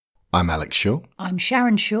I'm Alex Shaw. I'm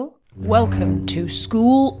Sharon Shaw. Welcome to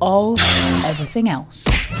School of Everything Else.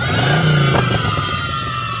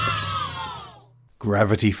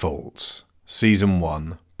 Gravity Falls, Season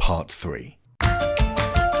 1, Part 3.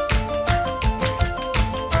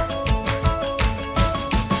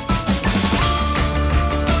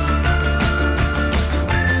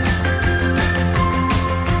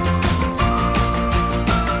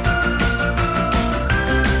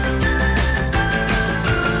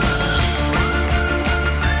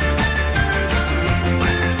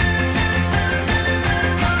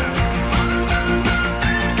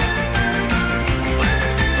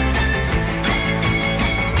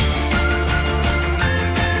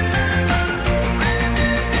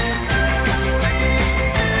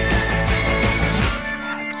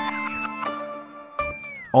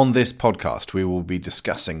 On this podcast, we will be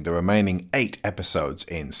discussing the remaining 8 episodes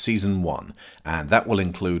in Season 1, and that will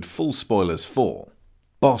include full spoilers for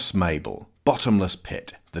Boss Mabel, Bottomless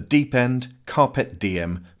Pit, The Deep End, Carpet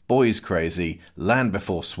Diem, Boys Crazy, Land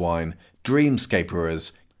Before Swine,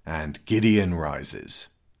 Dreamscaperers, and Gideon Rises.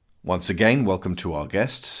 Once again, welcome to our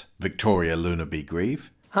guests, Victoria Luna B. Grieve.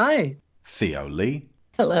 Hi. Theo Lee.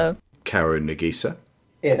 Hello. Karu Nagisa.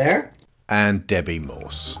 Hey there. And Debbie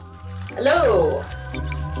Morse. Hello.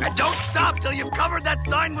 And don't stop till you've covered that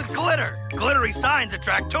sign with glitter. Glittery signs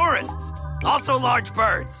attract tourists. Also large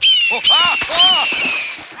birds.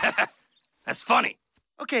 That's funny.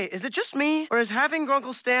 Okay, is it just me, or is having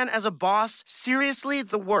Grunkle Stan as a boss seriously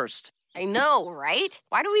the worst? I know, right?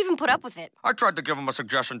 Why do we even put up with it? I tried to give him a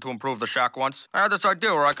suggestion to improve the shack once. I had this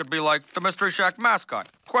idea where I could be like the Mystery Shack mascot,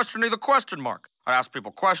 questioning the question mark. I'd ask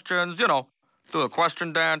people questions, do the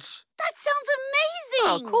question dance. That sounds amazing!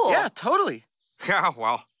 Oh, cool. Yeah, totally. Yeah,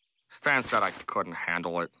 well, Stan said I couldn't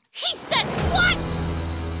handle it. He said what?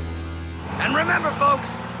 And remember,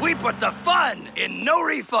 folks, we put the fun in no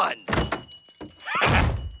refunds.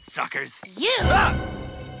 Suckers. You!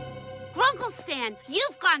 Grunkle Stan,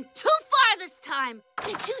 you've gone too far this time.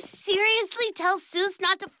 Did you seriously tell Seuss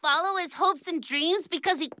not to follow his hopes and dreams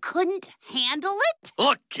because he couldn't handle it?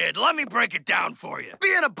 Look, kid, let me break it down for you.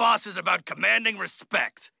 Being a boss is about commanding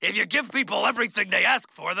respect. If you give people everything they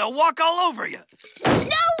ask for, they'll walk all over you. No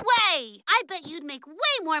way! I bet you'd make way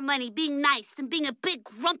more money being nice than being a big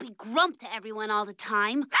grumpy grump to everyone all the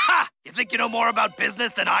time. Ha! You think you know more about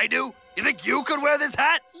business than I do? You think you could wear this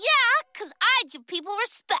hat? Yeah, because I'd give people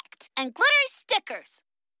respect and glittery stickers.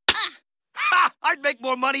 Ha! I'd make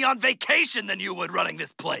more money on vacation than you would running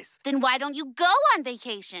this place. Then why don't you go on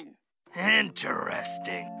vacation?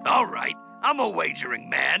 Interesting. All right, I'm a wagering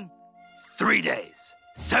man. 3 days,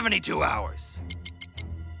 72 hours.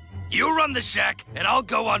 You run the shack, and I'll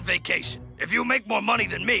go on vacation. If you make more money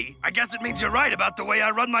than me, I guess it means you're right about the way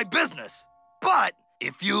I run my business. But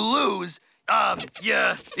if you lose,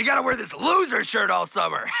 you gotta wear this loser shirt all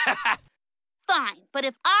summer. Fine, but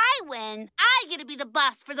if I win, I get to be the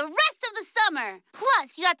boss for the rest of the summer.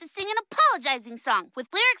 Plus, you have to sing an apologizing song with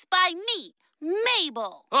lyrics by me,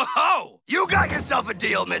 Mabel. Oh, you got yourself a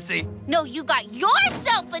deal, Missy. No, you got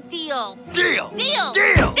yourself a deal. Deal. Deal.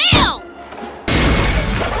 Deal. Deal.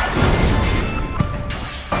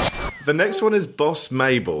 The next one is Boss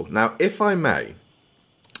Mabel. Now, if I may,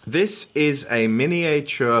 this is a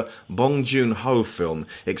miniature Bong Joon-ho film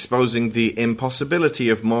exposing the impossibility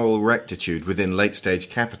of moral rectitude within late-stage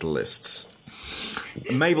capitalists.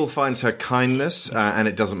 Mabel finds her kindness, and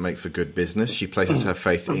it doesn't make for good business. She places her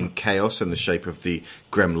faith in chaos in the shape of the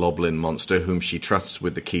Gremloblin monster, whom she trusts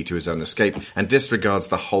with the key to his own escape, and disregards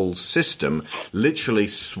the whole system, literally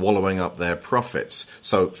swallowing up their profits.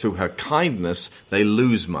 So, through her kindness, they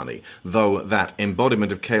lose money, though that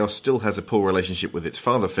embodiment of chaos still has a poor relationship with its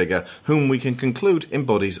father figure, whom we can conclude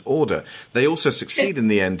embodies order. They also succeed in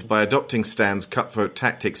the end by adopting Stan's cutthroat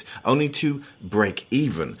tactics, only to break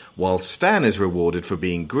even, while Stan is rewarded for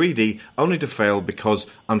being greedy, only to fail because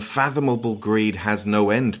unfathomable greed has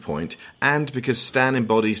no end point, and because Stan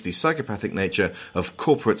embodies the psychopathic nature of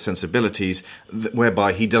corporate sensibilities,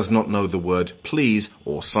 whereby he does not know the word please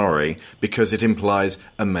or sorry, because it implies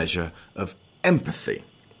a measure of empathy.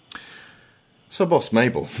 So, Boss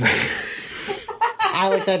Mabel. I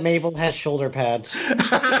like that Mabel has shoulder pads.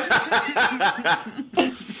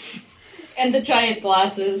 And the giant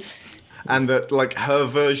glasses. And that, like, her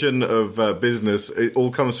version of business, it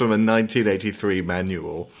all comes from a 1983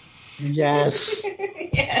 manual. Yes.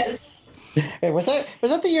 Yes. Hey, was that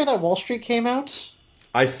the year that Wall Street came out?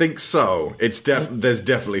 I think so. There's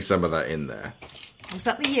definitely some of that in there. Was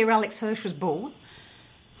that the year Alex Hirsch was born?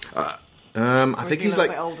 I think he's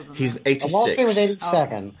like he's 86. Wall Street was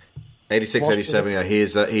 87. 86, 87. Yeah,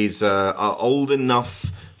 he's old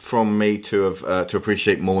enough from me to have to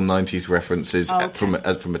appreciate more 90s references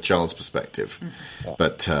from a child's perspective.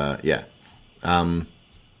 But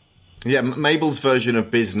Mabel's version of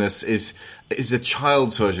business is a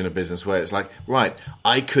child's version of business, where it's like, right,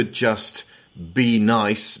 I could just be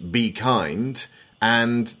nice, be kind,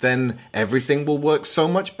 and then everything will work so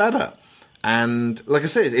much better. And like I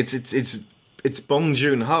said, it's Bong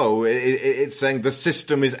Joon-ho. It's saying the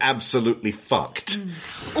system is absolutely fucked.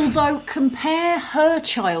 Although, compare her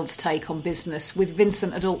child's take on business with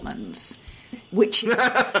Vincent Adultman's, which is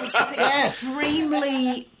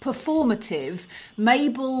extremely performative.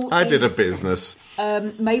 I did a business.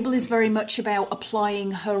 Mabel is very much about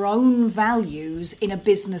applying her own values in a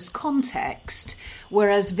business context,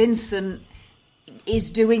 whereas Vincent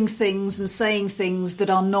is doing things and saying things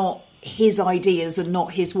that are not his ideas and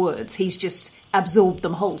not his words. He's just absorbed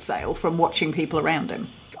them wholesale from watching people around him.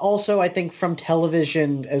 Also, I think from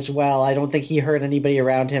television as well, I don't think he heard anybody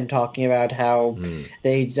around him talking about how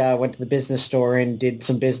they went to the business store and did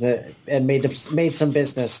some business and made some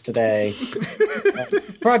business today.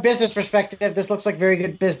 From a business perspective, this looks like very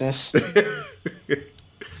good business.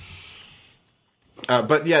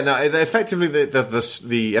 But yeah, no. Effectively,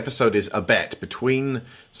 the episode is a bet between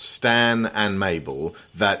Stan and Mabel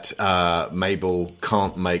that Mabel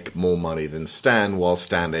can't make more money than Stan, while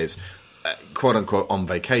Stan is quote unquote on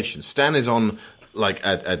vacation. Stan is on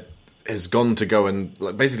has gone to go and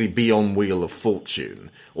basically be on Wheel of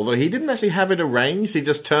Fortune. Although he didn't actually have it arranged, he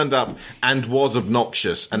just turned up and was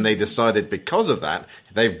obnoxious, and they decided because of that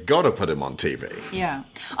they've got to put him on TV. Yeah,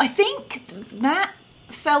 I think that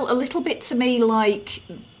felt a little bit to me like,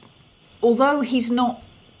 although he's not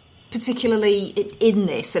particularly in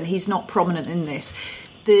this and he's not prominent in this,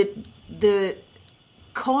 the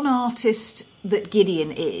con artist that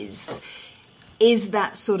Gideon is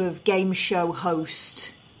that sort of game show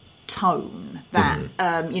host tone that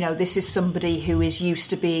this is somebody who is used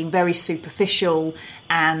to being very superficial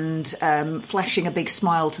and flashing a big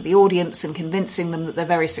smile to the audience and convincing them that they're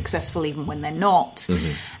very successful even when they're not.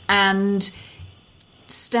 And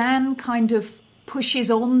Stan kind of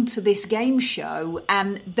pushes on to this game show,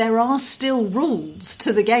 and there are still rules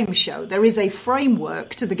to the game show. There is a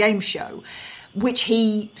framework to the game show, which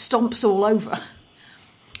he stomps all over.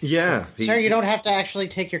 Yeah. Sir, you don't have to actually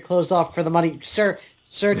take your clothes off for the money. Sir,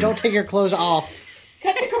 don't take your clothes off.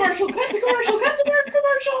 Cut to commercial, cut to commercial, cut to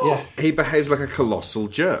commercial. Yeah. He behaves like a colossal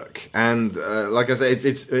jerk. And like I said,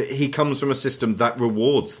 he comes from a system that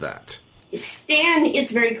rewards that. Stan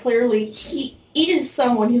is very clearly, he is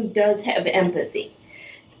someone who does have empathy.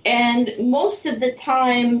 And most of the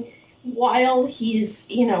time, while he's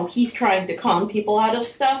trying to con people out of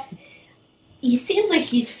stuff, he seems like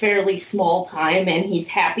he's fairly small time, and he's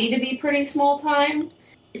happy to be pretty small time.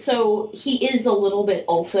 So he is a little bit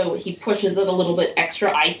also, he pushes it a little bit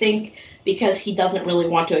extra, I think, because he doesn't really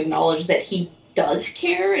want to acknowledge that he does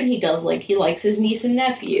care, and he likes his niece and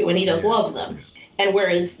nephew, and he does love them. And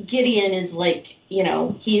whereas Gideon is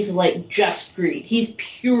he's just greed. He's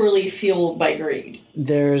purely fueled by greed.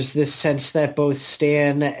 There's this sense that both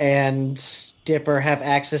Stan and Dipper have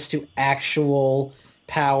access to actual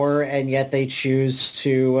power, and yet they choose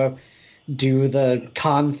to do the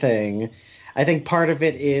con thing. I think part of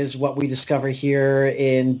it is what we discover here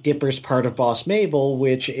in Dipper's part of Boss Mabel,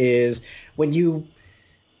 which is when you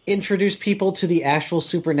introduce people to the actual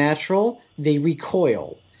supernatural, they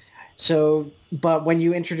recoil. But when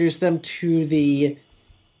you introduce them to the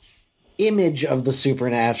image of the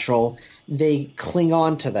supernatural, they cling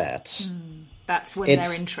on to that. That's when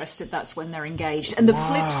they're interested. That's when they're engaged. And the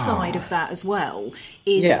flip side of that as well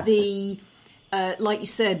is the, like you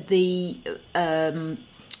said, the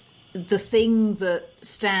thing that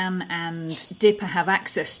Stan and Dipper have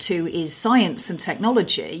access to is science and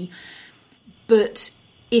technology. But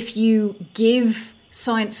if you give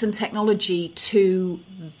science and technology to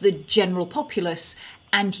the general populace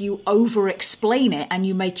and you over-explain it and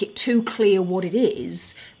you make it too clear what it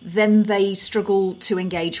is, then they struggle to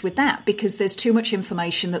engage with that because there's too much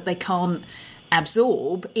information that they can't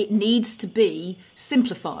absorb. It needs to be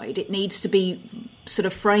simplified. It needs to be sort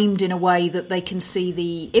of framed in a way that they can see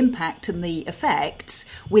the impact and the effects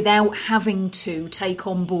without having to take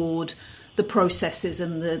on board the processes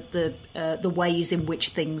and the ways in which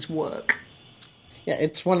things work. Yeah,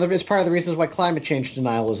 it's part of the reasons why climate change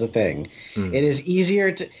denial is a thing. It is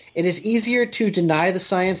easier to deny the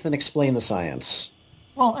science than explain the science.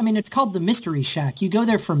 Well, I mean, it's called the Mystery Shack. You go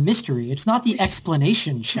there for mystery. It's not the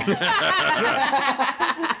explanation shack.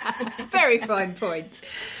 Very fine point.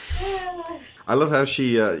 I love how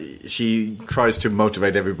she tries to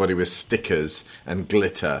motivate everybody with stickers and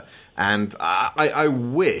glitter. And I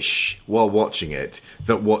wish, while watching it,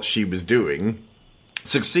 that what she was doing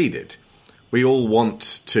succeeded. We all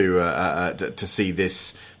want to see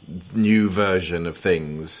this new version of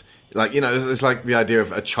things. Like, it's like the idea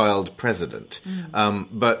of a child president.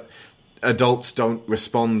 But adults don't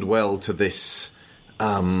respond well to this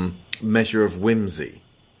measure of whimsy.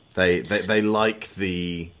 They like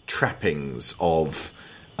the trappings of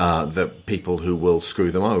the people who will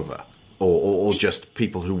screw them over. Or just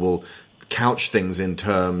people who will couch things in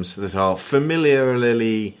terms that are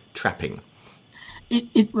familiarly trapping.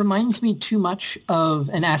 It reminds me too much of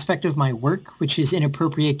an aspect of my work, which is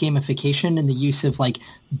inappropriate gamification and the use of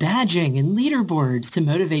badging and leaderboards to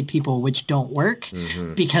motivate people, which don't work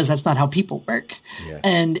because that's not how people work. Yeah.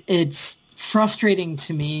 And it's frustrating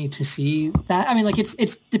to me to see that. I mean,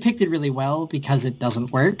 it's depicted really well because it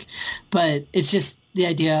doesn't work, but it's just the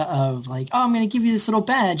idea of I'm going to give you this little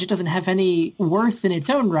badge. It doesn't have any worth in its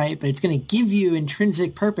own right, but it's going to give you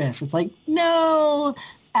intrinsic purpose. It's no,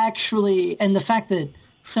 actually. And the fact that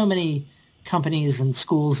so many companies and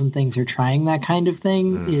schools and things are trying that kind of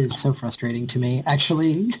thing is so frustrating to me,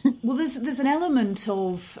 actually. Well, there's an element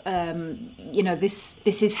of, this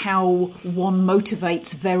is how one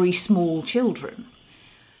motivates very small children.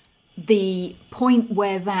 The point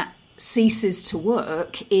where that ceases to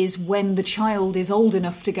work is when the child is old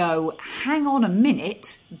enough to go, hang on a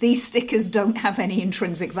minute, these stickers don't have any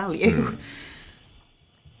intrinsic value.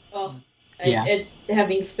 Well,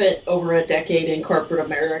 having spent over a decade in corporate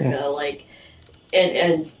America,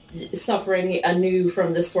 and suffering anew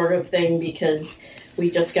from this sort of thing because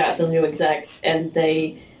we just got some new execs and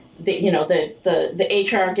the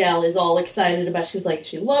HR gal is all excited about, she's like,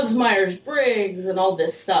 she loves Myers-Briggs and all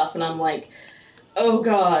this stuff, and I'm like, oh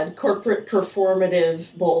God, corporate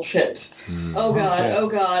performative bullshit. Oh God, oh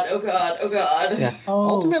God, oh God, oh God. Yeah.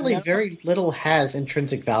 Ultimately, very little has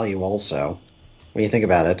intrinsic value also, when you think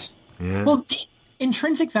about it. Yeah. Well,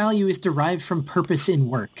 intrinsic value is derived from purpose in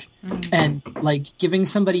work. And giving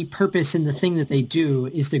somebody purpose in the thing that they do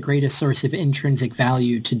is the greatest source of intrinsic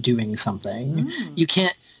value to doing something. You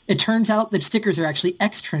can't. It turns out that stickers are actually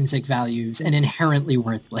extrinsic values and inherently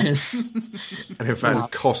worthless. And in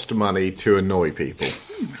fact, cost money to annoy people.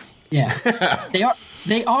 Yeah.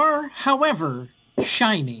 They are, however,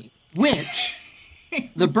 shiny, which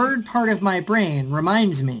the bird part of my brain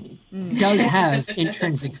reminds me does have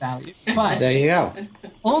intrinsic value. But there you go.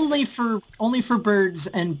 Only for birds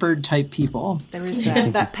and bird type people. There is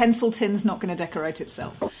that. That pencil tin's not going to decorate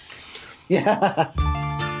itself. Yeah.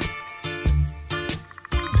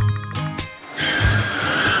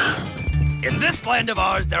 In this land of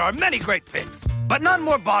ours, there are many great pits, but none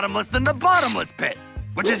more bottomless than the bottomless pit,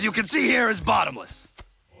 which, as you can see here, is bottomless.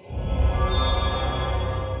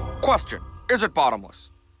 Question, is it bottomless?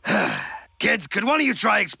 Kids, could one of you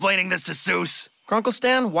try explaining this to Seuss? Grunkle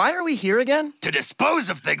Stan, why are we here again? To dispose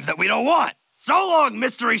of things that we don't want. So long,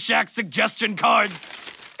 Mystery Shack suggestion cards.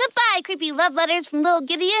 Goodbye, creepy love letters from little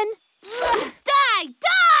Gideon. Ugh,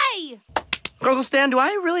 die! Grunkle Stan, do I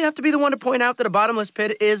really have to be the one to point out that a bottomless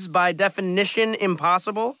pit is, by definition,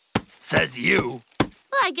 impossible? Says you.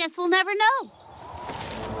 Well, I guess we'll never know.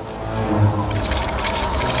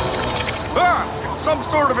 Ah! It's some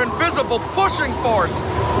sort of invisible pushing force!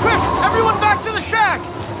 Quick! Everyone back to the shack!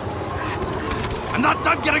 I'm not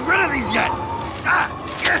done getting rid of these yet!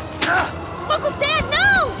 Uncle Stan,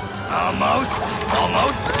 no! Almost!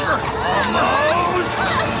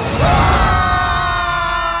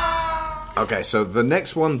 Okay, so the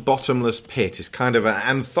next one, Bottomless Pit, is kind of an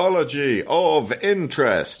anthology of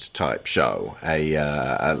interest type show.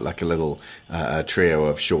 A little trio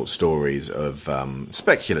of short stories of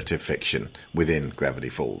speculative fiction within Gravity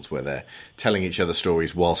Falls, where they're telling each other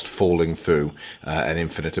stories whilst falling through an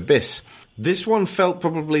infinite abyss. This one felt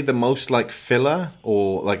probably the most like filler,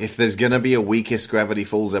 or if there's going to be a weakest Gravity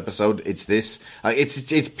Falls episode, it's this.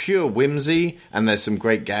 It's pure whimsy, and there's some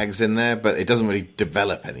great gags in there, but it doesn't really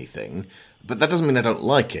develop anything. But that doesn't mean I don't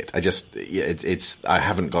like it. I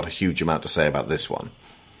haven't got a huge amount to say about this one.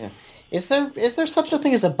 Yeah. Is there such a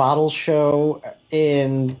thing as a bottle show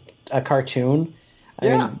in a cartoon?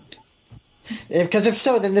 Because if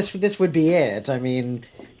so, then this would be it. I mean,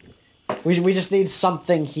 we just need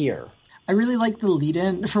something here. I really like the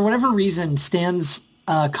lead-in. For whatever reason, Stan's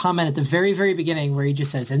comment at the very, very beginning where he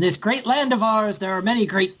just says, in this great land of ours, there are many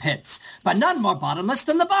great pits, but none more bottomless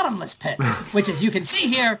than the bottomless pit, which, as you can see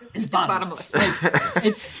here, is bottomless.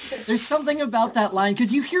 There's something about that line,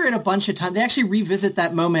 because you hear it a bunch of times. They actually revisit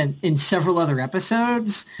that moment in several other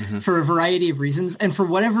episodes for a variety of reasons, and for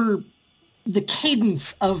whatever the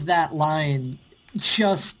cadence of that line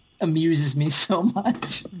just amuses me so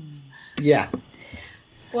much. Yeah.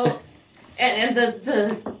 Well, and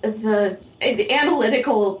the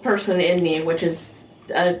analytical person in me, which is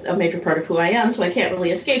a major part of who I am, so I can't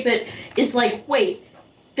really escape it, is like, wait,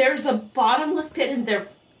 there's a bottomless pit in their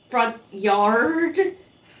front yard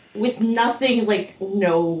with nothing, like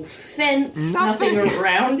no fence, nothing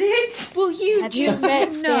around it. Well, you Have you just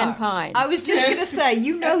met Stan know. Pines? I was just going to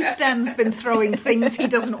say, Stan's been throwing things he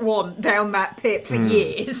doesn't want down that pit for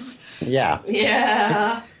years. Yeah.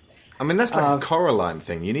 Yeah. I mean, that's like a Coraline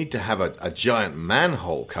thing. You need to have a giant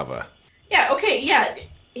manhole cover. Yeah, okay, yeah.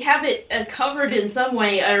 Have it covered in some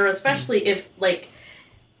way, or especially if, like,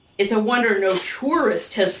 it's a wonder no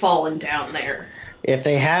tourist has fallen down there. If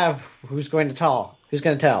they have, who's going to tell? Who's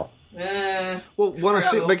going to tell? Well,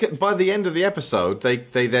 by the end of the episode, they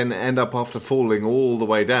then end up, after falling all the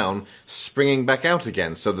way down, springing back out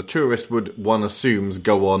again. So the tourist would, one assumes,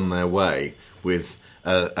 go on their way with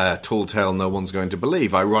a tall tale no one's going to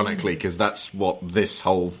believe, ironically, because that's what this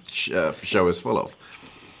whole show is full of.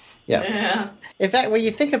 Yeah. In fact, when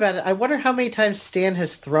you think about it, I wonder how many times Stan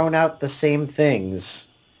has thrown out the same things,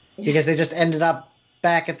 because they just ended up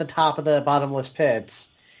back at the top of the bottomless pit,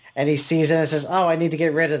 and he sees it and says, "Oh, I need to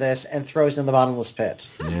get rid of this," and throws in the bottomless pit.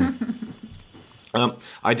 Yeah.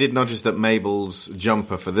 I did notice that Mabel's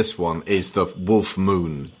jumper for this one is the Wolf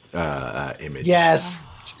Moon image. Yes.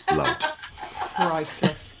 Loved.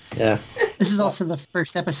 Priceless. Yeah. This is also the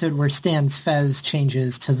first episode where Stan's fez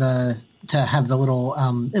changes to have the little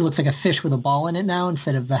it looks like a fish with a ball in it now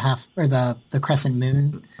instead of the crescent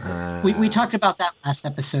moon. We talked about that last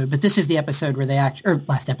episode, but this is the episode where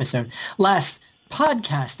last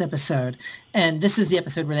podcast episode, and this is the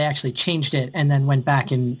episode where they actually changed it and then went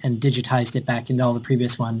back and digitized it back into all the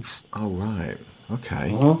previous ones. Oh, right. Okay.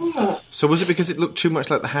 So was it because it looked too much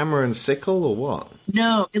like the hammer and sickle, or what?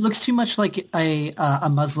 No, it looks too much like a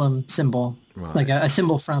Muslim symbol, Right. like a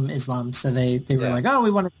symbol from Islam. So they were like, oh,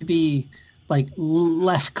 we want it to be like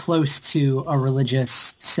less close to a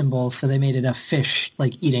religious symbol. So they made it a fish,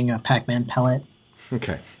 like eating a Pac-Man pellet.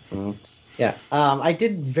 Okay. Yeah. I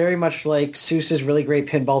did very much like Seuss's really great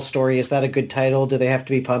pinball story. Is that a good title? Do they have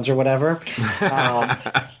to be puns or whatever?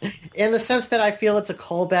 In the sense that I feel it's a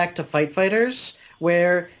callback to Fight Fighters,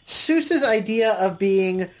 where Seuss's idea of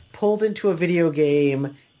being pulled into a video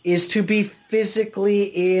game is to be physically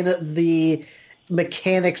in the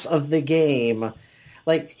mechanics of the game.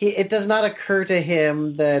 Like, it does not occur to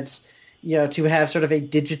him that, to have sort of a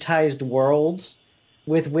digitized world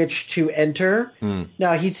with which to enter.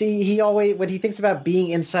 No, he always, when he thinks about being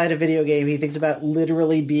inside a video game, he thinks about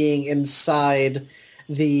literally being inside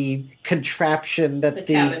the contraption that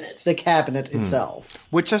the cabinet itself.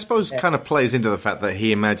 Which I suppose kind of plays into the fact that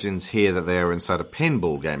he imagines here that they are inside a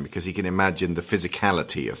pinball game, because he can imagine the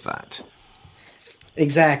physicality of that.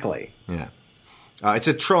 Exactly. Yeah. It's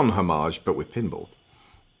a Tron homage, but with pinball.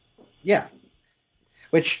 Yeah.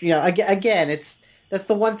 Which, again, that's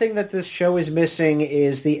the one thing that this show is missing,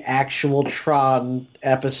 is the actual Tron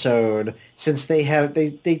episode, since they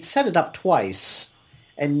set it up twice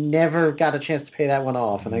and never got a chance to pay that one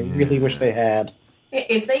off, and I really wish they had.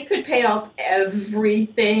 If they could pay off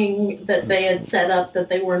everything that they had set up that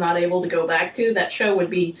they were not able to go back to, that show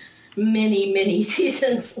would be many, many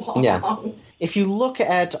seasons long. Yeah. If you look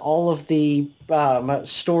at all of the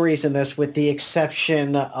stories in this, with the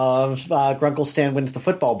exception of Grunkle Stan Wins the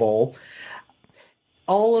Football Bowl,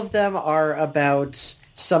 all of them are about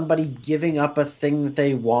somebody giving up a thing that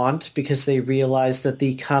they want because they realize that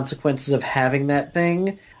the consequences of having that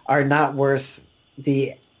thing are not worth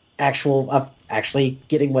the actually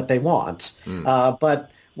getting what they want.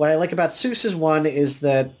 But what I like about Seuss's one is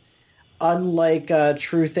that, unlike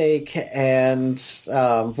Truthache and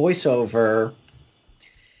VoiceOver,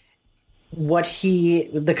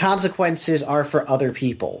 the consequences are for other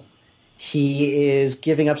people. He is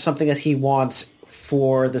giving up something that he wants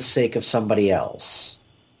for the sake of somebody else.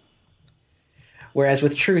 Whereas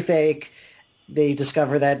with Truthache, they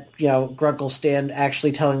discover that, Grunkle Stan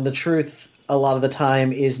actually telling the truth a lot of the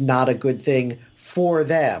time is not a good thing for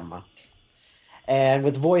them. And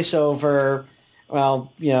with VoiceOver,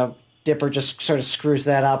 well, Dipper just sort of screws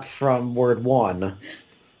that up from word one.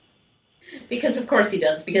 Because of course he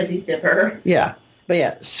does, because he's Dipper. Yeah. But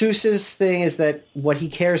yeah, Seuss's thing is that what he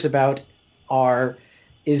cares about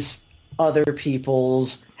is other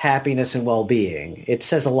people's happiness and well-being. It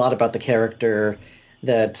says a lot about the character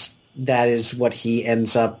that is what he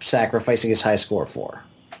ends up sacrificing his high score for.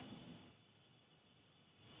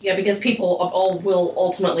 Yeah, because people will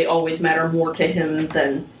ultimately always matter more to him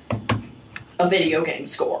than a video game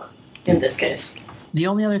score, in this case. The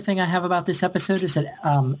only other thing I have about this episode is that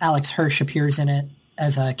Alex Hirsch appears in it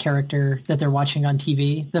as a character that they're watching on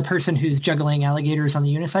TV. The person who's juggling alligators on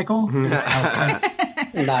the unicycle is Alex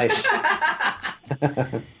Hirsch. Nice.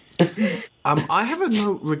 I have a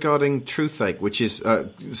note regarding Truthache, which is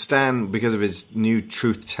Stan, because of his new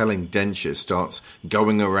truth-telling dentures, starts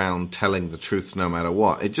going around telling the truth no matter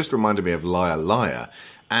what. It just reminded me of Liar Liar.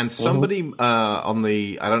 And somebody on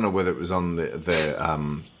the, I don't know whether it was on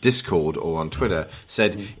the Discord or on Twitter,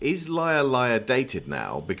 said, is Liar Liar dated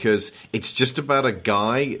now? Because it's just about a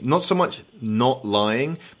guy, not so much not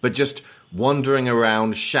lying, but just wandering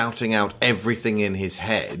around shouting out everything in his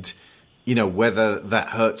head, you know, whether that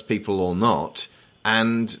hurts people or not.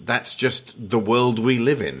 And that's just the world we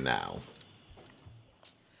live in now.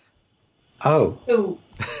 Oh. Ooh.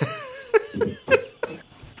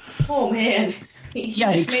 Oh, man. You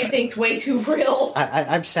just made things way too real.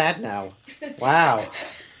 I'm sad now. Wow.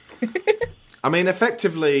 I mean,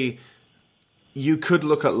 effectively, you could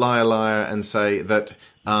look at Liar Liar and say that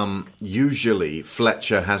usually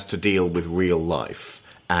Fletcher has to deal with real life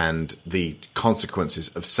and the consequences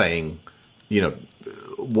of saying, you know,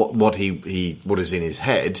 what is in his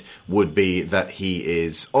head would be that he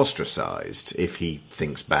is ostracized if he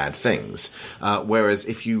thinks bad things. Whereas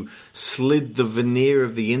if you slid the veneer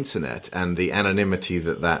of the internet and the anonymity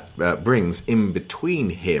that brings in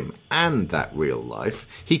between him and that real life,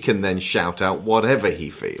 he can then shout out whatever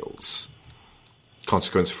he feels,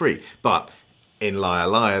 consequence free. But in Liar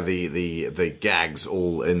Liar, the gags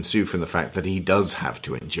all ensue from the fact that he does have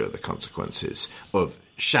to endure the consequences of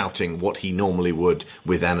shouting what he normally would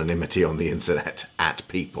with anonymity on the internet at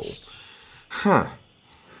people. Huh.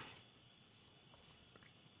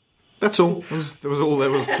 That's all. That was all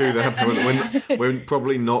there was to that. We're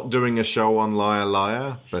probably not doing a show on Liar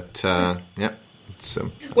Liar, but yeah. It's,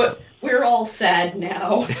 we're all sad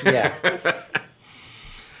now. Yeah.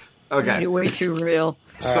 Okay. You're way too real.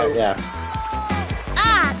 So yeah.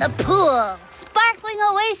 Ah, the pool. Sparkling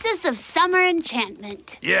oasis of summer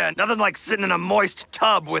enchantment. Yeah, nothing like sitting in a moist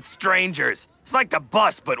tub with strangers. It's like the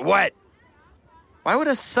bus, but wet. Why would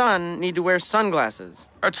a son need to wear sunglasses?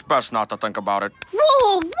 It's best not to think about it.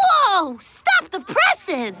 Whoa, whoa! Stop the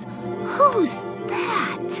presses! Who's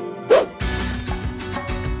that?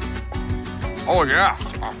 Oh, yeah.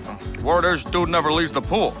 Word is, dude never leaves the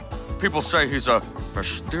pool. People say he's a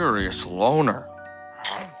mysterious loner.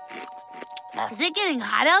 Is it getting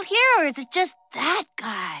hot out here, or is it just that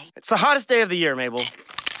guy? It's the hottest day of the year, Mabel.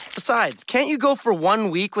 Besides, can't you go for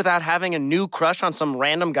 1 week without having a new crush on some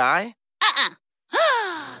random guy?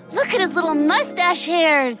 Look at his little mustache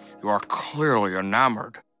hairs. You are clearly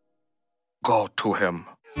enamored. Go to him.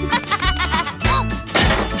 Hey,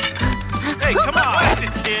 come on! What is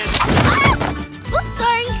it, kid? Oops,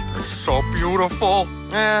 sorry. It's so beautiful.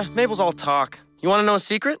 Mabel's all talk. You want to know a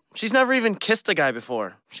secret? She's never even kissed a guy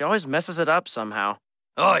before. She always messes it up somehow.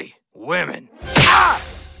 Oi, women.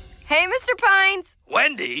 Hey, Mr. Pines.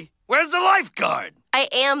 Wendy, where's the lifeguard? I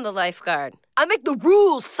am the lifeguard. I make the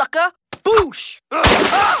rules, sucker. Boosh!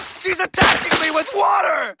 She's attacking me with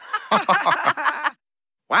water!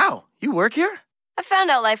 Wow, you work here? I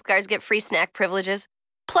found out lifeguards get free snack privileges.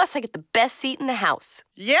 Plus, I get the best seat in the house.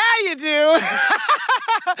 Yeah, you do.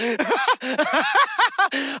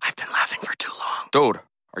 I've been laughing for too long. Dude,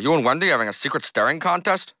 are you and Wendy having a secret staring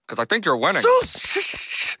contest? Because I think you're winning.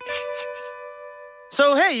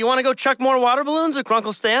 So, hey, you want to go chuck more water balloons with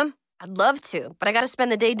Grunkle Stan? I'd love to, but I gotta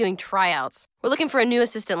spend the day doing tryouts. We're looking for a new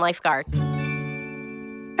assistant lifeguard.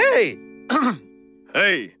 Hey!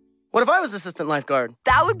 Hey. What if I was assistant lifeguard?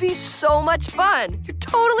 That would be so much fun. You're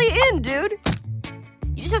totally in, dude.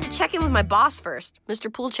 You just have to check in with my boss first, Mr.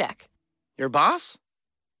 Poolcheck. Your boss?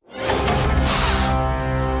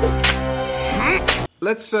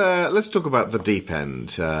 Let's talk about the deep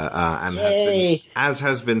end, and as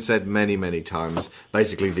has been said many, many times,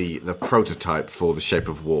 basically the prototype for The Shape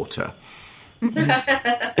of Water.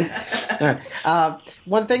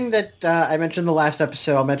 One thing that I mentioned in the last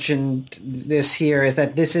episode, I'll mention this here, is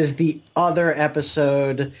that this is the other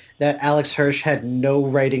episode that Alex Hirsch had no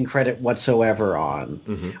writing credit whatsoever on,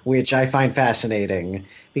 which I find fascinating,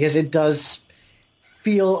 because it does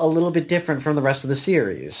feel a little bit different from the rest of the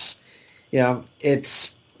series. You know,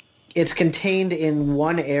 it's contained in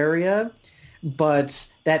one area, but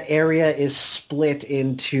that area is split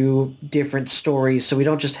into different stories. So we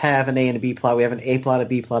don't just have an A and a B plot. We have an A plot, a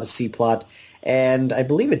B plot, a C plot, and I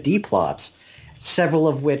believe a D plot, several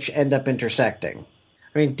of which end up intersecting.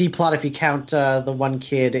 I mean, D plot if you count the one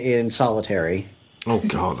kid in Solitary. Oh,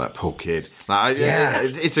 God, that poor kid.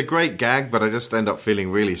 It's a great gag, but I just end up feeling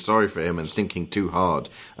really sorry for him and thinking too hard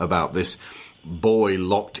about this boy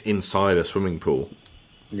locked inside a swimming pool.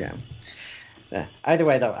 Yeah. Either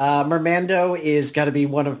way, though, Mermando is got to be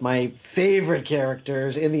one of my favorite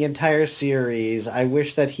characters in the entire series. I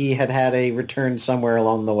wish that he had a return somewhere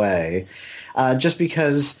along the way, just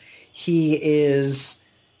because he is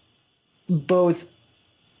both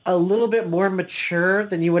a little bit more mature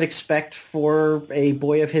than you would expect for a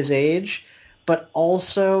boy of his age, but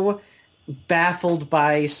also baffled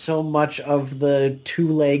by so much of the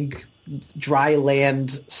two-leg dry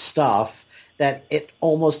land stuff that it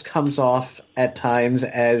almost comes off at times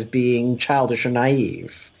as being childish or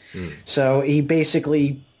naive. So he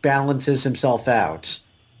basically balances himself out.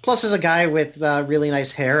 Plus, as a guy with really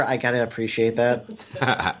nice hair, I gotta appreciate that.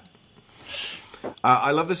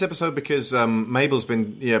 I love this episode because Mabel's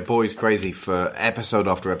been boys crazy for episode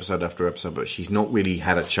after episode after episode, but she's not really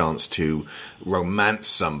had a chance to romance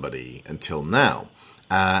somebody until now,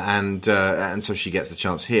 and so she gets the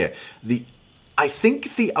chance here. I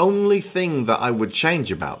think the only thing that I would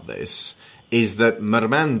change about this is that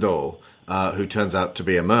Mermando, who turns out to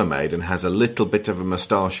be a mermaid and has a little bit of a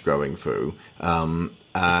moustache growing through,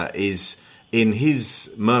 is in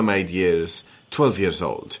his mermaid years 12 years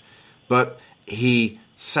old, but he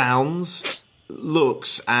sounds,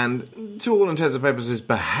 looks, and to all intents and purposes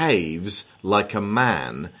behaves like a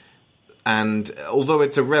man. And although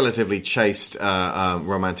it's a relatively chaste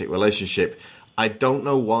romantic relationship, I don't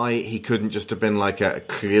know why he couldn't just have been like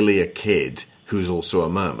clearly a kid who's also a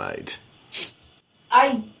mermaid.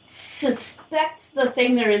 I suspect the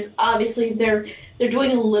thing there is obviously they're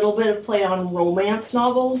doing a little bit of play on romance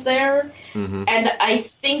novels there, and I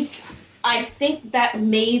think that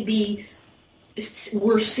maybe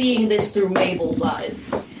we're seeing this through Mabel's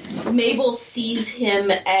eyes. Mabel sees him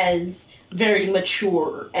as very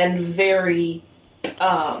mature and very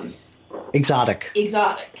exotic,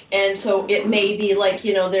 and so it may be like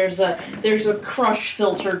there's a crush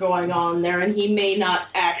filter going on there, and he may not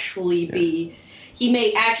actually be. He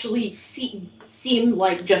may actually seem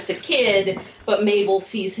like just a kid, but Mabel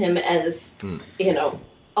sees him as a man.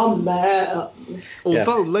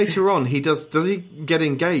 Although later on does he get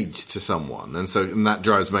engaged to someone, and that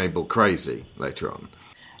drives Mabel crazy later on.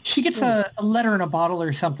 She gets a letter in a bottle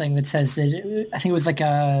or something that says that I think it was like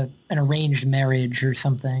an arranged marriage or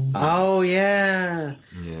something. Oh yeah.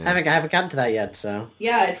 I haven't gotten to that yet. So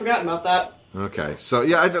yeah, I'd forgotten about that. Okay, so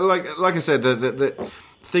yeah, like I said, the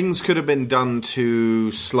things could have been done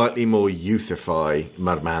to slightly more youthify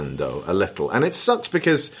Mermando a little, and it sucks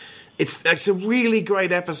because it's a really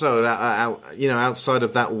great episode. Outside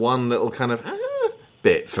of that one little kind of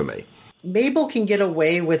bit for me. Mabel can get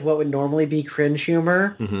away with what would normally be cringe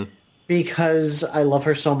humor because I love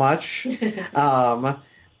her so much. Is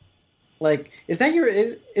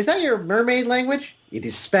that your mermaid language? It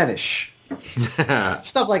is Spanish.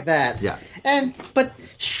 Stuff like that. Yeah. But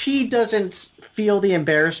she doesn't feel the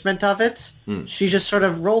embarrassment of it. She just sort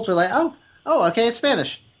of rolls her like, oh, okay, it's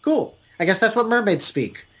Spanish. Cool. I guess that's what mermaids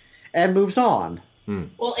speak. And moves on.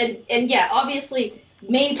 Well, and yeah, obviously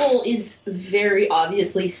Mabel is very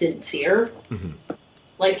obviously sincere.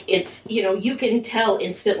 Like, it's, you can tell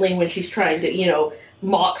instantly when she's trying to,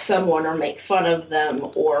 mock someone or make fun of them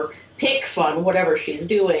or pick fun, whatever she's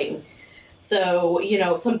doing. So,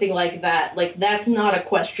 something like that, that's not a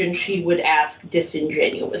question she would ask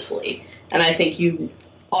disingenuously. And I think you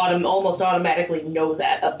almost automatically know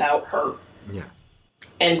that about her. Yeah.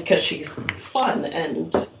 And because she's fun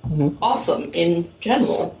and awesome in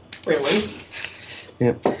general, really.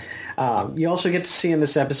 Yeah. You also get to see in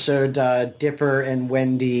this episode Dipper and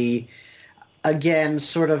Wendy again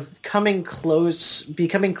sort of becoming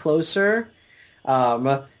closer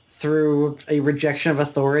through a rejection of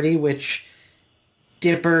authority, which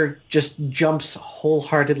Dipper just jumps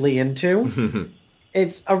wholeheartedly into.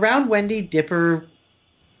 It's around Wendy, Dipper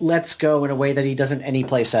lets go in a way that he doesn't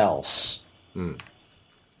anyplace else. In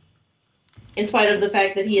spite of the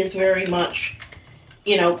fact that he is very much,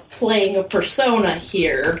 playing a persona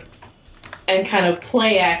here and kind of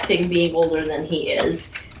play acting being older than he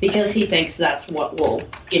is, because he thinks that's what will,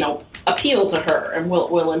 appeal to her and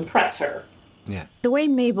will impress her. Yeah. The way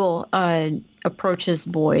Mabel approaches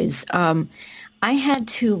boys, I had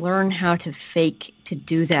to learn how to fake to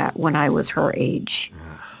do that when I was her age.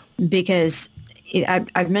 Because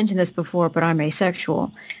I've mentioned this before, but I'm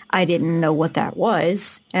asexual. I didn't know what that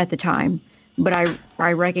was at the time. But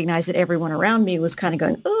I recognized that everyone around me was kind of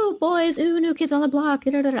going, ooh, boys, ooh, New Kids on the Block.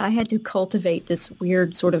 I had to cultivate this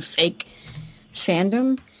weird sort of fake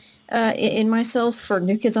fandom in myself for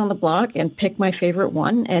New Kids on the Block and pick my favorite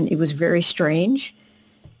one. And it was very strange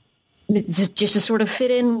just to sort of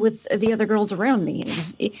fit in with the other girls around me.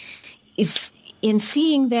 In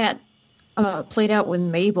seeing that played out with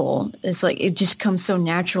Mabel. It's like it just comes so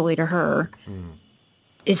naturally to her.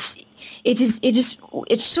 It's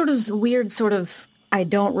sort of weird, sort of I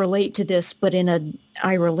don't relate to this, but in a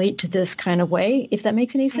I relate to this kind of way. If that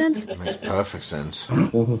makes any sense. It makes perfect sense.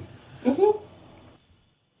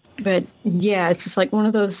 But yeah, it's just like one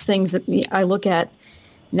of those things that I look at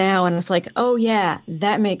now, and it's like, oh yeah,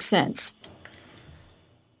 that makes sense.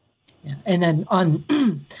 Yeah. And then on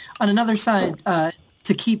another side,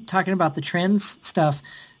 to keep talking about the trans stuff,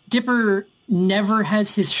 Dipper never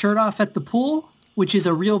has his shirt off at the pool, which is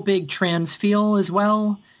a real big trans feel as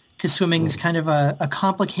well, because swimming is kind of a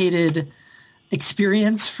complicated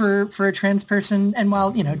experience for a trans person. And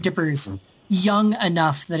while, Dipper's young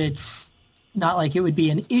enough that it's not like it would be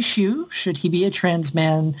an issue should he be a trans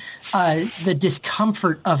man, the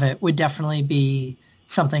discomfort of it would definitely be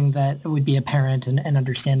something that would be apparent and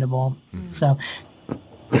understandable. So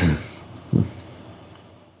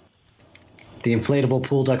the inflatable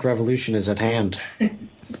pool duck revolution is at hand.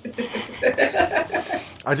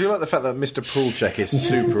 I do like the fact that Mr. Poolcheck is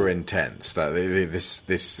super intense. That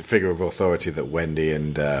this figure of authority that Wendy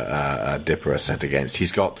and Dipper are set against.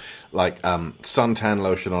 He's got like suntan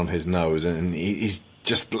lotion on his nose, and he's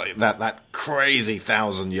just like that crazy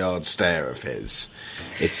 1,000-yard stare of his.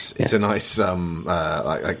 It's a nice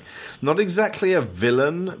like not exactly a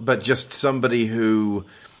villain, but just somebody who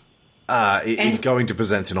is going to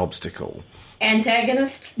present an obstacle.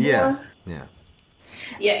 Antagonist? Yeah. More?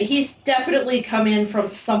 Yeah, he's definitely come in from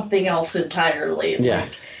something else entirely. Yeah.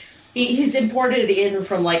 Like, he's imported in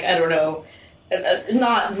from, like, I don't know,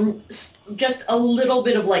 not just a little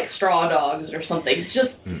bit of, like, Straw Dogs or something.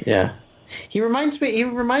 Just yeah. He reminds me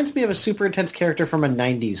of a super intense character from a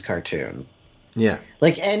 90s cartoon. Yeah.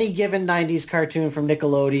 Like any given 90s cartoon from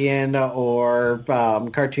Nickelodeon or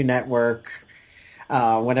Cartoon Network,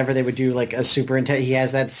 whenever they would do like a super intense, he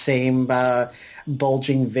has that same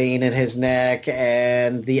bulging vein in his neck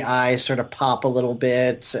and the eyes sort of pop a little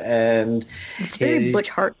bit, and it's very Butch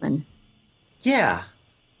Hartman. Yeah.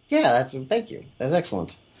 Thank you. That's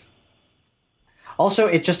excellent. Also,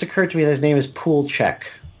 it just occurred to me that his name is Poolcheck.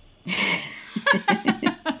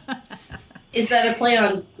 Is that a play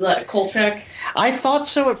on Kolchak? I thought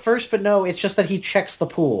so at first, but no, it's just that he checks the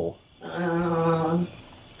pool. I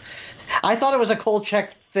thought it was a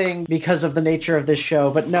Kolchak thing because of the nature of this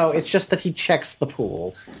show, but no, it's just that he checks the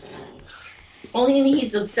pool. Only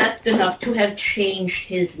he's obsessed enough to have changed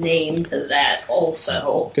his name to that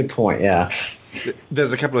also. Good point, yeah.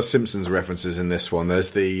 There's a couple of Simpsons references in this one.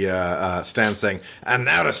 There's the Stan saying, "And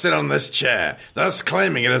now to sit on this chair, thus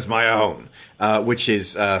claiming it as my own," which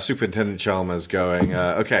is Superintendent Chalmers going,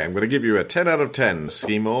 okay, I'm going to give you a 10 out of 10,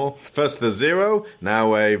 Seymour. First the 0,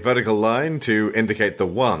 now a vertical line to indicate the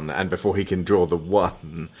 1, and before he can draw the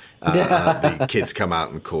 1, the kids come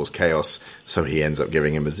out and cause chaos, so he ends up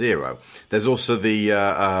giving him a 0. There's also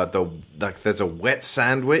there's a wet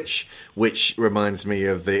sandwich, which reminds me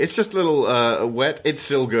of it's just a little wet, it's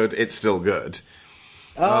still good.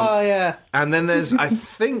 Oh, yeah. And then there's, I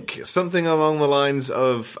think, something along the lines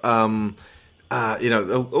of, may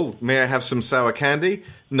I have some sour candy?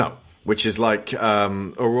 No. Which is like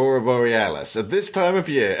Aurora Borealis. At this time of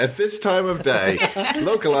year, at this time of day,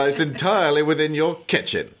 localized entirely within your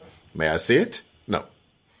kitchen. May I see it? No.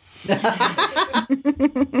 I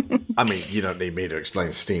mean, you don't need me to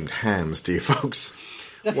explain steamed hams, do you, folks?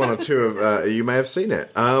 One or two of you may have seen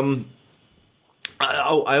it. I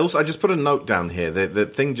just put a note down here. The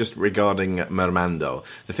thing just regarding Mermando,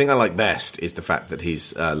 the thing I like best is the fact that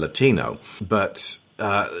he's Latino. But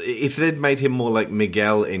if they'd made him more like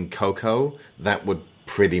Miguel in Coco, that would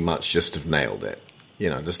pretty much just have nailed it.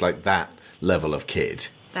 Just like that level of kid.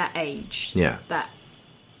 That age. Yeah. That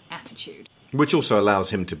attitude. Which also allows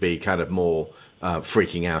him to be kind of more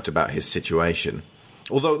freaking out about his situation.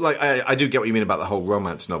 Although, like, I do get what you mean about the whole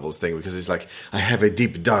romance novels thing, because it's like, I have a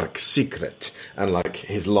deep, dark secret, and, like,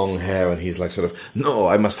 his long hair, and he's, like, sort of, no,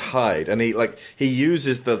 I must hide. And he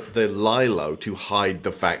uses the Lilo to hide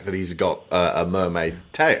the fact that he's got a mermaid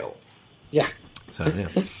tail. Yeah. So, yeah.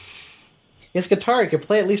 His guitar, he could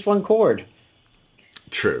play at least one chord.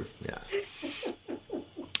 True, yes.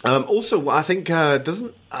 Also, I think, I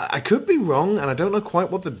could be wrong, and I don't know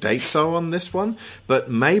quite what the dates are on this one, but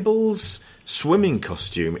Mabel's swimming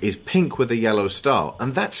costume is pink with a yellow star,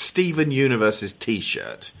 and that's Steven Universe's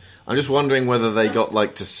t-shirt. I'm just wondering whether they got,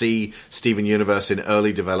 like, to see Steven Universe in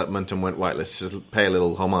early development and went, right, let's just pay a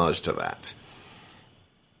little homage to that.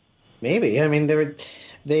 Maybe. I mean,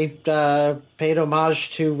 they paid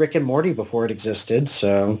homage to Rick and Morty before it existed,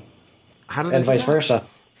 so... How did they and do vice that?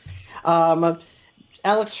 versa.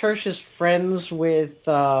 Alex Hirsch is friends with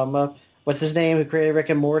what's his name, who created Rick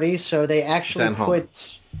and Morty. So they actually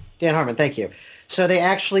Dan Harmon, thank you. So they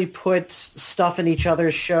actually put stuff in each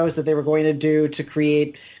other's shows that they were going to do to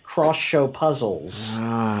create cross-show puzzles.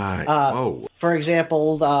 Right. Whoa. For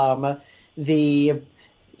example, the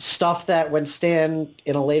stuff that when Stan,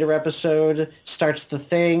 in a later episode, starts the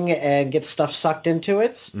thing and gets stuff sucked into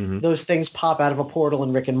it, those things pop out of a portal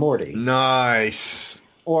in Rick and Morty. Nice.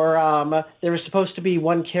 Or there was supposed to be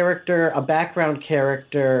one character, a background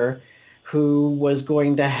character, who was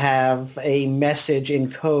going to have a message in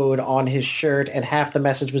code on his shirt, and half the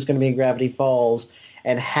message was going to be in Gravity Falls,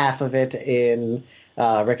 and half of it in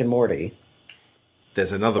Rick and Morty.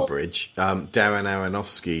 There's another bridge. Darren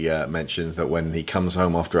Aronofsky mentions that when he comes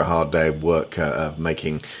home after a hard day of work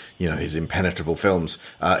making, his impenetrable films,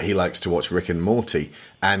 he likes to watch Rick and Morty.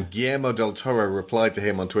 And Guillermo del Toro replied to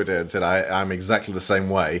him on Twitter and said, I'm exactly the same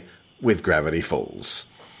way with Gravity Falls.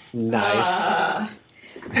 Nice.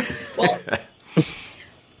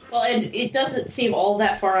 Well, and it doesn't seem all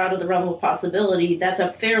that far out of the realm of possibility. That's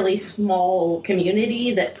a fairly small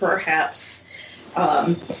community that perhaps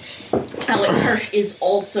Alex Hirsch is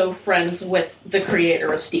also friends with the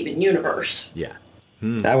creator of Steven Universe. Yeah.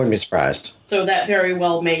 I wouldn't be surprised. So that very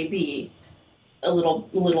well may be a little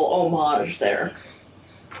homage there.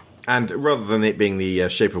 And rather than it being the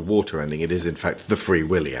Shape of Water ending, it is in fact the Free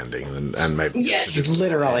Willy ending, and maybe yes,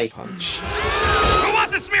 literally. Punch. Who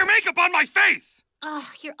wants to smear makeup on my face? Oh,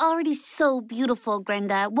 you're already so beautiful,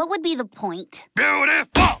 Grenda. What would be the point?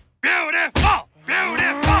 Beautiful! Beautiful!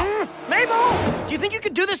 Beautiful! Mabel! Do you think you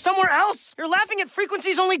could do this somewhere else? You're laughing at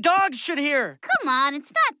frequencies only dogs should hear. Come on,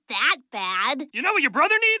 it's not that bad. You know what your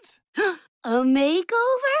brother needs? A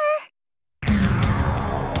makeover?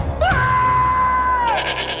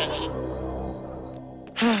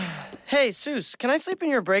 Hey, Seuss, can I sleep in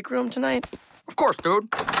your break room tonight? Of course, dude.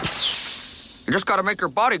 You just gotta make your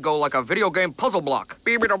body go like a video game puzzle block.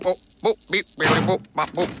 Beep, beep, boop, boop, beep, beep, boop,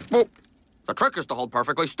 boop, boop, boop. The trick is to hold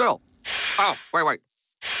perfectly still. Oh, wait.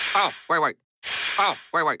 Oh, wait. Oh,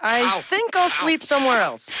 wait. I think I'll sleep somewhere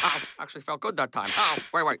else. Ow, actually felt good that time. Oh,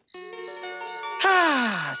 wait.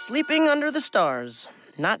 Sleeping under the stars.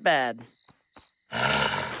 Not bad.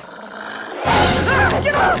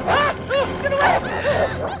 Get off! Get away!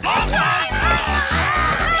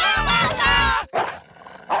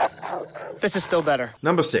 This is still better.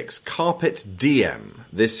 Number 6, Carpet DM.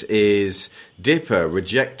 This is Dipper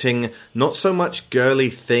rejecting not so much girly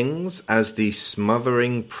things as the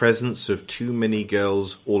smothering presence of too many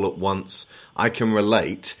girls all at once. I can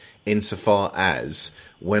relate insofar as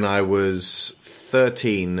when I was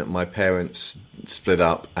 13, my parents split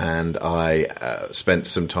up and I spent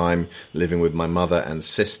some time living with my mother and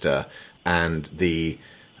sister, and the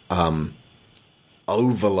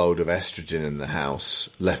overload of estrogen in the house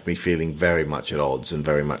left me feeling very much at odds and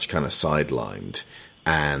very much kind of sidelined,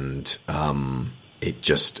 and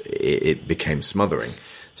it became smothering.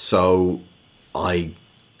 So I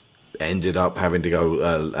ended up having to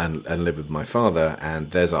go and live with my father, and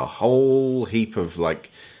there's a whole heap of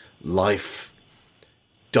life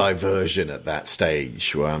diversion at that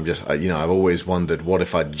stage where I'm just, I've always wondered what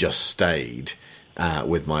if I'd just stayed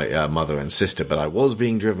with my mother and sister, but I was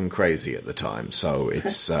being driven crazy at the time, so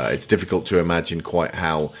it's difficult to imagine quite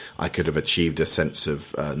how I could have achieved a sense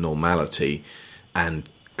of normality and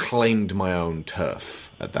claimed my own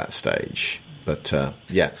turf at that stage. But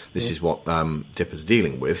this is what Dipper's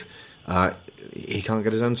dealing with. He can't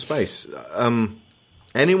get his own space.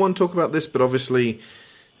 Anyone talk about this? But obviously,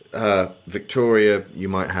 Victoria, you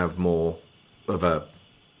might have more of a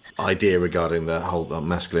idea regarding the whole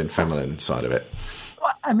masculine-feminine side of it.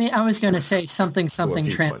 Well, I mean, I was going to say something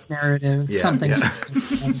trans-narrative,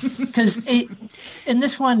 because in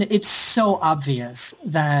this one, it's so obvious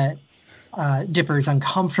that Dipper's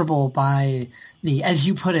uncomfortable by the, as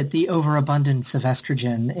you put it, the overabundance of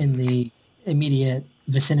estrogen in the immediate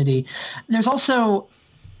vicinity. There's also,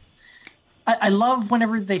 I love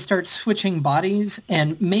whenever they start switching bodies,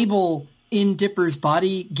 and Mabel in Dipper's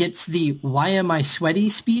body gets the "Why am I sweaty?"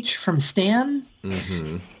 speech from Stan,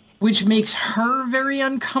 which makes her very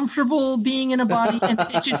uncomfortable being in a body, and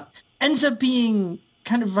it just ends up being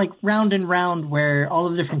kind of like round and round, where all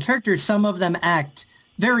of the different characters, some of them act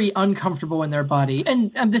very uncomfortable in their body,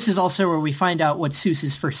 and this is also where we find out what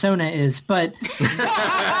Seuss's persona is, but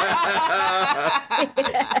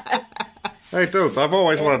Hey, dude, I've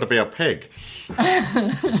always wanted to be a pig.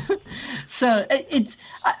 So it's,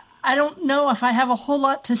 I don't know if I have a whole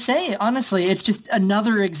lot to say, honestly. It's just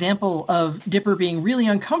another example of Dipper being really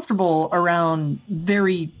uncomfortable around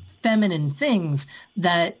very feminine things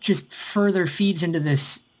that just further feeds into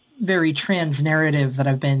this very trans narrative that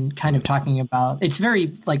I've been kind of talking about. It's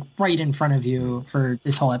very, like, right in front of you for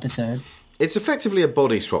this whole episode. It's effectively a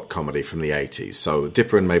body swap comedy from the 80s. So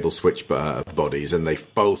Dipper and Mabel switch bodies, and they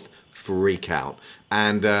both freak out.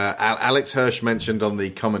 And Alex Hirsch mentioned on the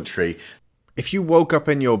commentary, if you woke up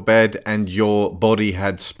in your bed and your body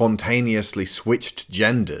had spontaneously switched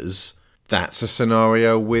genders, that's a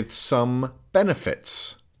scenario with some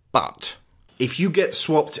benefits. But if you get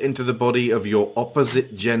swapped into the body of your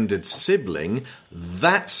opposite-gendered sibling,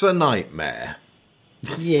 that's a nightmare.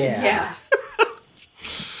 Yeah.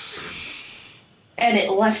 And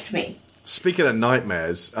it left me. Speaking of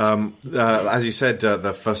nightmares, as you said,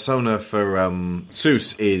 the persona for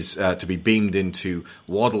Soos is to be beamed into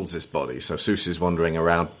Waddles' body. So Soos is wandering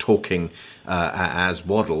around talking as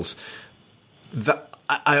Waddles.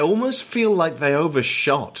 I almost feel like they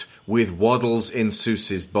overshot with Waddles in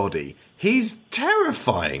Soos' body. He's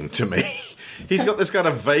terrifying to me. He's got this kind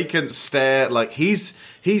of vacant stare. Like he's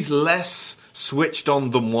less switched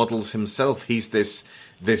on than Waddles himself. He's this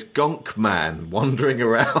gonk man wandering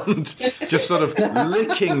around, just sort of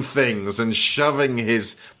licking things and shoving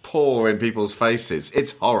his paw in people's faces.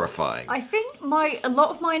 It's horrifying. I think a lot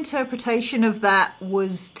of my interpretation of that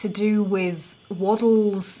was to do with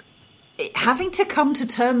Waddles having to come to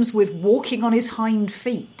terms with walking on his hind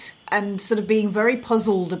feet and sort of being very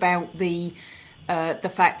puzzled about the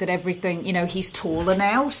fact that everything, he's taller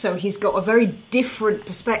now, so he's got a very different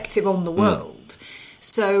perspective on the world.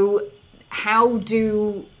 So how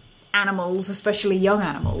do animals, especially young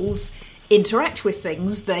animals, interact with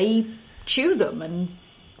things? They chew them and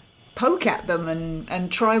poke at them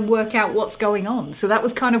and try and work out what's going on. So that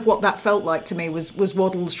was kind of what that felt like to me, was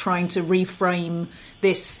Waddles trying to reframe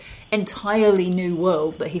this entirely new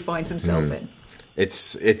world that he finds himself in.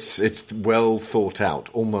 It's well thought out,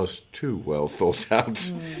 almost too well thought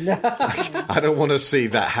out. I don't want to see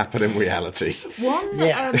that happen in reality. One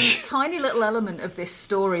tiny little element of this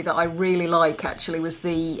story that I really like, actually, was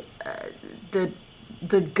the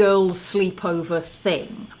girls' sleepover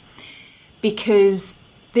thing, because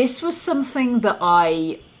this was something that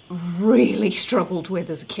I really struggled with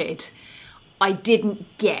as a kid. I didn't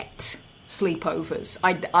get sleepovers.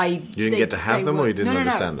 You didn't get to have them, or you didn't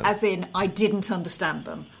understand them? As in, I didn't understand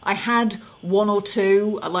them. I had one or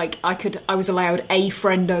two. Like I was allowed a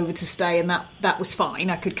friend over to stay, and that was fine.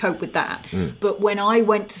 I could cope with that. But when I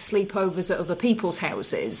went to sleepovers at other people's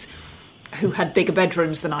houses, who had bigger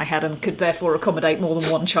bedrooms than I had and could therefore accommodate more than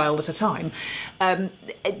one child at a time,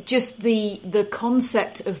 just the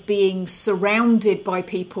concept of being surrounded by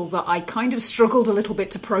people that I kind of struggled a little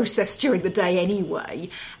bit to process during the day anyway,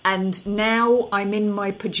 and now I'm in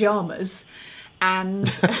my pyjamas and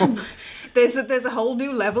there's a whole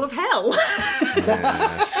new level of hell.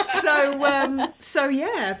 So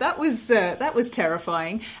yeah, that was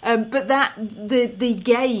terrifying. But the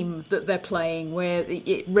game that they're playing, where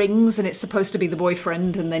it rings and it's supposed to be the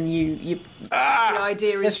boyfriend, and then the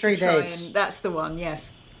idea is Mystery to try Dates. and that's the one,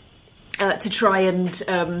 yes, to try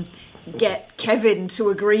and get Kevin to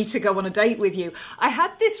agree to go on a date with you. I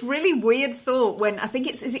had this really weird thought when, I think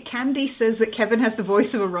is it Candy says that Kevin has the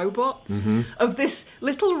voice of a robot, of this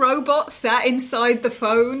little robot sat inside the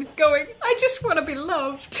phone going, I just want to be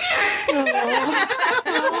loved.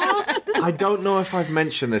 I don't know if I've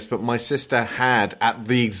mentioned this, but my sister had, at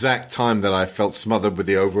the exact time that I felt smothered with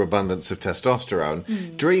the overabundance of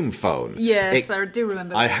testosterone, Dream Phone. Yes, I do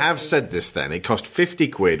remember that. I have said this then. It cost 50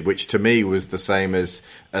 quid, which to me was the same as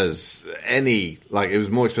any, like, it was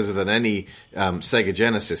more expensive than any Sega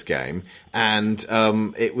Genesis game, and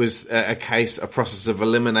it was a process of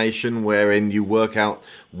elimination wherein you work out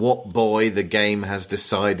what boy the game has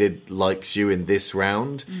decided likes you in this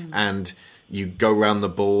round, and you go around the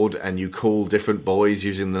board and you call different boys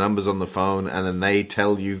using the numbers on the phone, and then they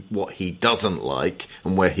tell you what he doesn't like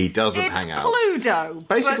and where he doesn't hang out. It's Cluedo.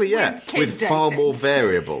 Basically, yeah, with far more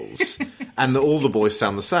variables. And all the boys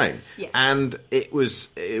sound the same. Yes. And it was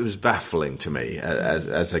baffling to me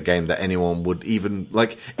as a game that anyone would even,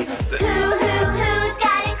 like... Who's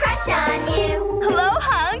got a crush on you? Hello,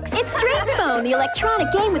 hunks. It's Dream Phone, the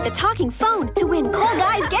electronic game with the talking phone. To win, call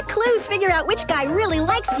guys, get clues, figure out which guy really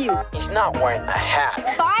likes you. He's not wearing a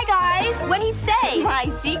hat. Bye, guys. What'd he say? My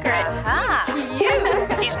secret.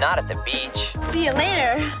 You. He's not at the beach. See you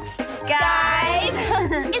later, guys.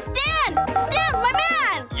 It's Dan. Dan, my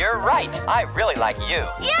man. You're right. I really like you.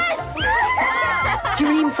 Yes.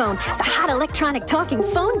 Dream Phone, the hot electronic talking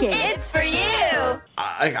phone game. It's for you.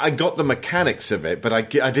 I got the mechanics of it, but I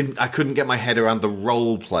couldn't get my head around the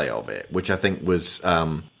role play of it, which I think was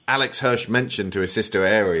Alex Hirsch mentioned to his sister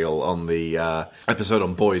Ariel on the episode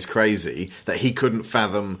on Boys Crazy that he couldn't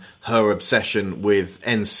fathom her obsession with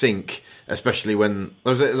NSYNC, especially when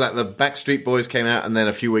was it like the Backstreet Boys came out, and then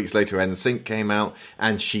a few weeks later NSYNC came out,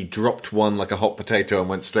 and she dropped one like a hot potato and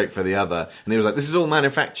went straight for the other. And he was like, "This is all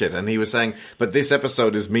manufactured." And he was saying, "But this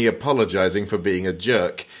episode is me apologizing for being a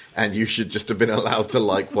jerk, and you should just have been allowed to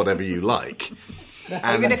like whatever you like."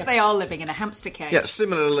 Even if they are living in a hamster cage. Yeah,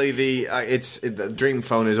 similarly, the Dream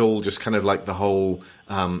Phone is all just kind of like the whole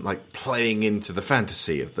like playing into the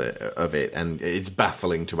fantasy of it, and it's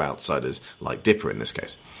baffling to outsiders like Dipper in this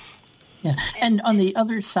case. Yeah, and on the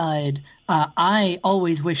other side, I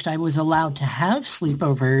always wished I was allowed to have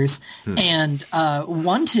sleepovers and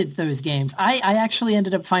wanted those games. I actually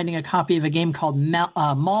ended up finding a copy of a game called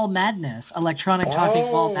Mall Madness, Electronic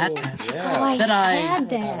Talking Mall Madness. Yeah.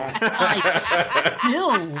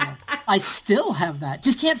 I still have that.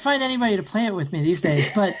 Just can't find anybody to play it with me these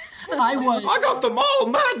days, but I got the Mall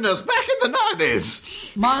Madness back in the 90s.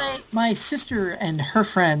 My sister and her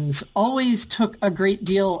friends always took a great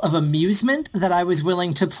deal of amusement that I was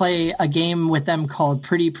willing to play a game with them called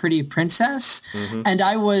Pretty Pretty Princess, and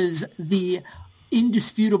I was the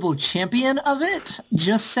indisputable champion of it,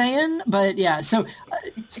 just saying. But yeah, so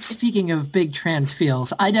speaking of big trans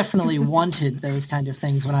feels, I definitely wanted those kind of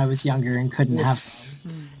things when I was younger and couldn't have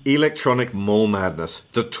them. Electronic Mall Madness,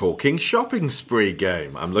 the talking shopping spree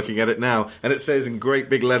game. I'm looking at it now, and it says in great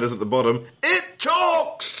big letters at the bottom, "It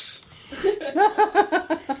talks!"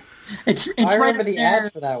 It's I right remember up the there. ads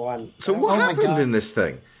for that one. So what my happened God. in this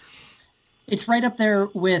thing? It's right up there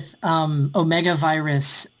with Omega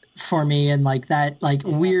Virus for me, and like that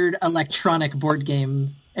weird electronic board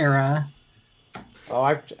game era.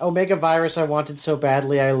 Oh, Omega Virus I wanted so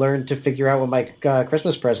badly I learned to figure out what my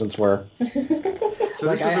Christmas presents were. So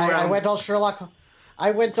this was around... I went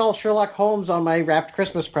all Sherlock Holmes on my wrapped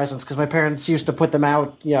Christmas presents because my parents used to put them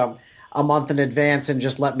out, a month in advance and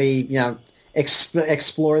just let me,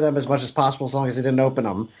 explore them as much as possible as long as I didn't open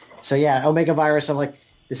them. So yeah, Omega Virus, I'm like,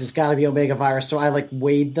 this has got to be Omega Virus. So I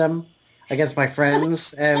weighed them against my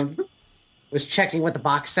friends and was checking what the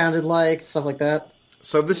box sounded like, stuff like that.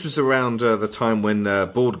 So this was around the time when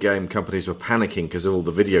board game companies were panicking because of all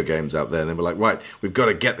the video games out there. And they were like, right, we've got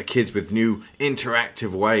to get the kids with new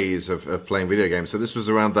interactive ways of playing video games. So this was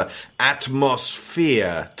around the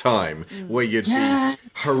Atmosphere time where you'd be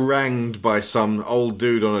harangued by some old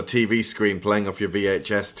dude on a TV screen playing off your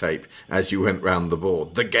VHS tape as you went round the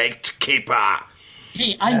board. The Gatekeeper!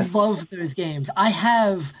 Hey, I love those games. I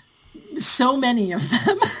have so many of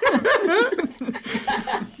them.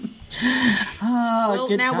 Well,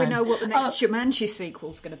 good now times. we know what the next Jumanji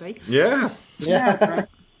sequel's going to be. Yeah. Yeah.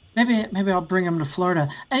 Maybe I'll bring them to Florida.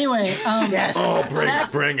 Anyway, yes. Oh,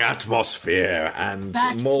 bring Atmosphere and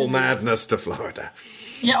Mall Madness to Florida.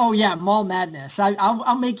 Yeah. Oh, yeah. Mall Madness.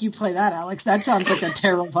 I'll make you play that, Alex. That sounds like a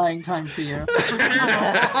terrifying time for you.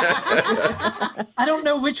 I don't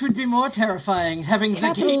know which would be more terrifying, having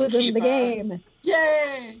the Gatekeeper. The game.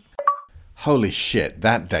 Yay! Holy shit,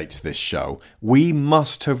 that dates this show. We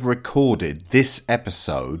must have recorded this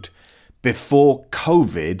episode before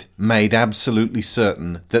COVID made absolutely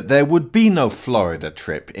certain that there would be no Florida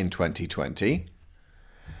trip in 2020.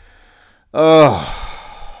 Oh,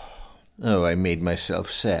 I made myself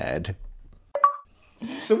sad.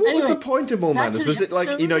 So what was the point of Mall Madness? Was it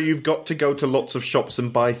like, you've got to go to lots of shops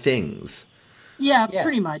and buy things? Yeah,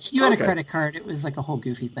 pretty much. You had a credit card. It was like a whole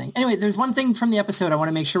goofy thing. Anyway, there's one thing from the episode I want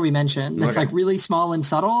to make sure we mention that's really small and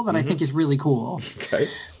subtle that I think is really cool. Okay.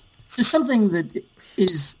 So something that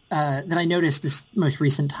is that I noticed this most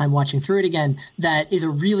recent time watching through it again that is a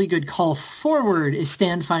really good call forward is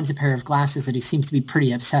Stan finds a pair of glasses that he seems to be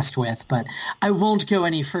pretty obsessed with, but I won't go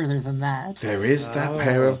any further than that. There is that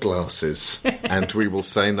pair of glasses, and we will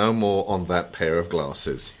say no more on that pair of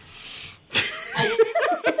glasses.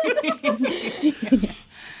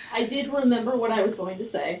 I did remember what I was going to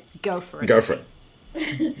say. Go for it. Go for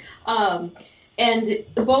it. And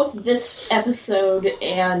both this episode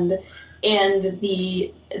and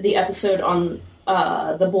the episode on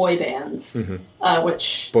the boy bands,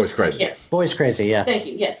 which Boys Crazy. Yeah. Boys Crazy, yeah. Thank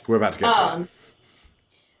you. Yes, we're about to get to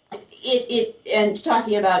that. It and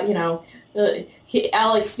talking about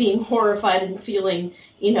Alex being horrified and feeling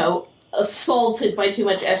assaulted by too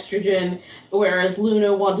much estrogen, whereas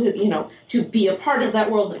Luna wanted, to be a part of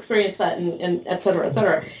that world and experience that, and et cetera, et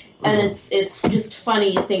cetera. And it's just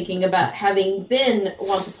funny thinking about having been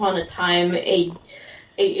once upon a time a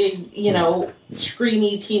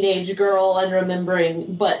screamy teenage girl and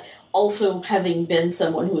remembering, but also having been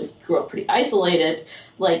someone who grew up pretty isolated,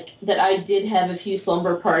 like that I did have a few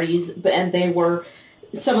slumber parties, and they were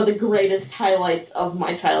some of the greatest highlights of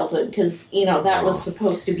my childhood, because, you know, that was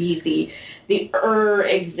supposed to be the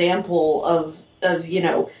example of, you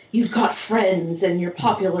know, you've got friends and you're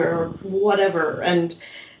popular or whatever. And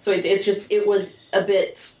so it was a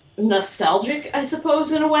bit nostalgic, I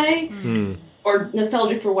suppose, in a way. Or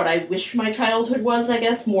nostalgic for what I wish my childhood was, I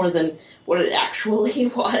guess, more than what it actually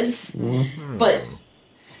was. But,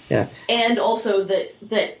 yeah. And also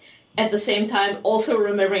that at the same time, also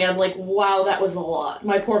remembering, I'm like, wow, that was a lot.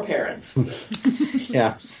 My poor parents.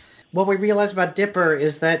 Yeah. What we realize about Dipper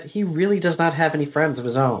is that he really does not have any friends of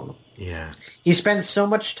his own. Yeah. He spends so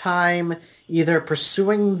much time either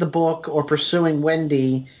pursuing the book or pursuing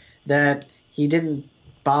Wendy that he didn't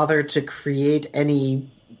bother to create any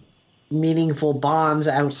meaningful bonds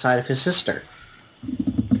outside of his sister.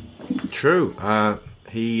 True.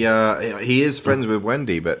 He is friends with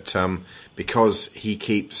Wendy, but because he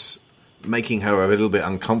keeps making her a little bit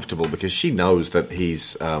uncomfortable, because she knows that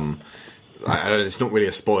he's... it's not really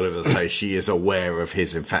a spoiler to say she is aware of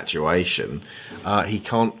his infatuation. He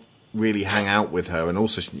can't really hang out with her, and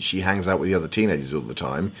also she hangs out with the other teenagers all the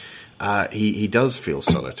time. He does feel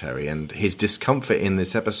solitary, and his discomfort in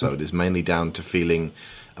this episode is mainly down to feeling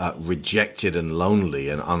rejected and lonely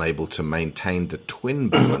and unable to maintain the twin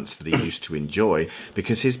balance that he used to enjoy,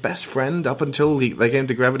 because his best friend up until they came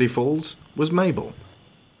to Gravity Falls was Mabel.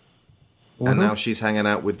 And now she's hanging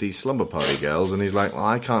out with these slumber party girls, and he's like, well,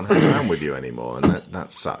 I can't hang around with you anymore, and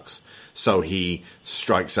that sucks. So he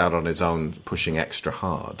strikes out on his own, pushing extra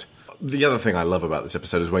hard. The other thing I love about this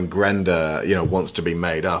episode is when Grenda, wants to be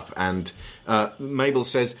made up, and Mabel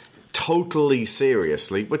says, totally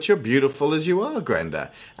seriously, but you're beautiful as you are, Grenda.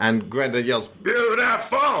 And Grenda yells,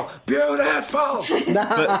 beautiful, beautiful.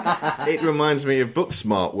 But it reminds me of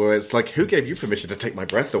Booksmart, where it's like, who gave you permission to take my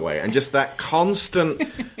breath away? And just that constant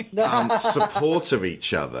support of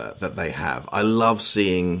each other that they have. I love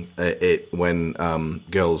seeing it when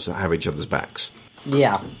girls have each other's backs.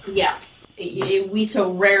 Yeah. Yeah. We so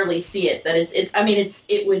rarely see it that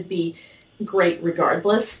it would be great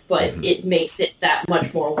regardless, but it makes it that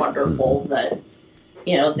much more wonderful that,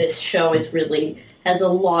 this show has a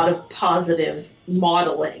lot of positive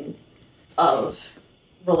modeling of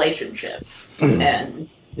relationships. And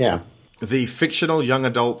yeah. The fictional young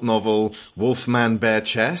adult novel Wolfman Bare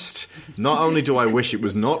Chest. Not only do I wish it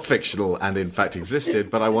was not fictional and in fact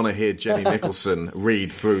existed, but I want to hear Jenny Nicholson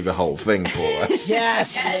read through the whole thing for us.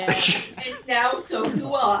 Yes! And now so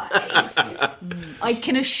do I. I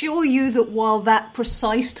can assure you that while that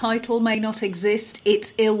precise title may not exist,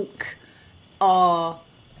 its ilk are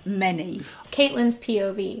many. Caitlin's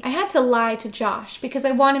POV. I had to lie to Josh because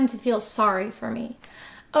I want him to feel sorry for me.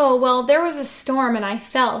 Oh, well, there was a storm and I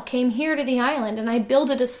came here to the island and I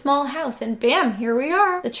builded a small house and bam, here we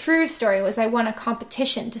are. The true story was I won a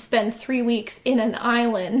competition to spend 3 weeks in an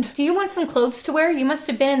island. Do you want some clothes to wear? You must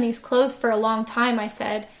have been in these clothes for a long time, I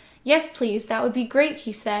said. Yes, please, that would be great,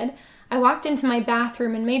 he said. I walked into my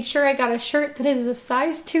bathroom and made sure I got a shirt that is a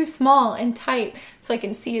size too small and tight so I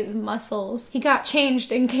can see his muscles. He got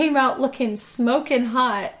changed and came out looking smoking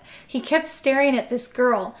hot. He kept staring at this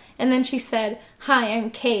girl, and then she said, "Hi, I'm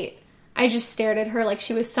Kate." I just stared at her like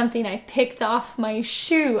she was something I picked off my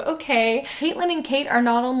shoe. Okay. Caitlin and Kate are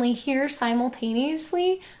not only here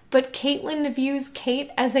simultaneously, but Caitlin views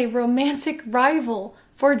Kate as a romantic rival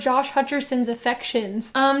for Josh Hutcherson's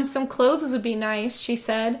affections. Some clothes would be nice, she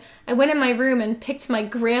said. I went in my room and picked my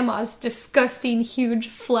grandma's disgusting huge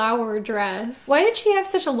flower dress. Why did she have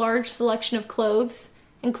such a large selection of clothes,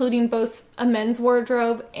 including both a men's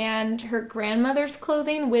wardrobe and her grandmother's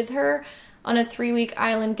clothing with her on a 3-week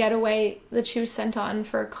island getaway that she was sent on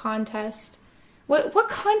for a contest? What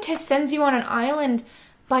contest sends you on an island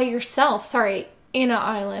by yourself? Sorry, in an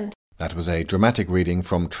island. That was a dramatic reading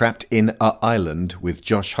from Trapped in a Island with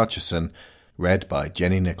Josh Hutcherson, read by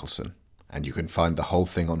Jenny Nicholson. And you can find the whole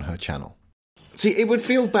thing on her channel. See, it would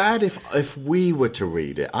feel bad if we were to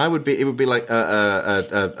read it. It would be like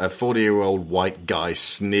a 40-year-old white guy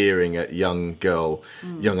sneering at young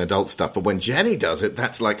adult stuff. But when Jenny does it,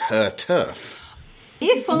 that's like her turf.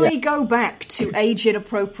 If I go back to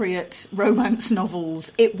age-inappropriate romance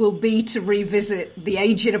novels, it will be to revisit the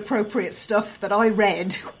age-inappropriate stuff that I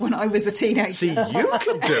read when I was a teenager. See, you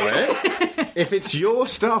could do it. If it's your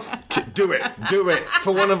stuff, do it. Do it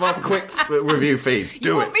for one of our quick review feeds. Do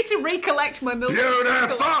you want me to recollect my milk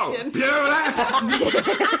collection? Beautiful!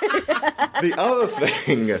 The other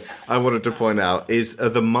thing I wanted to point out is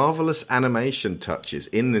the marvellous animation touches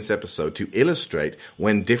in this episode to illustrate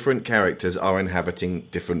when different characters are inhabiting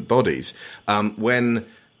different bodies. When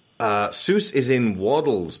Soos is in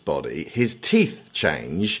Waddle's body, his teeth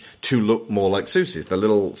change to look more like Soos's. The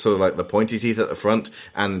little, sort of like the pointy teeth at the front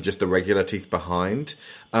and just the regular teeth behind.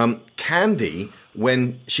 Candy,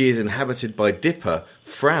 when she is inhabited by Dipper,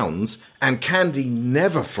 frowns, and Candy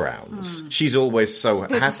never frowns. She's always so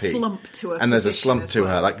happy. There's a slump to her. And there's a slump to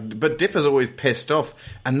her. But Dipper's always pissed off.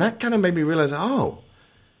 And that kind of made me realise,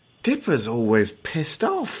 Dipper's always pissed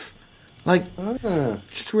off.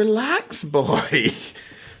 Just relax, boy.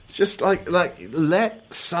 It's just like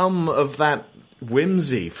let some of that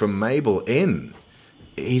whimsy from Mabel in.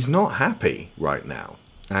 He's not happy right now.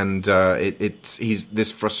 And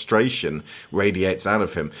this frustration radiates out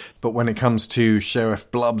of him. But when it comes to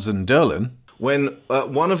Sheriff Blubbs and Derlin, when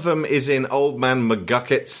one of them is in Old Man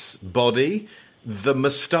McGucket's body, the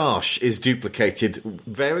moustache is duplicated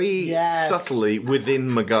very subtly within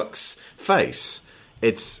McGuck's face.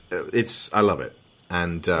 I love it.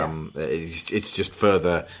 And it's just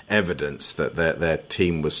further evidence that their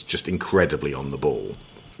team was just incredibly on the ball.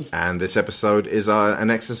 And this episode is an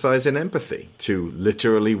exercise in empathy, to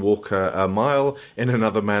literally walk a mile in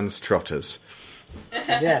another man's trotters.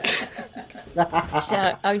 Yes.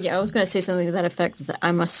 I was going to say something to that effect.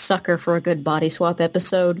 I'm a sucker for a good body swap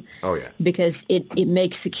episode. Oh, yeah. Because it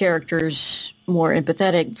makes the characters more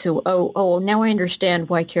empathetic to, now I understand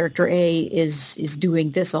why character A is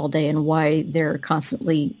doing this all day and why they're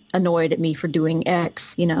constantly annoyed at me for doing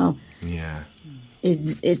X, Yeah.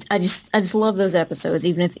 I just love those episodes,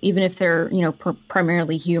 even if they're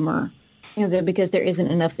primarily humor, because there isn't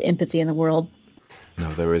enough empathy in the world.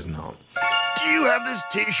 No, there is not. Do you have this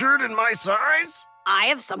T-shirt in my size? I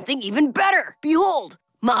have something even better. Behold,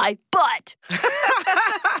 my butt.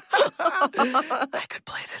 I could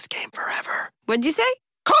play this game forever. What'd you say?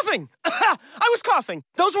 Coughing! I was coughing.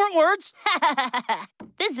 Those weren't words.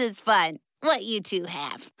 This is fun. What you two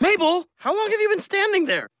have. Mabel, how long have you been standing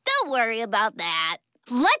there? Don't worry about that.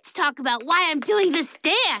 Let's talk about why I'm doing this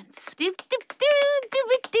dance.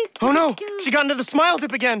 Oh no, she got into the smile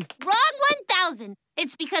dip again. Wrong 1,000.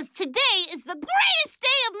 It's because today is the greatest day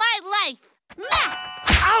of my life.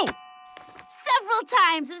 Ow! Several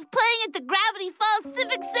times is playing at the Gravity Falls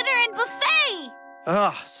Civic Center and Buffet.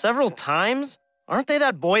 Ugh, several times? Aren't they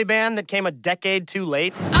that boy band that came a decade too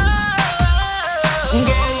late? Girl, you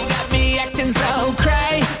got me acting so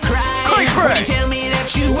cray. When you tell me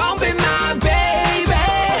that you won't be my baby.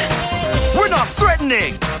 We're not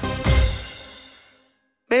threatening!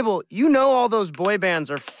 Mabel, you know all those boy bands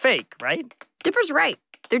are fake, right? Dipper's right.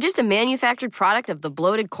 They're just a manufactured product of the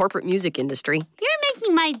bloated corporate music industry. You're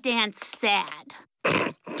making my dance sad.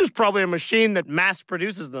 There's probably a machine that mass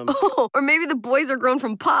produces them. Oh, or maybe the boys are grown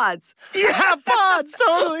from pods. Yeah, pods,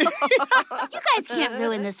 totally. You guys can't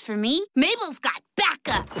ruin this for me. Mabel's got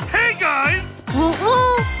backup. Hey, guys! Woo-woo!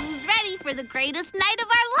 Who's ready for the greatest night of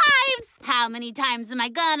our lives? How many times am I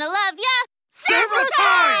gonna love ya? Several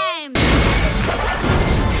times!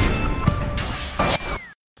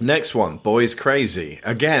 Next one, Boys Crazy.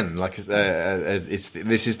 Again,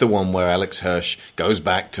 this is the one where Alex Hirsch goes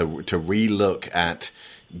back to relook at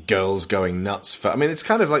girls going nuts for... I mean, it's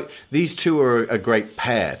kind of like these two are a great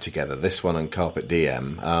pair together, this one and Carpet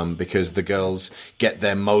Diem, because the girls get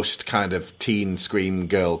their most kind of teen scream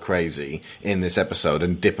girl crazy in this episode,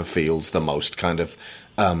 and Dipper feels the most kind of,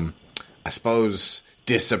 I suppose,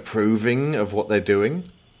 disapproving of what they're doing.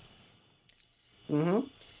 Mm-hmm.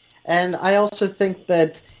 And I also think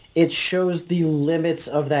that it shows the limits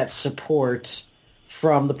of that support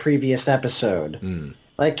from the previous episode.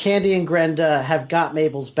 Like, Candy and Grenda have got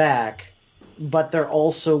Mabel's back, but they're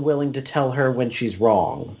also willing to tell her when she's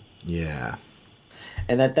wrong. Yeah.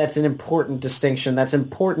 And that's an important distinction. That's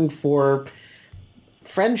important for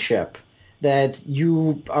friendship, that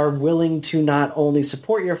you are willing to not only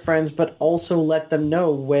support your friends, but also let them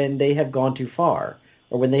know when they have gone too far,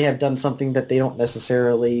 or when they have done something that they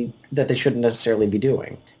shouldn't necessarily be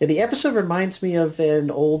doing. Yeah, the episode reminds me of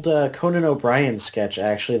an old Conan O'Brien sketch,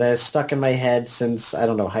 actually, that has stuck in my head since, I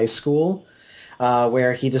don't know, high school,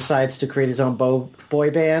 where he decides to create his own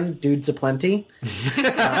boy band, Dudes Aplenty.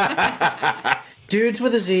 Dudes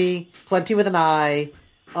with a Z, Plenty with an I,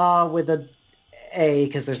 with a A,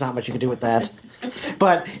 because there's not much you can do with that.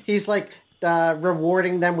 But he's like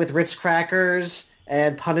rewarding them with Ritz crackers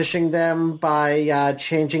and punishing them by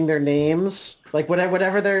changing their names. Like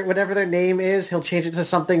whatever their name is, he'll change it to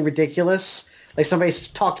something ridiculous. Like somebody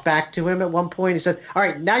talked back to him at one point. He said, "All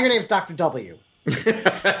right, now your name's Dr. W."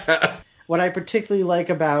 What I particularly like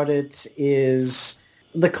about it is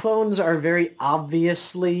the clones are very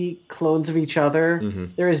obviously clones of each other. Mm-hmm.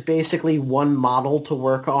 There is basically one model to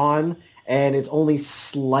work on, and it's only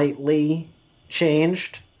slightly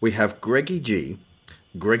changed. We have Greggy G,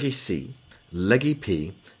 Greggy C, Leggy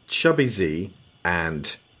P, Chubby Z,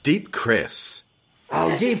 and Deep Chris.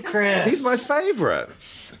 Oh, Deep Chris! He's my favourite.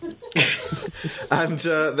 And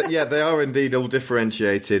they are indeed all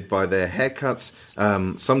differentiated by their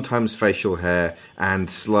haircuts, sometimes facial hair, and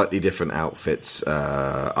slightly different outfits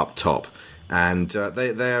up top. And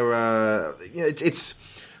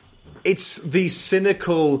it's the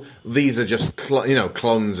cynical. These are just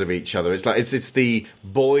clones of each other. It's like it's the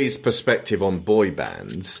boys' perspective on boy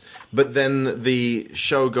bands, but then the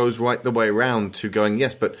show goes right the way around to going,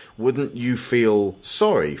 yes, but wouldn't you feel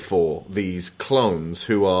sorry for these clones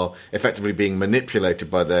who are effectively being manipulated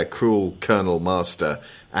by their cruel Colonel Master?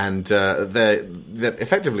 And they're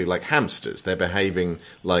effectively like hamsters. They're behaving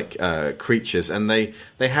like creatures, and they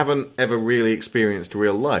haven't ever really experienced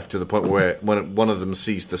real life to the point where when one of them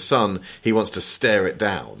sees the sun, he wants to stare it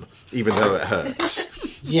down, even though it hurts.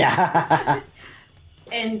 Yeah.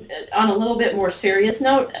 And on a little bit more serious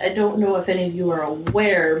note, I don't know if any of you are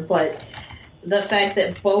aware, but the fact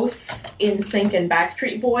that both NSYNC and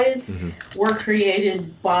Backstreet Boys were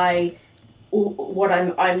created by what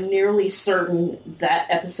I'm nearly certain that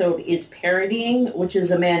episode is parodying, which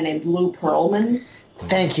is a man named Lou Pearlman.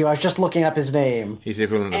 Thank you. I was just looking up his name. He's the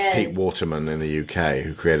equivalent of Pete Waterman in the UK,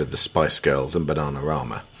 who created the Spice Girls and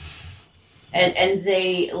Bananarama. And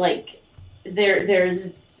they, there's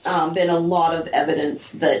been a lot of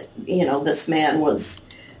evidence that, this man was,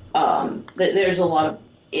 that there's a lot of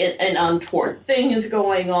an untoward thing is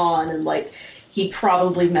going on, and, he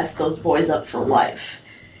probably messed those boys up for life.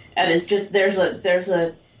 And it's just, there's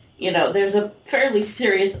a fairly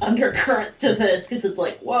serious undercurrent to this, because it's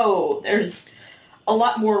like, whoa, there's a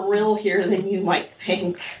lot more real here than you might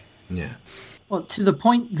think. Yeah. Well, to the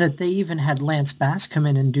point that they even had Lance Bass come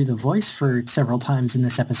in and do the voice for several times in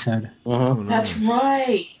this episode. That's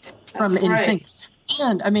right. From NSYNC.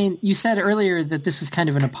 And, I mean, you said earlier that this was kind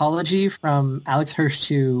of an apology from Alex Hirsch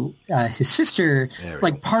to his sister.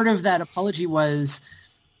 Part of that apology was,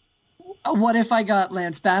 what if I got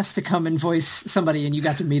Lance Bass to come and voice somebody and you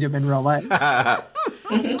got to meet him in real life? Yeah,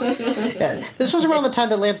 this was around the time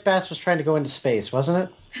that Lance Bass was trying to go into space,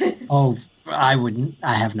 wasn't it? Oh, I wouldn't.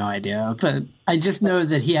 I have no idea. But I just know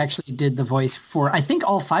that he actually did the voice for, I think,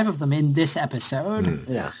 all 5 of them in this episode.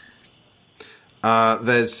 Yeah.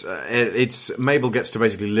 Mabel gets to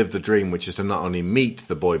basically live the dream, which is to not only meet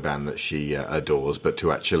the boy band that she adores, but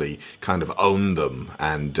to actually kind of own them.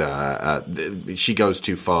 And she goes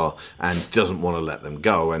too far and doesn't want to let them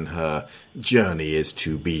go. And her journey is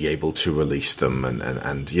to be able to release them,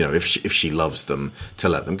 and if she loves them, to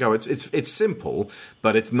let them go. It's simple,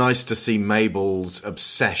 but it's nice to see Mabel's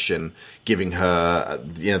obsession giving her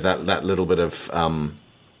that little bit of.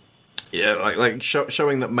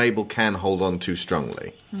 Showing that Mabel can hold on too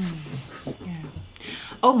strongly. Yeah.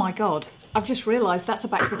 Oh my God! I've just realised that's a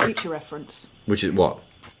Back to the Future reference. Which is what?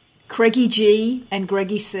 Craigie G and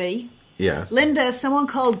Greggy C. Yeah. Linda, someone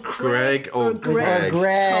called Greg or Greg.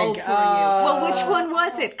 Called for you. Well, which one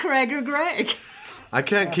was it, Craig or Greg? I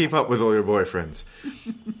can't keep up with all your boyfriends.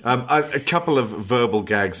 A couple of verbal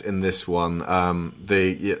gags in this one.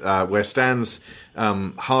 Where Stan's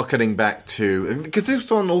hearkening back to... Because this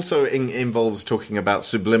one also involves talking about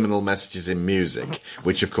subliminal messages in music,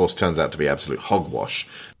 which of course turns out to be absolute hogwash.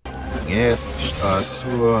 He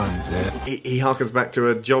harkens back to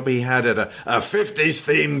a job he had at a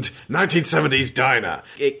 50s-themed 1970s diner.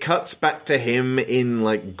 It cuts back to him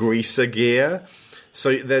in, greaser gear. So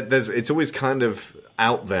it's always kind of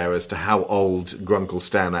out there as to how old Grunkle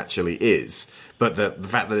Stan actually is. But the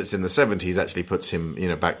fact that it's in the 70s actually puts him,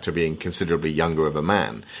 back to being considerably younger of a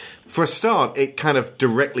man. For a start, it kind of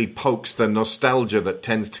directly pokes the nostalgia that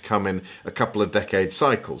tends to come in a couple of decade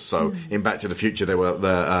cycles. So in Back to the Future, they were,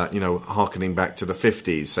 harkening back to the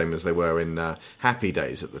 50s, same as they were in Happy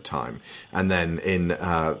Days at the time. And then in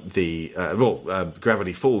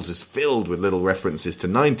Gravity Falls is filled with little references to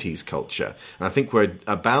 90s culture. And I think we're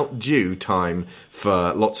about due time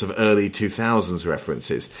for lots of early 2000s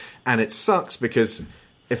references. And it sucks because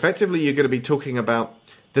effectively you're going to be talking about...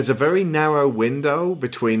 There's a very narrow window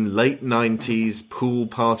between late 90s pool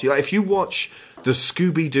party. If you watch the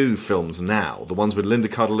Scooby-Doo films now, the ones with Linda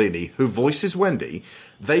Cardellini, who voices Wendy,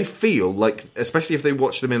 they feel like, especially if they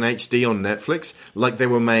watch them in HD on Netflix, like they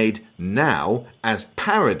were made now as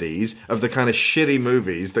parodies of the kind of shitty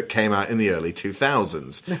movies that came out in the early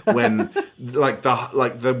 2000s. When,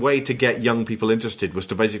 the way to get young people interested was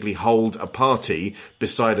to basically hold a party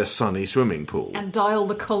beside a sunny swimming pool. And dial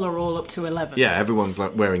the colour all up to 11. Yeah, everyone's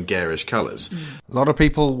wearing garish colours. A lot of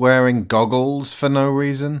people wearing goggles for no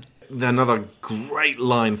reason. Another great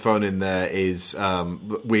line thrown in there is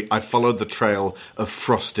I followed the trail of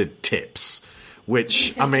frosted tips,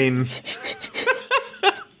 which, I mean...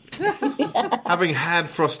 Having had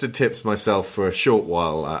frosted tips myself for a short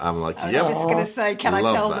while, I'm like, I was just going to say, can I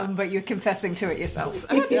tell that. them? But you're confessing to it yourself. So.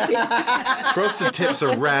 Frosted tips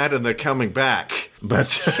are rad and they're coming back. But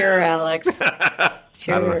Sure, Alex.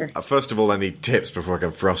 Sure. First of all, I need tips before I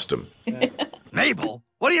can frost them. Mabel,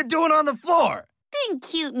 what are you doing on the floor? Being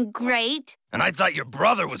cute and great. And I thought your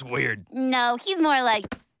brother was weird. No, he's more like,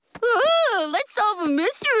 ooh, let's solve a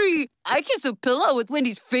mystery. I kiss a pillow with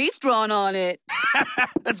Wendy's face drawn on it.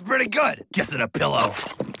 That's pretty good, kissing a pillow.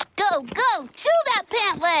 Go, chew that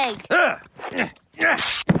pant leg.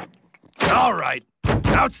 All right,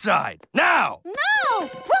 outside, now! No,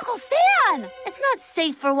 Ruckle, Stan! It's not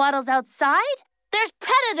safe for Waddles outside. There's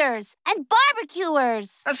predators and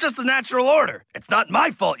barbecuers. That's just the natural order. It's not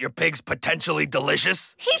my fault your pig's potentially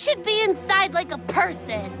delicious. He should be inside like a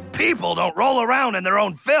person. People don't roll around in their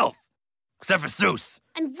own filth. Except for Seuss.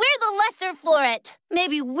 And we're the lesser for it.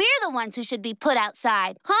 Maybe we're the ones who should be put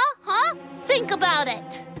outside. Huh? Think about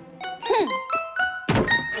it.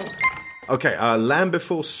 Okay, Land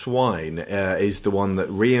Before Swine is the one that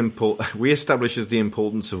re-establishes the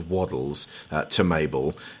importance of Waddles to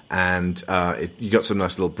Mabel, and you got some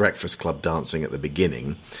nice little Breakfast Club dancing at the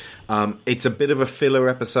beginning. It's a bit of a filler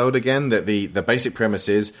episode again. That the basic premise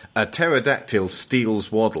is a pterodactyl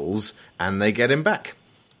steals Waddles, and they get him back.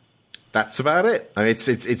 That's about it. I mean,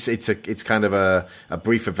 it's kind of a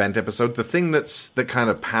brief event episode. The thing that kind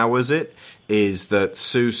of powers it is that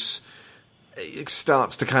Seuss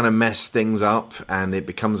starts to kind of mess things up, and it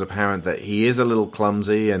becomes apparent that he is a little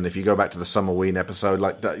clumsy. And if you go back to the Summerween episode,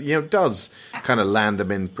 like that, does kind of land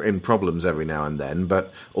them in problems every now and then,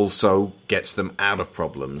 but also gets them out of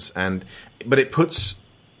problems. But it puts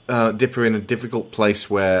Dipper in a difficult place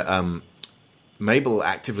where Mabel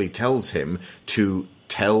actively tells him to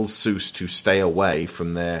tell Seuss to stay away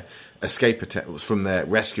from their from their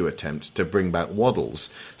rescue attempt to bring back Waddles.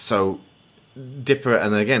 So Dipper,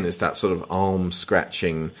 and again, it's that sort of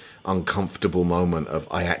arm-scratching, uncomfortable moment of,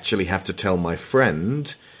 I actually have to tell my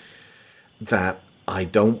friend that I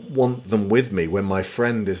don't want them with me when my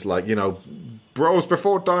friend is like, bros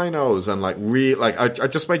before dinos, and I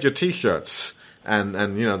just made your t-shirts, and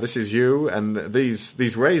this is you, and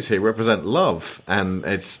these rays here represent love, and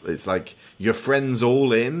it's like your friend's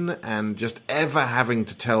all in, and just ever having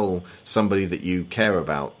to tell somebody that you care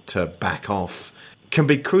about to back off can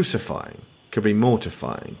be crucifying. Could be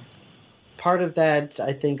mortifying. Part of that,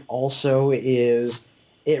 I think, also is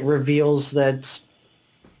it reveals that,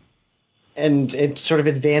 and it sort of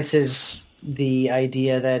advances the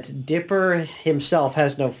idea that Dipper himself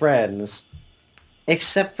has no friends,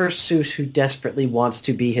 except for Seuss, who desperately wants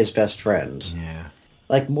to be his best friend. Yeah.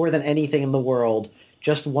 Like, more than anything in the world,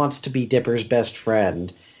 just wants to be Dipper's best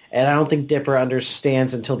friend. And I don't think Dipper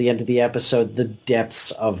understands until the end of the episode the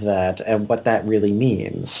depths of that and what that really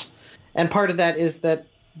means. And part of that is that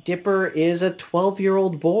Dipper is a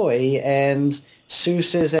 12-year-old boy, and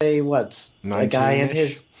Seuss is a guy in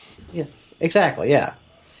his... Yeah, exactly, yeah.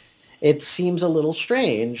 It seems a little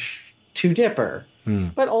strange to Dipper.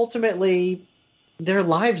 But ultimately, their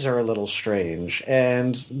lives are a little strange,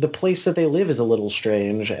 and the place that they live is a little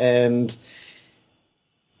strange, and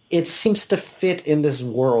it seems to fit in this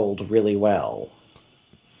world really well.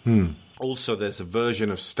 Also, there's a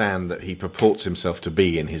version of Stan that he purports himself to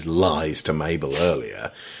be in his lies to Mabel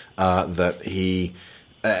earlier, that he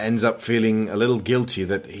ends up feeling a little guilty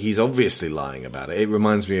that he's obviously lying about it. It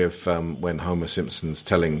reminds me of when Homer Simpson's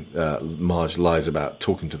telling Marge lies about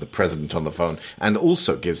talking to the president on the phone, and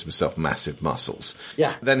also gives himself massive muscles.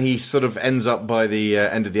 Yeah. Then he sort of ends up by the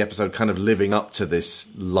end of the episode kind of living up to this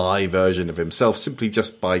lie version of himself simply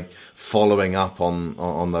just by following up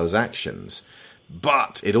on those actions.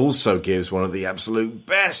 But it also gives one of the absolute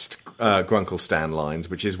best Grunkle Stan lines,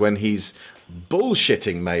 which is when he's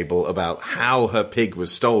bullshitting Mabel about how her pig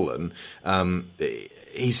was stolen.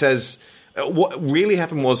 He says what really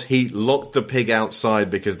happened was he locked the pig outside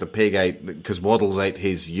because Waddles ate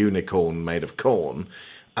his unicorn made of corn,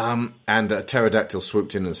 and a pterodactyl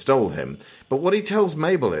swooped in and stole him. But what he tells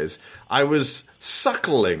Mabel is, I was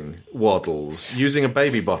suckling Waddles using a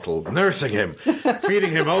baby bottle, nursing him,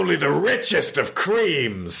 feeding him only the richest of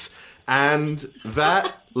creams. And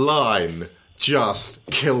that line just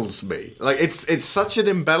kills me. Like, it's such an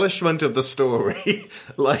embellishment of the story.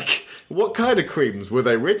 Like, what kind of creams? Were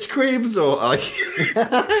they rich creams or like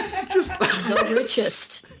just the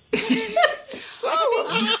richest? It's so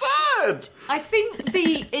absurd. I think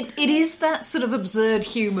it is that sort of absurd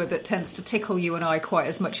humour that tends to tickle you and I quite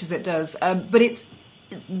as much as it does. But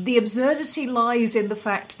the absurdity lies in the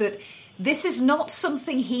fact that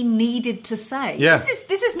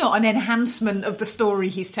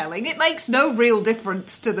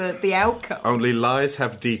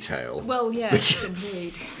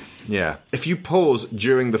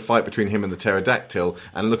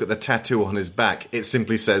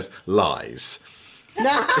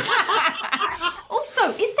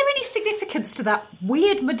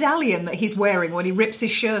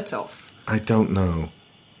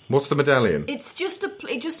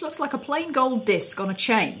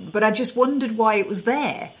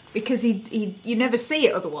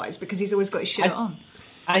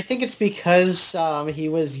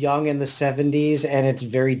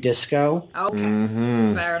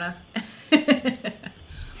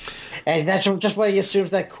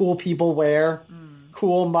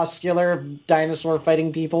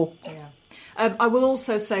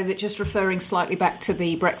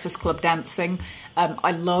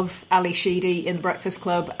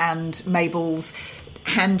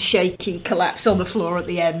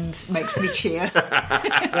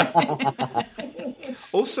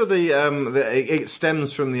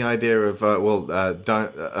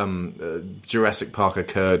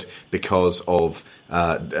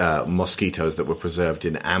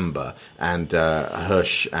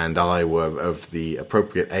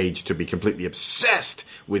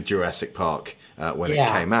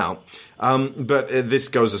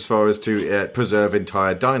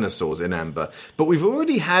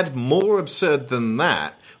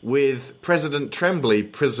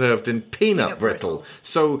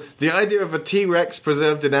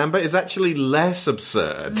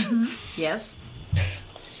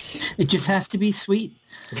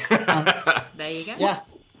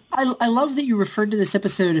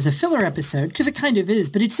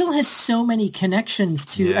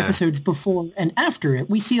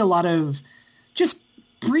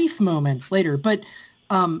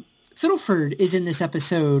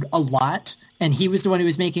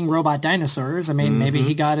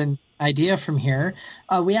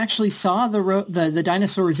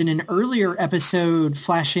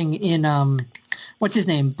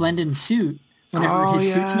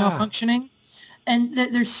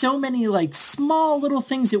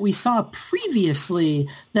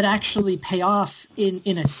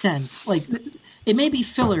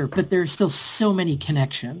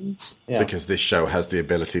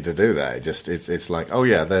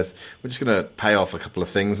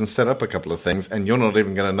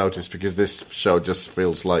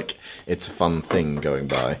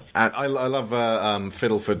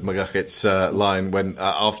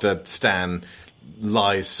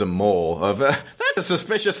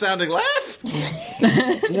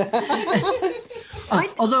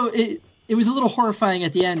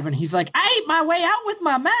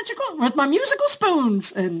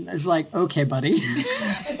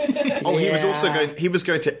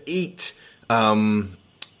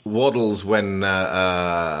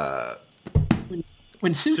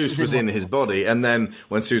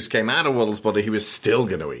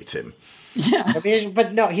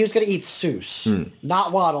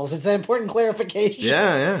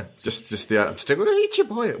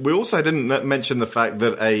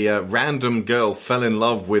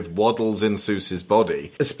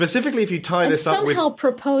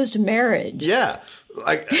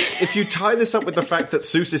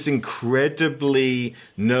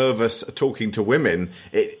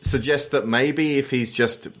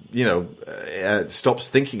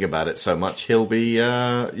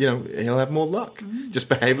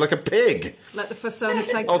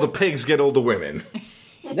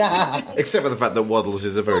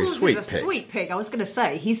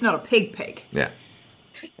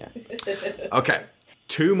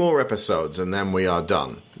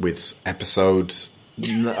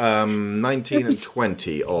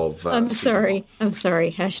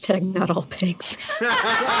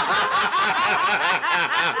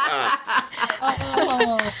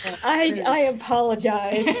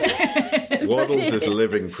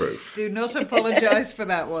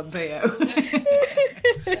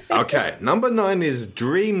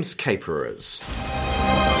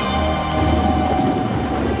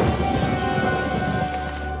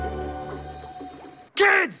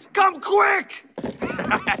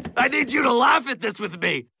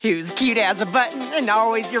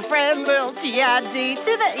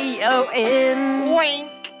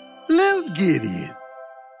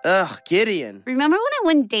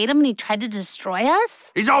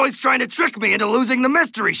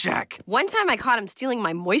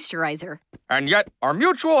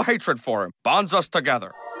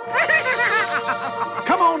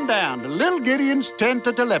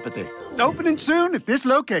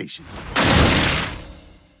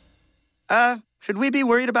Should we be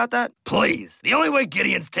worried about that? Please. The only way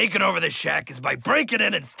Gideon's taking over the shack is by breaking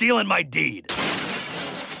in and stealing my deed.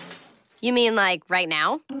 You mean like right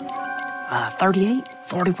now? 38,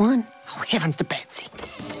 41. Oh, heavens to Betsy.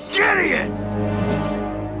 Gideon!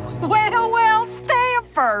 Well,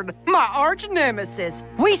 Stanford, my arch nemesis.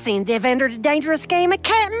 We seem to have entered a dangerous game of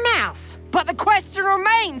cat and mouse. But the question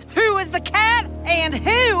remains, who is the cat and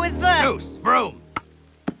who is the... Zeus, broom.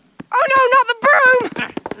 Oh, no, not the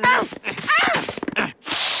broom!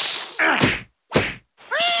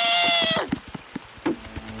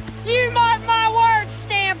 You mark my words,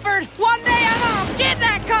 Stanford. One day I'm gonna get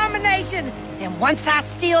that combination. And once I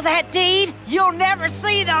steal that deed, you'll never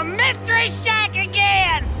see the Mystery Shack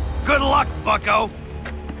again. Good luck, bucko.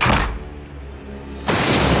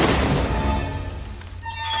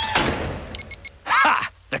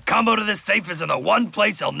 Ha! The combo to this safe is in the one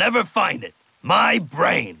place I'll never find it. My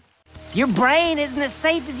brain. Your brain isn't as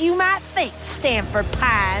safe as you might think, Stanford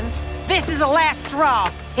Pines. This is the last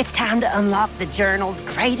straw. It's time to unlock the journal's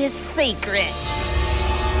greatest secret.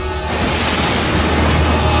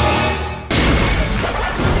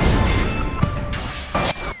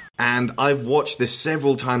 And I've watched this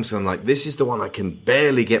several times, and I'm like, this is the one I can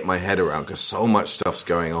barely get my head around because so much stuff's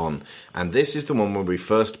going on. And this is the one where we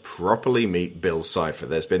first properly meet Bill Cipher.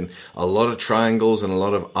 There's been a lot of triangles and a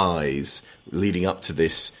lot of eyes leading up to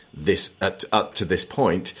this up to this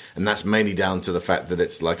point, and that's mainly down to the fact that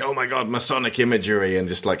it's like, oh my god, Masonic imagery, and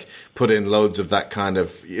just like put in loads of that kind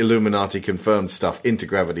of Illuminati confirmed stuff into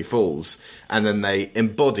Gravity Falls, and then they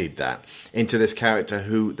embodied that into this character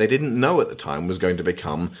who they didn't know at the time was going to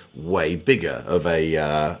become way bigger of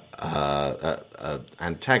a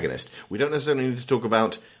antagonist. We don't necessarily need to talk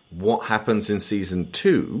about what happens in season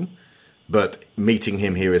 2, but meeting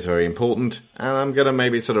him here is very important, and I'm going to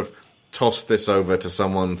maybe sort of toss this over to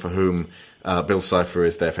someone for whom Bill Cipher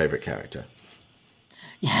is their favourite character.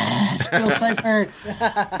 Yes, Bill Cipher.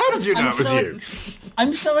 How did you know it was you?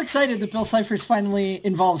 I'm so excited that Bill Cipher's finally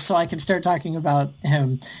involved so I can start talking about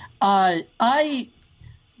him. I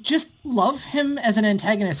just love him as an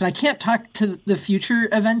antagonist, and I can't talk to the future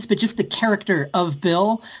events, but just the character of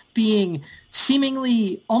Bill being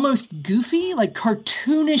seemingly almost goofy, like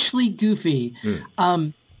cartoonishly goofy,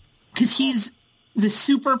 because he's the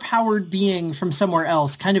super-powered being from somewhere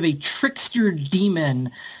else, kind of a trickster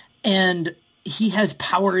demon, and he has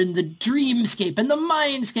power in the dreamscape and the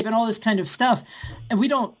mindscape and all this kind of stuff. And we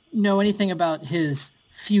don't know anything about his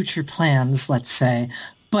future plans, let's say.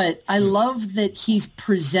 But I love that he's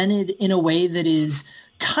presented in a way that is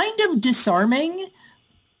kind of disarming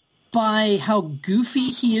by how goofy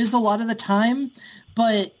he is a lot of the time,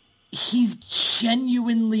 but he's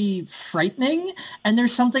genuinely frightening, and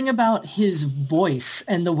there's something about his voice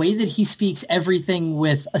and the way that he speaks everything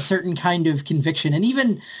with a certain kind of conviction. And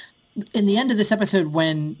even in the end of this episode,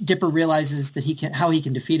 when Dipper realizes that how he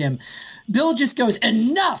can defeat him, Bill just goes,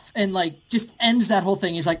 enough, and like just ends that whole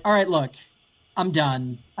thing. He's like, all right, look, I'm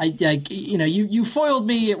done. You foiled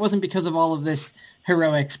me. It wasn't because of all of this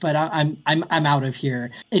heroics, but I'm out of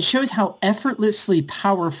here. It shows how effortlessly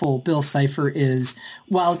powerful Bill Cipher is,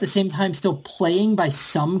 while at the same time still playing by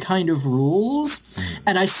some kind of rules.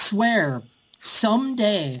 And I swear,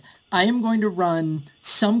 someday I am going to run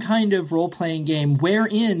some kind of role-playing game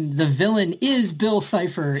wherein the villain is Bill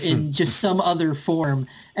Cipher in just some other form,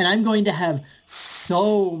 and I'm going to have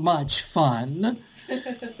so much fun.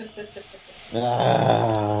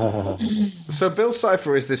 So Bill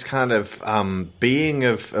Cipher is this kind of being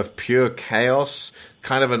of pure chaos,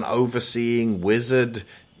 kind of an overseeing wizard,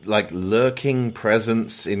 like lurking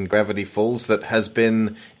presence in Gravity Falls that has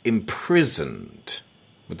been imprisoned.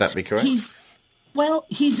 Would that be correct? He's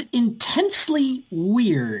intensely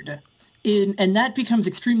weird, and that becomes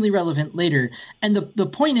extremely relevant later. And the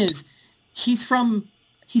point is, he's from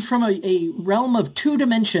a realm of 2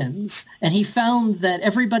 dimensions, and he found that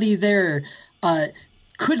everybody there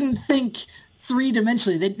couldn't think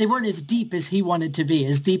 3-dimensionally. They weren't as deep as he wanted to be,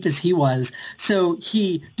 as deep as he was. So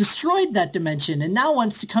he destroyed that dimension and now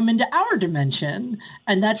wants to come into our dimension,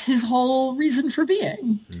 and that's his whole reason for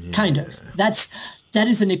being. Yeah. Kind of. That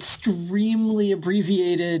is an extremely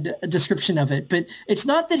abbreviated description of it, but it's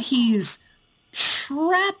not that he's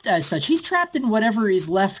trapped as such. He's trapped in whatever is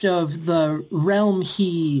left of the realm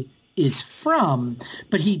he is from,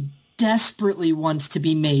 but he desperately wants to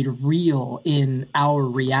be made real in our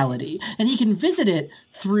reality. And he can visit it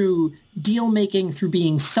through deal-making, through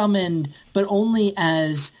being summoned, but only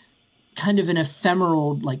as kind of an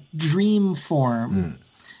ephemeral, like, dream form.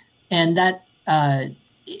 And that,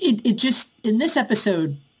 it just, in this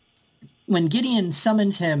episode, when Gideon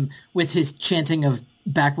summons him with his chanting of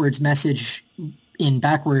backwards message in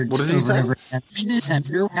backwards. What does he over say? and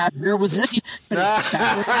over again. Where was this? But it's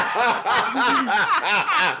backwards.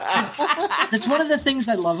 That's one of the things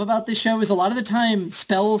I love about this show is a lot of the time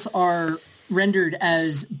spells are rendered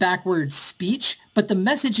as backwards speech, but the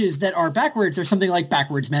messages that are backwards are something like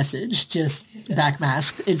backwards message, just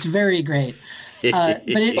backmasked. It's very great. But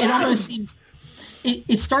it almost seems...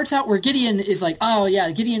 It starts out where Gideon is like, oh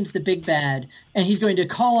yeah, Gideon's the big bad, and he's going to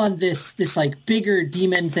call on this like bigger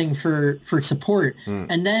demon thing for support.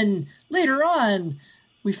 And then later on,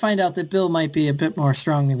 we find out that Bill might be a bit more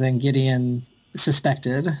strong than Gideon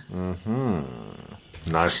suspected.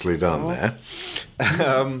 Nicely done there.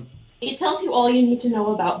 It tells you all you need to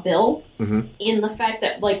know about Bill in the fact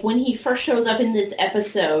that, like, when he first shows up in this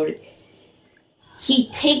episode, he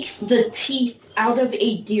takes the teeth out of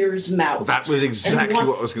a deer's mouth. That was exactly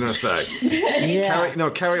what I was going to say.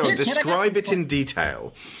 Carry on. Describe it in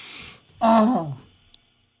detail. Oh.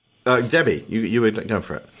 Debbie, you would go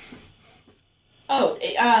for it. Oh,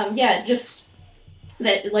 yeah, just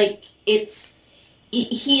that, like, he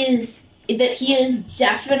is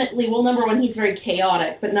definitely, well, number one, he's very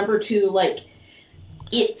chaotic, but number two, like,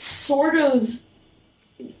 it sort of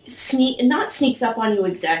not sneaks up on you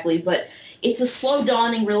exactly, but it's a slow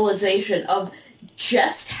dawning realization of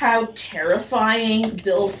just how terrifying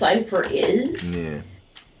Bill Cipher is. Yeah.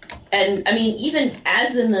 And, I mean, even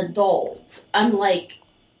as an adult, I'm like,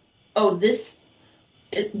 oh,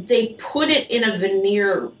 they put it in a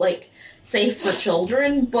veneer, like, safe for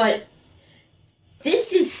children, but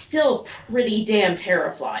this is still pretty damn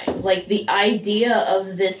terrifying. Like, the idea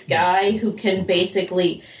of this guy who can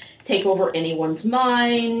basically take over anyone's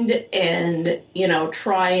mind and, you know,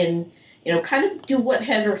 try and, you know, kind of do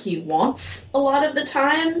whatever he wants a lot of the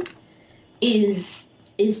time is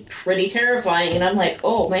pretty terrifying. And I'm like,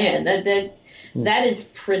 oh man, that is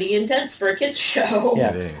pretty intense for a kid's show.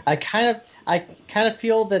 Yeah, I kind of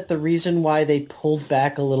feel that the reason why they pulled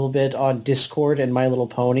back a little bit on Discord and My Little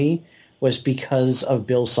Pony was because of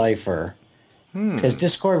Bill Cipher. Because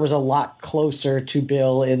Discord was a lot closer to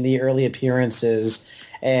Bill in the early appearances,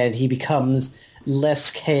 and he becomes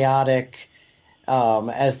less chaotic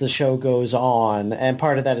as the show goes on. And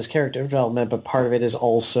part of that is character development, but part of it is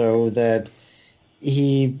also that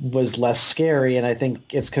he was less scary, and I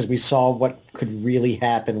think it's because we saw what could really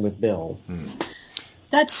happen with Bill.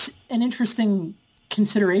 That's an interesting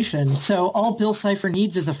consideration. So all Bill Cipher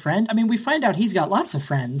needs is a friend? I mean, we find out he's got lots of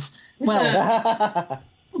friends. Well,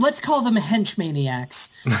 let's call them henchmaniacs.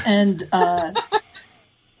 And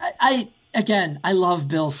I love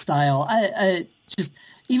Bill's style. I just...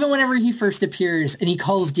 Even whenever he first appears and he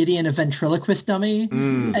calls Gideon a ventriloquist dummy,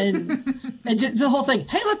 and just the whole thing,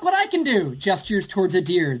 hey, look what I can do, gestures towards a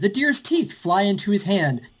deer. The deer's teeth fly into his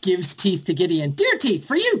hand, gives teeth to Gideon. Deer teeth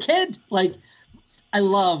for you, kid! Like, I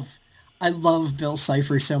love Bill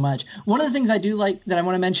Cipher so much. One of the things I do like that I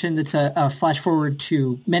want to mention that's a flash forward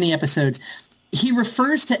to many episodes, he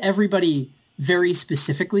refers to everybody very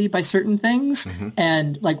specifically by certain things,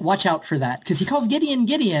 and, like, watch out for that, because he calls Gideon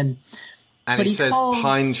Gideon. And he says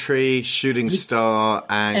Pine Tree, Shooting Star,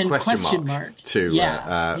 and question mark to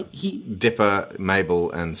Dipper,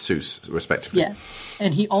 Mabel, and Seuss, respectively. Yeah,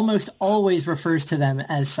 and he almost always refers to them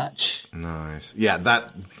as such. Nice. Yeah,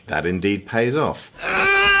 that indeed pays off.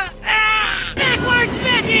 Backwards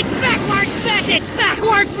message! Backwards message!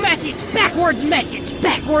 Backwards message! Backwards message!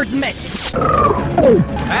 Backwards message!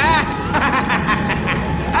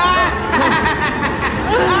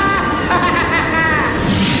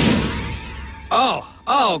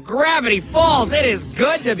 Oh, Gravity Falls, it is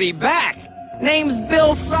good to be back. Name's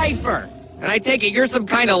Bill Cipher. And I take it you're some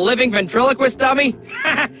kind of living ventriloquist dummy?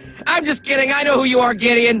 I'm just kidding, I know who you are,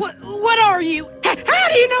 Gideon. What are you? How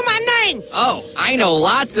do you know my name? Oh, I know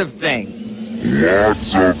lots of things.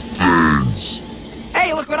 Lots of things.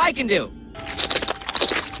 Hey, look what I can do.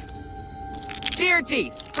 Deer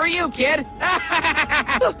teeth, for you, kid.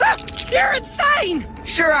 You're insane!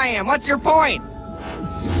 Sure I am, what's your point?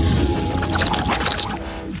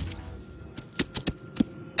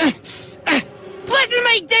 Listen to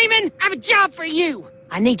me, demon! I have a job for you!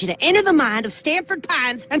 I need you to enter the mind of Stanford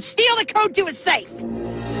Pines and steal the code to his safe!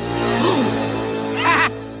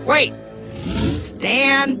 Wait!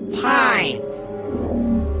 Stan Pines.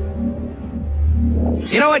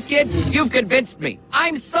 You know what, kid? You've convinced me.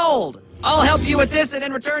 I'm sold! I'll help you with this, and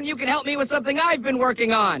in return you can help me with something I've been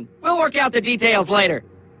working on. We'll work out the details later.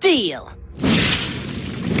 Deal!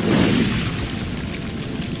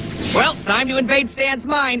 Well, time to invade Stan's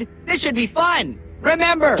mind. This should be fun.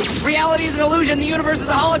 Remember, reality is an illusion. The universe is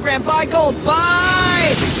a hologram. Buy gold.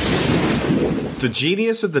 Buy! The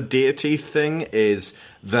genius of the deer teeth thing is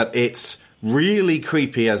that it's really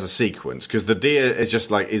creepy as a sequence, because the deer is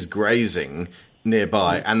just like, is grazing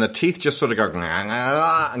nearby, and the teeth just sort of go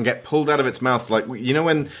and get pulled out of its mouth, like, you know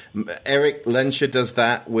when Eric Lenscher does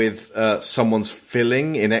that with someone's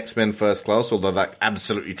filling in X-Men First Class, although that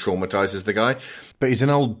absolutely traumatizes the guy. But he's an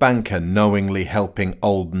old banker knowingly helping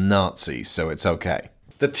old Nazis, so it's okay.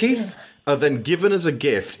 The teeth are then given as a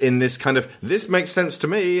gift in this kind of, this makes sense to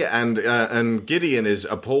me, and Gideon is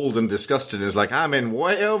appalled and disgusted and is like, I'm in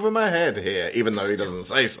way over my head here, even though he doesn't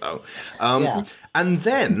say so. And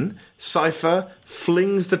then Cypher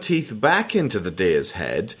flings the teeth back into the deer's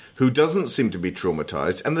head, who doesn't seem to be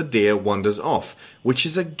traumatized, and the deer wanders off, which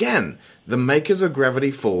is, again, the makers of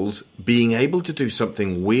Gravity Falls being able to do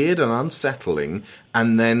something weird and unsettling,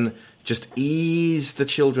 and then just ease the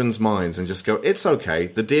children's minds and just go, it's okay,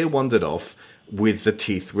 the deer wandered off with the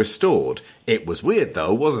teeth restored. It was weird,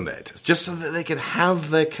 though, wasn't it? Just so that they could have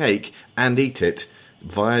their cake and eat it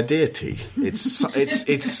via deer teeth. It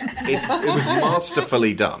was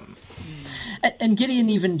masterfully done. And Gideon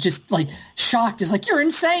even just, like, shocked is like, you're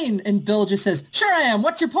insane! And Bill just says, sure I am,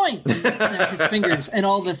 what's your point? And snaps his fingers, and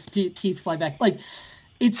all the teeth fly back. Like,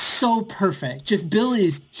 it's so perfect. Just Bill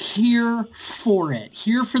is here for it.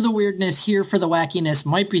 Here for the weirdness, here for the wackiness,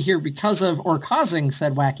 might be here because of or causing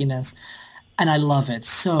said wackiness. And I love it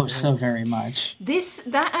so very much.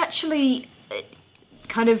 That actually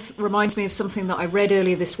kind of reminds me of something that I read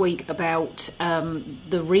earlier this week about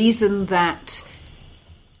the reason that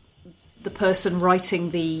the person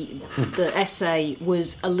writing the essay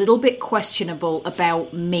was a little bit questionable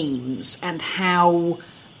about memes and how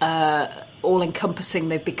all-encompassing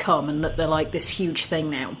they've become, and that they're like this huge thing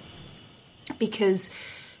now. Because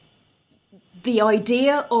the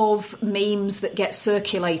idea of memes that get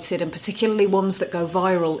circulated, and particularly ones that go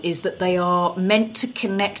viral, is that they are meant to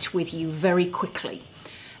connect with you very quickly.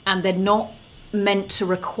 And they're not meant to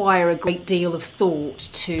require a great deal of thought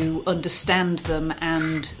to understand them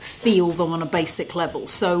and feel them on a basic level.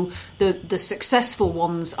 So the successful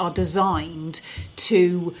ones are designed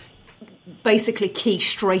to basically key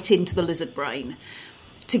straight into the lizard brain,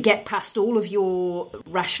 to get past all of your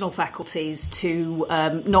rational faculties, to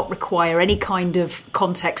not require any kind of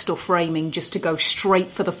context or framing, just to go straight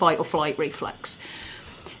for the fight or flight reflex.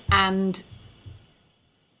 And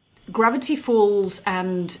Gravity Falls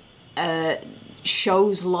and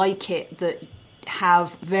shows like it that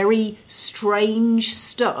have very strange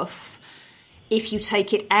stuff, if you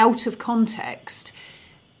take it out of context,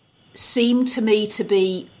 seem to me to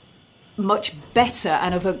be much better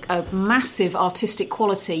and of a massive artistic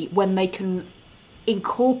quality when they can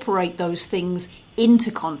incorporate those things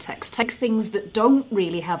into context. Take things that don't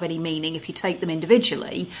really have any meaning if you take them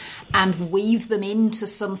individually and weave them into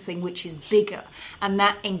something which is bigger, and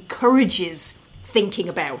that encourages thinking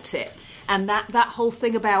about it. And that whole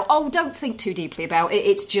thing about, don't think too deeply about it,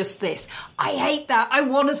 it's just this. I hate that. I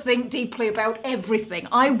want to think deeply about everything.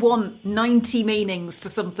 I want 90 meanings to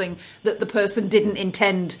something that the person didn't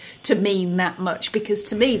intend to mean that much, because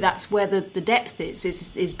to me that's where the depth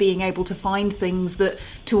is being able to find things that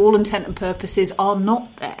to all intent and purposes are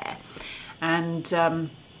not there. And this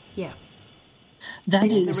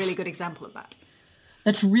is a really good example of that.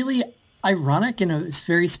 That's really ironic in a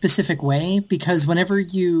very specific way, because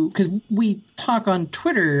because we talk on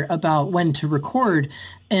Twitter about when to record,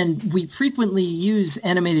 and we frequently use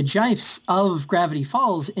animated gifs of Gravity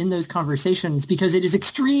Falls in those conversations because it is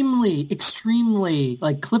extremely, extremely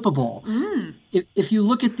like clippable. If you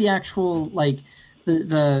look at the actual like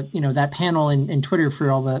the that panel in Twitter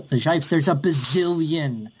for all the gifs, there's a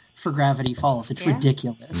bazillion for Gravity Falls. It's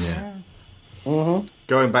ridiculous. Yeah.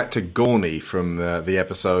 Going back to Gorney from the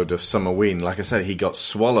episode of Summerween, like I said, he got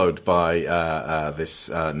swallowed by this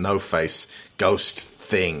no-face ghost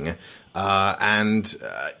thing. It's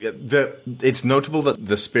notable that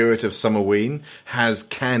the spirit of Summerween has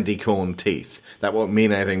candy corn teeth. That won't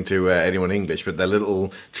mean anything to anyone English, but they're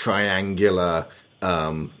little triangular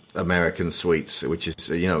American sweets, which is,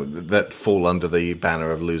 that fall under the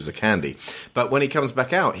banner of loser candy. But when he comes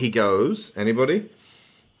back out, he goes, anybody?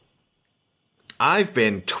 I've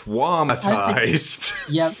been traumatized.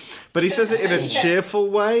 Yep. But he says it in a cheerful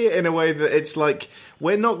way, in a way that it's like,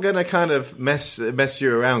 we're not going to kind of mess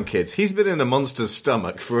you around, kids. He's been in a monster's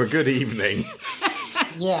stomach for a good evening.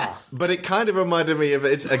 Yeah. But it kind of reminded me of,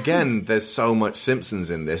 again, there's so much Simpsons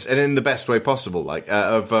in this, and in the best way possible, like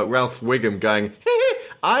of Ralph Wiggum going,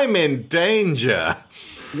 I'm in danger.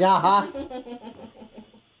 Yeah.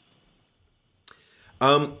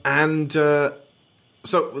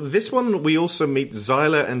 So this one, we also meet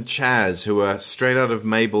Zyla and Chaz, who are straight out of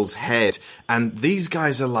Mabel's head, and these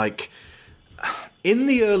guys are like, In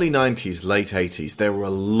the early 90s, late 80s, there were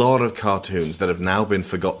a lot of cartoons that have now been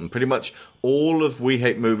forgotten. Pretty much all of We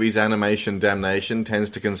Hate Movies animation damnation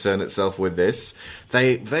tends to concern itself with this.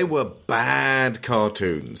 They were bad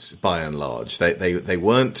cartoons, by and large. They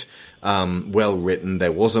weren't well written.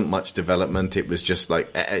 There wasn't much development. It was just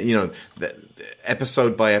like,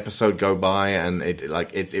 episode by episode go by, and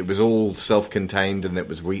it was all self-contained, and it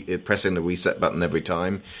was pressing the reset button every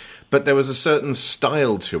time. But there was a certain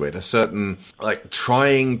style to it, a certain,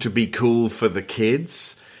 trying to be cool for the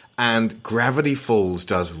kids. And Gravity Falls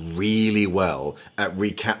does really well at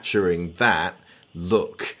recapturing that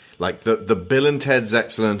look. Like the Bill and Ted's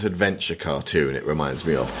Excellent Adventure cartoon, it reminds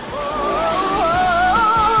me of.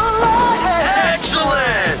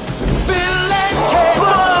 Excellent! Bill and Ted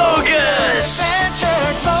Bogus!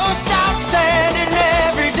 Adventures most outstanding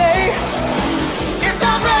every day. It's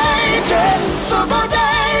outrageous, so bodacious.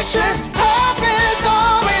 Help is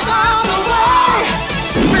always on the way.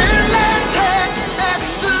 Bill and Ted's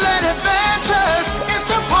Excellent Adventures. It's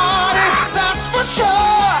a party, that's for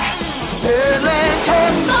sure. Bill and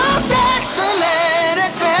Ted's most excellent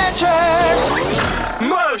adventures.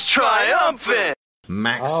 Most triumphant.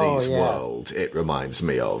 Maxie's World, it reminds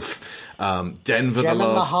me of. Denver Gem the Last...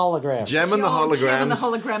 and the Holograms. Gem and the Holograms. Gem and the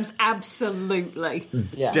Holograms, absolutely.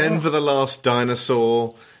 Yeah. Denver the Last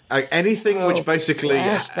Dinosaur. Anything which basically...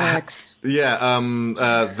 Flashbacks.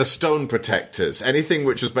 The Stone Protectors. Anything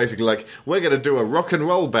which was basically like, we're going to do a rock and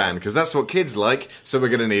roll band because that's what kids like, so we're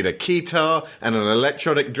going to need a guitar and an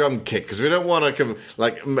electronic drum kit because we don't want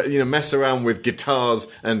to mess around with guitars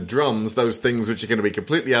and drums, those things which are going to be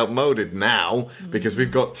completely outmoded now because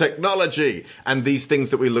we've got technology. And these things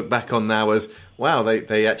that we look back on now as, wow,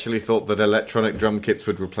 they actually thought that electronic drum kits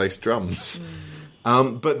would replace drums.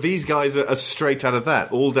 But these guys are straight out of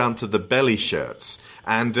that, all down to the belly shirts.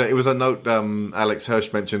 And it was a note Alex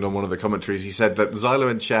Hirsch mentioned on one of the commentaries. He said that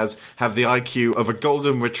Xylo and Chaz have the IQ of a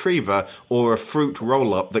golden retriever or a fruit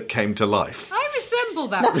roll-up that came to life. I resemble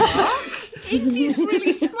that, Mark. Indy's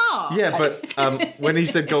really smart. Yeah, but when he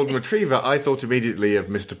said golden retriever, I thought immediately of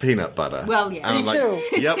Mr. Peanut Butter. Well, yeah. And I'm Me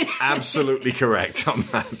too. Yep, absolutely correct on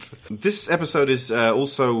that. This episode is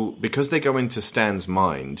also, because they go into Stan's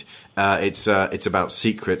mind, it's about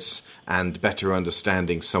secrets and better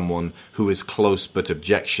understanding someone who is close but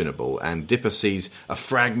objectionable. And Dipper sees a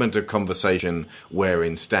fragment of conversation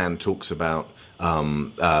wherein Stan talks about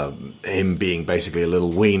him being basically a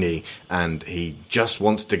little weenie, and he just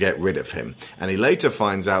wants to get rid of him. And he later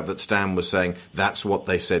finds out that Stan was saying, that's what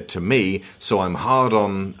they said to me, so I'm hard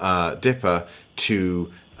on Dipper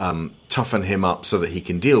to toughen him up so that he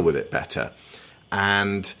can deal with it better.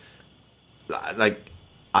 And,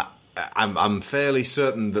 I'm fairly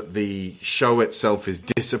certain that the show itself is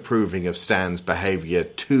disapproving of Stan's behavior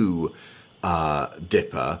to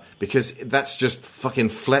Dipper, because that's just fucking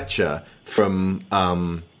Fletcher from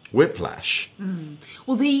Whiplash.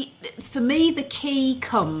 Well, for me, the key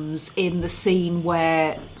comes in the scene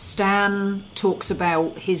where Stan talks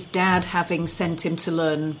about his dad having sent him to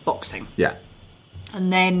learn boxing. Yeah.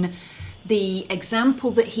 And then the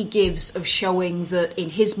example that he gives of showing that in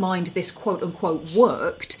his mind this quote-unquote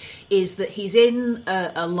worked is that he's in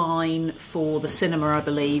a line for the cinema, I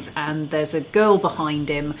believe, and there's a girl behind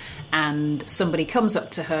him and somebody comes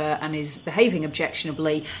up to her and is behaving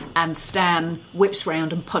objectionably, and Stan whips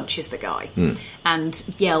round and punches the guy and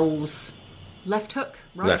yells, left hook?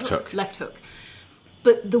 Right Left hook. Left hook.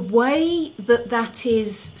 But the way that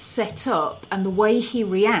is set up and the way he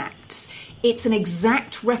reacts, it's an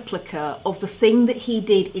exact replica of the thing that he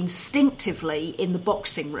did instinctively in the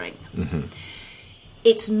boxing ring. Mm-hmm.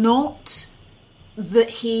 It's not that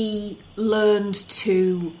he learned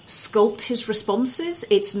to sculpt his responses.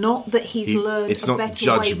 It's not that he's learned a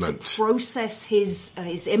better way to process his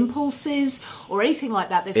impulses or anything like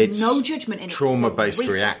that. There's no judgment in it. Trauma-based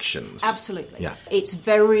reactions. Absolutely. Yeah. It's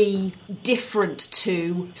very different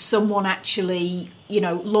to someone actually,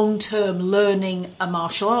 long-term learning a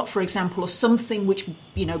martial art, for example, or something which,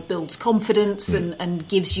 builds confidence and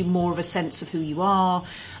gives you more of a sense of who you are,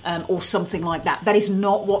 or something like that. That is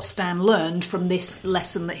not what Stan learned from this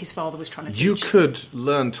lesson that his father was trying to teach. You could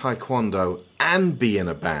learn Taekwondo and be in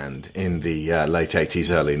a band in the late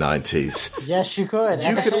 80s, early 90s. Yes, you could.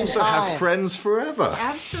 You could also have friends forever.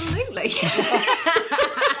 Absolutely.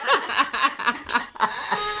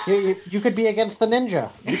 You could be against the ninja.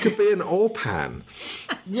 You could be an Orpan.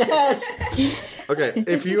 Yes. Okay,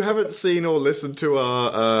 if you haven't seen or listened to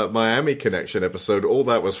our Miami Connection episode, all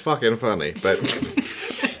that was fucking funny. But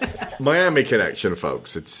Miami Connection,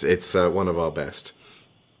 folks, it's one of our best.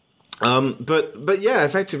 But yeah,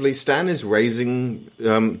 effectively, Stan is raising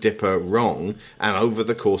Dipper wrong, and over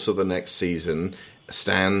the course of the next season,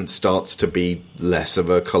 Stan starts to be less of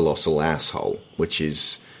a colossal asshole, which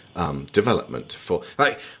is development for...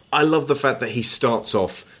 Like, I love the fact that he starts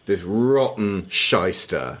off this rotten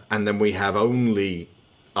shyster, and then we have only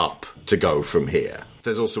up to go from here.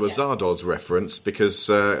 There's also a Zardoz reference, because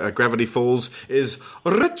Gravity Falls is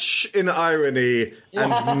rich in irony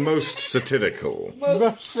and most satirical.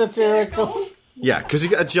 Most satirical. Yeah, because you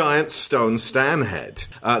get a giant stone Stan head.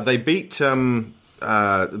 They beat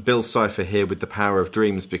Bill Cipher here with the Power of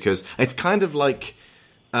Dreams, because it's kind of like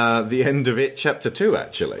the end of It Chapter 2,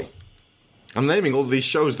 actually. I'm naming all these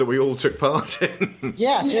shows that we all took part in.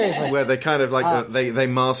 Yeah, seriously. Where they kind of like they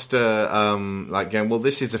master like going, well,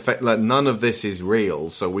 this is none of this is real,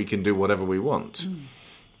 so we can do whatever we want.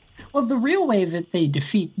 Well, the real way that they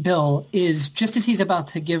defeat Bill is just as he's about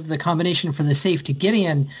to give the combination for the safe to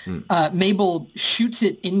Gideon, Mabel shoots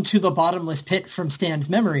it into the bottomless pit from Stan's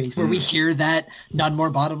memories, where we hear that none more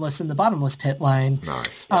bottomless than the bottomless pit line.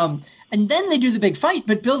 Nice. And then they do the big fight,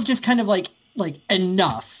 but Bill's just kind of like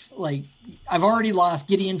enough. Like, I've already lost.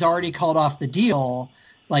 Gideon's already called off the deal.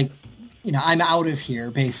 Like, I'm out of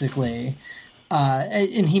here, basically.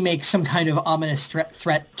 And he makes some kind of ominous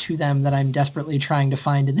threat to them that I'm desperately trying to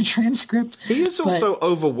find in the transcript. He is also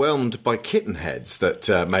overwhelmed by kitten heads that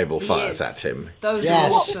Mabel fires at him. Those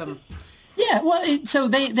are awesome. Yeah, well, so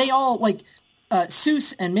they all, like,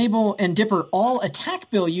 Seuss and Mabel and Dipper all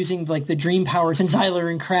attack Bill using, like, the dream powers, and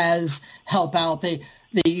Xyler and Kraz help out. They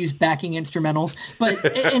use backing instrumentals, but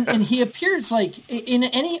and he appears like in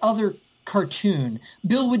any other cartoon,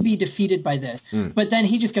 Bill would be defeated by this, but then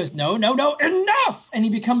he just goes, no, enough, and he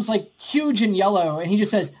becomes like huge and yellow, and he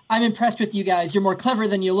just says, I'm impressed with you guys. You're more clever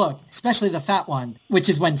than you look, especially the fat one, which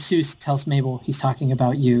is when Seuss tells Mabel he's talking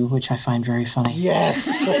about you, which I find very funny. Yes.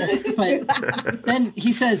 But then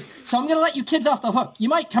he says, so I'm going to let you kids off the hook. You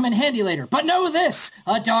might come in handy later, but know this,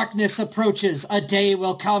 a darkness approaches. A day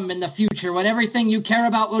will come in the future when everything you care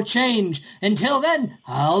about will change. Until then,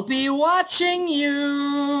 I'll be watching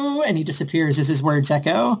you. And he disappears as his words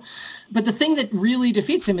echo. But the thing that really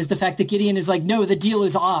defeats him is the fact that Gideon is like, no, the deal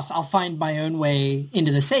is off. I'll find my own way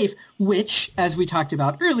into the safe, which, as we talked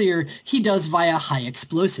about earlier, he does via high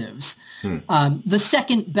explosives. The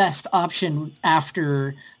second best option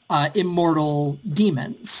after immortal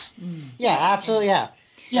demons. Yeah, absolutely, yeah.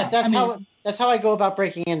 Yeah, that's how I go about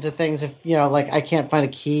breaking into things. If, like I can't find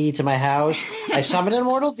a key to my house, I summon an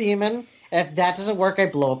immortal demon. If that doesn't work, I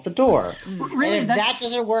blow up the door. Really, and if that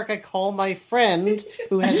doesn't work, I call my friend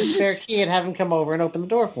who has a spare key and have him come over and open the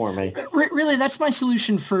door for me. Really, that's my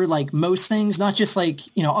solution for, like, most things. Not just like,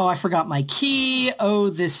 oh, I forgot my key. Oh,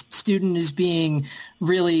 this student is being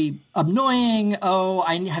really annoying. Oh,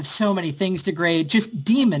 I have so many things to grade. Just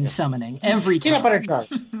demon summoning every time. Peanut butter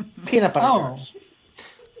jars. Peanut butter jars.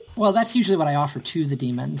 Well, that's usually what I offer to the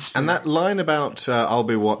demons. And that line about I'll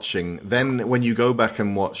be watching, then when you go back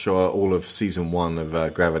and watch all of Season 1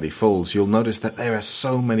 of Gravity Falls, you'll notice that there are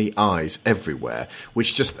so many eyes everywhere,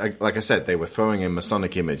 which just, like I said, they were throwing in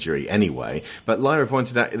Masonic imagery anyway, but Lyra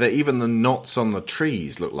pointed out that even the knots on the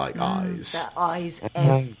trees look like eyes. There are eyes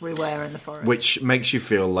everywhere in the forest. Which makes you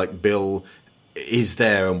feel like Bill is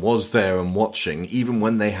there and was there and watching, even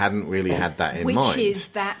when they hadn't really had that in mind. Which is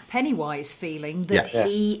that Pennywise feeling that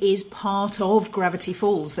he is part of Gravity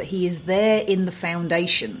Falls, that he is there in the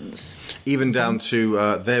foundations. Even down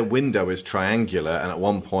to their window is triangular, and at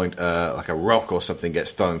one point, like a rock or something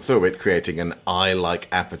gets thrown through it, creating an eye-like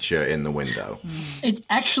aperture in the window.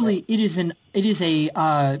 It is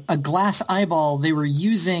a glass eyeball they were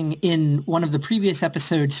using in one of the previous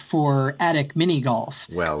episodes for Attic Mini Golf.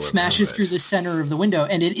 Well, smashes through the center of the window,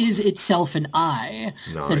 and it is itself an eye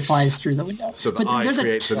that flies through the window. So the eye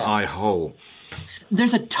creates an eye hole.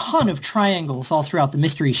 There's a ton of triangles all throughout the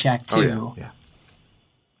Mystery Shack, too. Oh, yeah.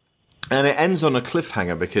 And it ends on a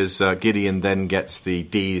cliffhanger because Gideon then gets the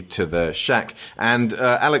deed to the shack. And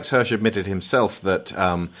Alex Hirsch admitted himself that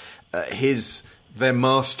their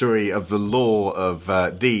mastery of the law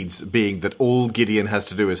of deeds being that all Gideon has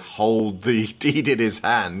to do is hold the deed in his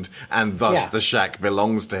hand, and thus the shack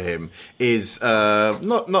belongs to him, is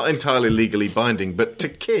not entirely legally binding, but to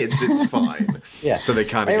kids it's fine. So they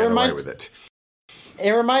kind of get away with it.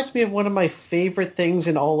 It reminds me of one of my favorite things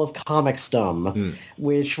in all of Comicsdom,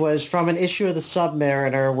 which was from an issue of the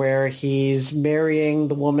Submariner where he's marrying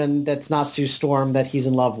the woman that's not Sue Storm that he's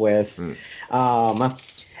in love with.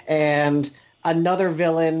 And another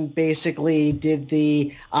villain basically did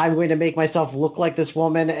I'm going to make myself look like this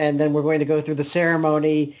woman, and then we're going to go through the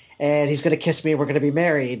ceremony, and he's going to kiss me, and we're going to be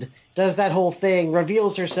married. Does that whole thing,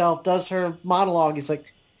 reveals herself, does her monologue. He's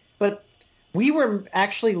like, but we were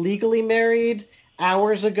actually legally married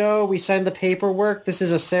hours ago. We signed the paperwork. This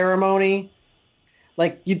is a ceremony.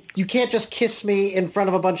 Like, you can't just kiss me in front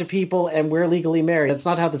of a bunch of people and we're legally married. That's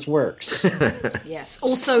not how this works. Yes.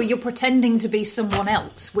 Also, you're pretending to be someone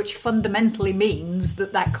else, which fundamentally means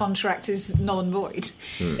that contract is null and void.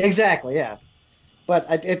 Exactly, yeah. But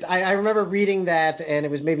I remember reading that, and it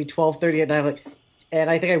was maybe 12:30 at night, and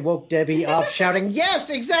I think I woke Debbie up shouting, "Yes,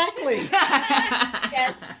 exactly!"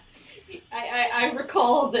 Yes. I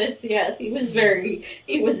recall this. Yes, he was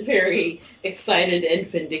very excited and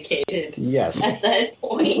vindicated. Yes, at that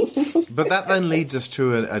point. But that then leads us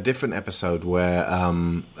to a different episode where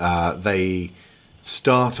they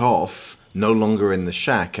start off no longer in the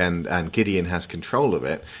shack, and Gideon has control of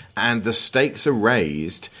it, and the stakes are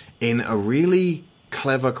raised in a really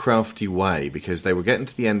clever, crafty way, because they were getting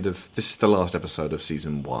to the end of... This is the last episode of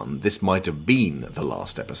Season 1. This might have been the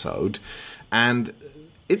last episode, and...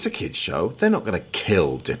 It's a kids' show. They're not going to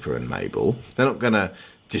kill Dipper and Mabel. They're not going to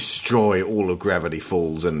destroy all of Gravity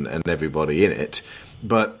Falls and everybody in it.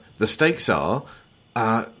 But the stakes are,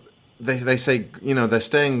 they say, you know, they're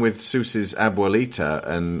staying with Seuss's abuelita,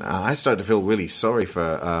 and I started to feel really sorry for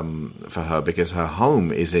her, because her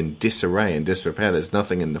home is in disarray and disrepair. There's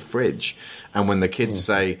nothing in the fridge. And when the kids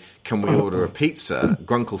say, can we order a pizza,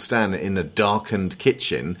 Grunkle Stan in a darkened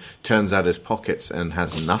kitchen turns out his pockets and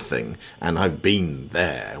has nothing. And I've been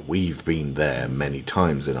there. We've been there many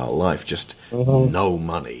times in our life. Just no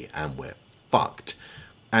money, and we're fucked.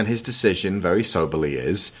 And his decision, very soberly,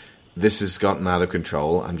 is... This has gotten out of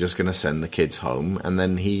control. I'm just going to send the kids home. And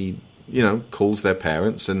then he, you know, calls their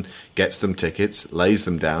parents and gets them tickets, lays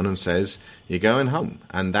them down and says, you're going home.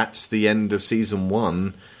 And that's the end of Season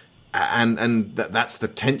 1. And that's the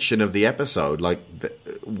tension of the episode. Like,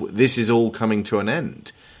 this is all coming to an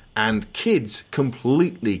end. And kids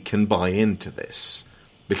completely can buy into this.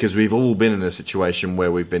 Because we've all been in a situation where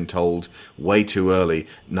we've been told way too early,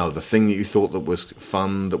 no, the thing that you thought that was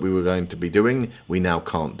fun that we were going to be doing, we now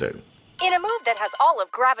can't do. In a move that has all of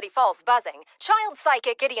Gravity Falls buzzing, child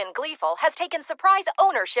psychic Gideon Gleeful has taken surprise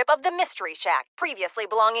ownership of the Mystery Shack, previously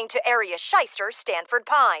belonging to area shyster Stanford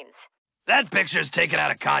Pines. That picture's taken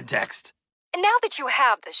out of context. Now that you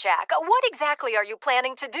have the shack, what exactly are you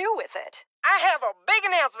planning to do with it? I have a big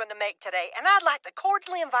announcement to make today, and I'd like to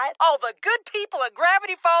cordially invite all the good people at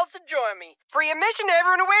Gravity Falls to join me. Free admission to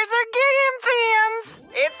everyone who wears their Gideon pins.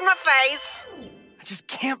 It's my face. I just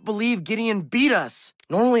can't believe Gideon beat us.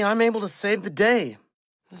 Normally I'm able to save the day.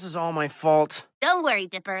 This is all my fault. Don't worry,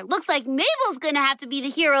 Dipper. Looks like Mabel's gonna have to be the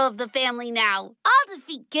hero of the family now. I'll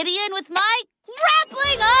defeat Gideon with my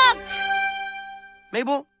grappling hook!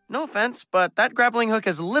 Mabel, no offense, but that grappling hook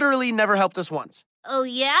has literally never helped us once. Oh,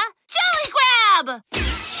 yeah? Jelly Grab!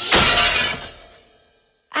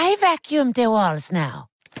 I vacuumed the walls now.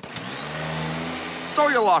 So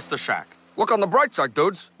you lost the shack. Look on the bright side,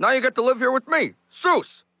 dudes. Now you get to live here with me,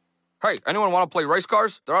 Seuss. Hey, anyone want to play race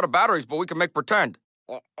cars? They're out of batteries, but we can make pretend.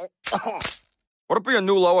 Would it be a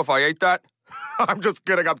new low if I ate that? I'm just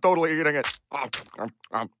kidding. I'm totally eating it.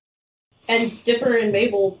 And Dipper and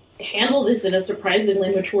Mabel handle this in a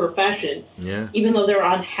surprisingly mature fashion. Yeah. Even though they're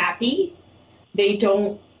unhappy, they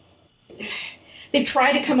don't... They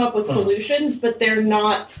try to come up with solutions, but they're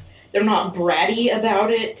not bratty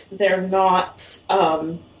about it. They're not...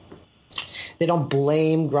 They don't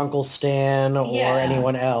blame Grunkle Stan or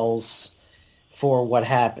anyone else for what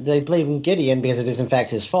happened. They blame Gideon because it is in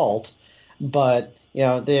fact his fault, but you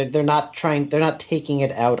know they're not taking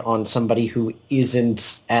it out on somebody who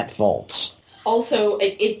isn't at fault. Also,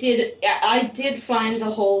 I did find the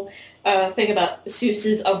whole thing about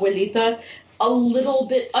Seuss's abuelita a little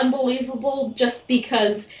bit unbelievable, just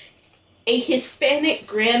because a Hispanic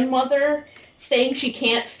grandmother saying she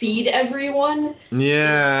can't feed everyone.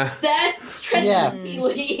 Yeah. That stretches me.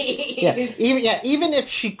 Even if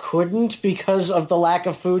she couldn't because of the lack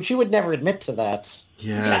of food, she would never admit to that.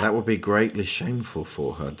 Yeah, that would be greatly shameful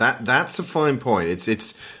for her. That's a fine point.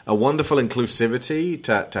 It's a wonderful inclusivity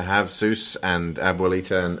to have Seuss and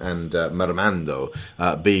Abuelita and Mermando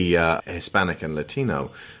be Hispanic and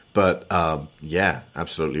Latino. But yeah,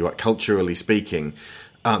 absolutely right. Culturally speaking,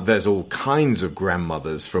 there's all kinds of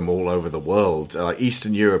grandmothers from all over the world,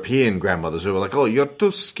 Eastern European grandmothers who are like, oh, you're too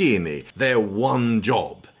skinny. Their one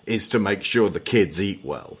job is to make sure the kids eat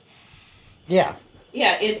well. Yeah.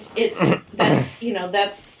 Yeah, it's that's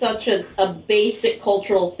that's such a basic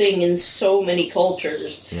cultural thing in so many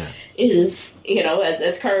cultures. Yeah. Is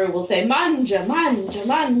as Karu will say, manja, manja,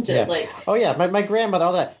 manja. Yeah. Like, oh yeah, my grandmother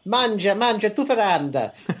all that manja, manja, tu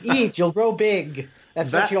faranda. Eat, you'll grow big.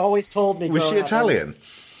 That's what she always told me. Was she Italian?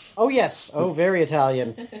 Oh yes, very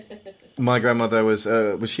Italian. My grandmother was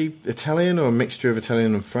she Italian or a mixture of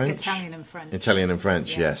Italian and French? Italian and French. Italian and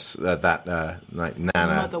French, Yeah. yes. Like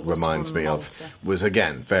Nana reminds me of, was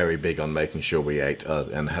again very big on making sure we ate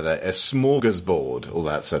and had a smorgasbord. Oh,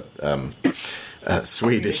 that's a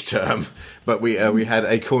Swedish term. But we had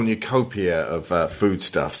a cornucopia of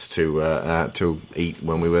foodstuffs to eat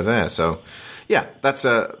when we were there. So. Yeah, that's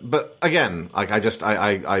but again, like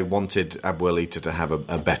I wanted Abuelita to have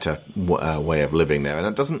a better way of living there, and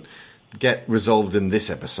it doesn't get resolved in this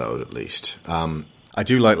episode, at least. I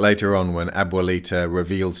do like later on when Abuelita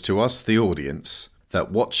reveals to us, the audience, that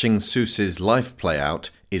watching Seuss's life play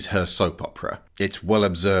out is her soap opera. It's well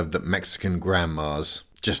observed that Mexican grandmas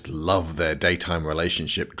just love their daytime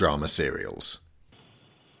relationship drama serials.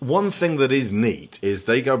 One thing that is neat is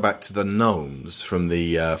they go back to the gnomes from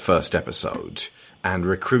the first episode and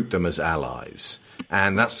recruit them as allies.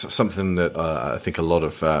 And that's something that I think a lot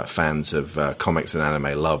of fans of comics and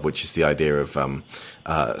anime love, which is the idea of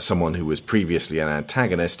someone who was previously an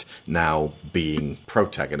antagonist now being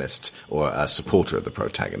protagonist or a supporter of the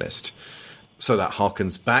protagonist. So that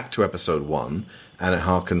harkens back to episode 1, and it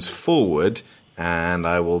harkens forward. And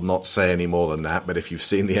I will not say any more than that, but if you've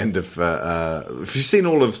seen the end of, if you've seen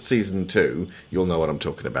all of season 2, you'll know what I'm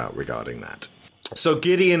talking about regarding that. So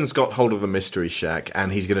Gideon's got hold of the Mystery Shack,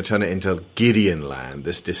 and he's going to turn it into Gideon Land,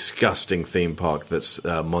 this disgusting theme park that's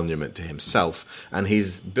a monument to himself. And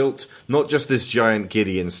he's built not just this giant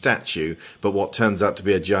Gideon statue, but what turns out to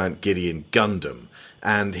be a giant Gideon Gundam.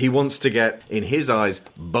 And he wants to get, in his eyes,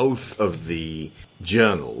 both of the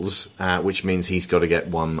journals, which means he's got to get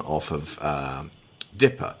one off of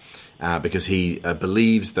Dipper, because he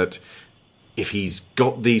believes that if he's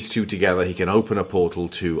got these two together, he can open a portal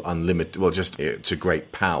to unlimited, well, just to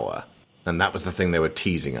great power. And that was the thing they were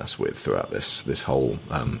teasing us with throughout this whole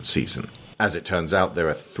season. As it turns out, there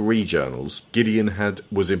are 3 journals. Gideon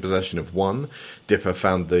was in possession of one. Dipper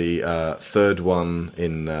found the third one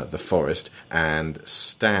in the forest, and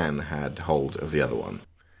Stan had hold of the other one.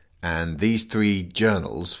 And these 3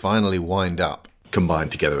 journals finally wind up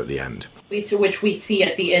combined together at the end. Which we see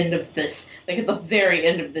at the end of this, like at the very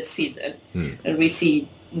end of this season. And we see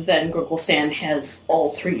then Grunkle Stan has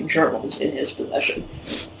all 3 journals in his possession.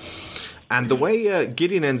 And the way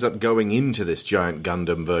Gideon ends up going into this giant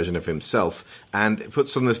Gundam version of himself and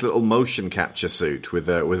puts on this little motion capture suit with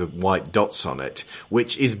white dots on it,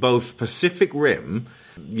 which is both Pacific Rim.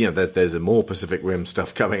 You know, there's a more Pacific Rim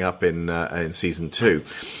stuff coming up in season 2,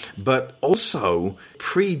 but also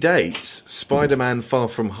predates Spider-Man Far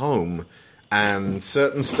From Home and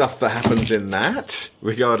certain stuff that happens in that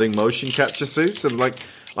regarding motion capture suits. I'm like,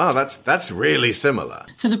 wow, that's really similar.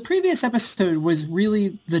 So the previous episode was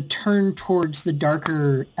really the turn towards the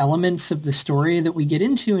darker elements of the story that we get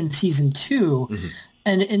into in season 2. Mm-hmm.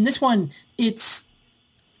 And in this one, it's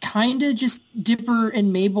kind of just Dipper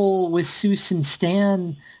and Mabel with Seuss and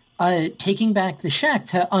Stan taking back the shack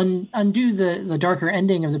to undo the darker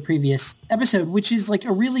ending of the previous episode, which is like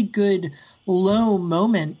a really good low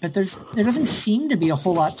moment, but there doesn't seem to be a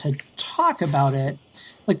whole lot to talk about it.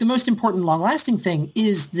 Like the most important long-lasting thing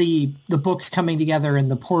is the books coming together and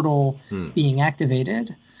the portal being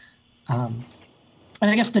activated. And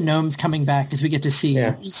I guess the gnomes coming back because we get to see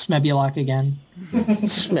Smebulok again.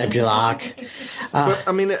 Smebulok. But,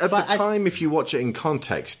 I mean, at the time, if you watch it in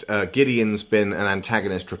context, Gideon's been an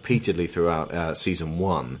antagonist repeatedly throughout season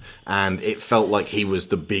 1, and it felt like he was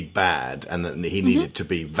the big bad and that he needed to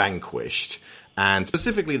be vanquished. And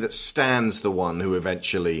specifically that Stan's the one who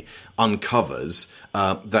eventually uncovers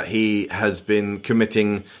that he has been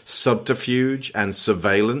committing subterfuge and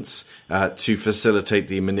surveillance to facilitate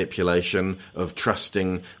the manipulation of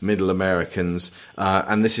trusting Middle Americans.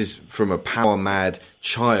 And this is from a power-mad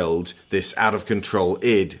child, this out-of-control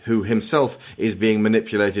id, who himself is being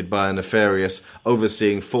manipulated by a nefarious,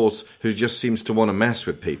 overseeing force who just seems to want to mess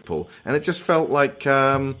with people. And it just felt like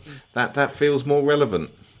that feels more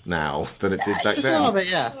relevant now than it did back then. A little bit,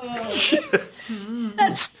 yeah.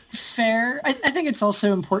 That's fair. I think it's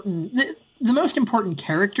also important. The most important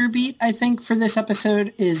character beat, I think, for this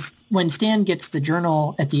episode is when Stan gets the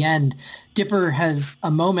journal at the end. Dipper has a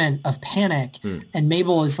moment of panic, and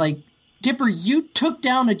Mabel is like, Dipper, you took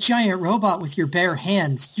down a giant robot with your bare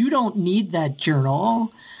hands. You don't need that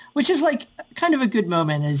journal. Which is like kind of a good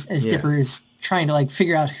moment as Dipper is trying to like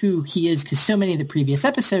figure out who he is, because so many of the previous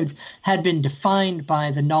episodes had been defined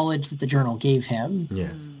by the knowledge that the journal gave him. Yeah.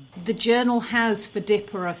 The journal has, for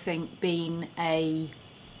Dipper, I think, been a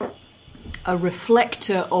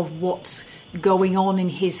reflector of what's going on in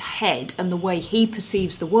his head and the way he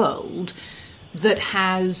perceives the world, that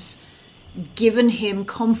has given him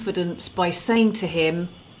confidence by saying to him,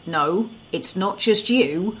 no, it's not just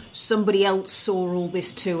you. Somebody else saw all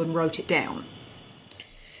this too and wrote it down.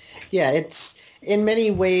 Yeah, it's in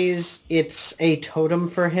many ways it's a totem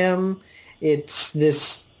for him. It's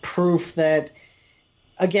this proof that,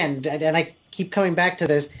 again, and I keep coming back to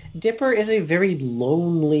this, Dipper is a very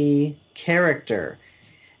lonely character.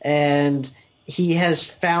 And he has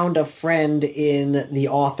found a friend in the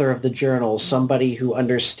author of the journal, somebody who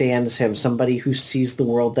understands him, somebody who sees the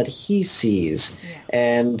world that he sees,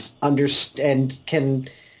 and can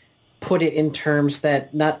put it in terms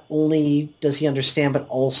that not only does he understand, but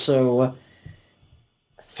also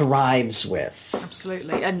thrives with.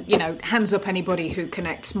 Absolutely. And, hands up anybody who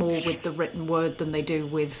connects more with the written word than they do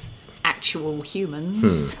with actual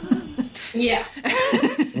humans. Yeah.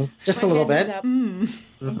 Just a little bit.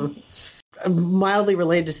 Mildly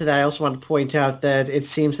related to that, I also want to point out that it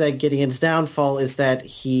seems that Gideon's downfall is that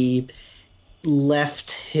he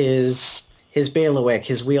left his bailiwick,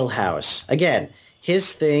 his wheelhouse. Again,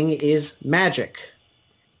 his thing is magic.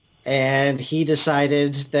 And he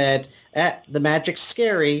decided that the magic's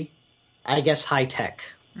scary, I guess high tech.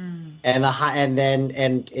 And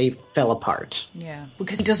it fell apart. Yeah,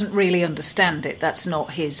 because he doesn't really understand it. That's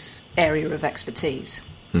not his area of expertise.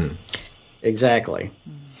 Exactly.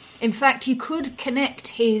 In fact, you could connect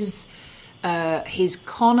his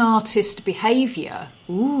con artist behaviour.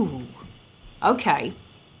 Ooh, okay.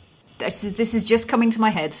 This is just coming to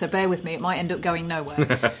my head, so bear with me. It might end up going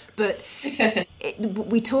nowhere. But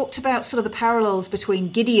we talked about sort of the parallels between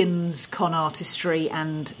Gideon's con artistry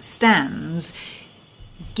and Stan's.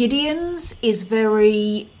 Gideon's is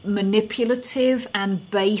very manipulative and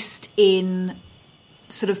based in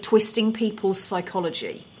sort of twisting people's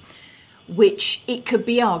psychology, which it could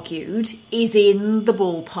be argued is in the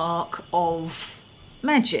ballpark of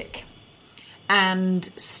magic. And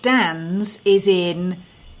Stan's is in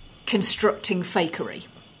constructing fakery,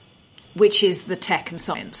 which is the tech and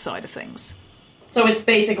science side of things. So it's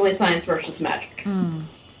basically science versus magic.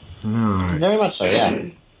 Nice. Very much so, yeah.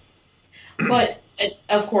 But,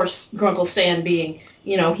 of course, Grunkle Stan being,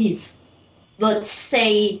 he's, let's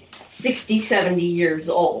say, 60, 70 years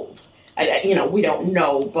old. We don't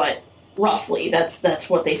know, but roughly that's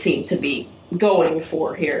what they seem to be going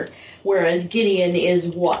for here. Whereas Gideon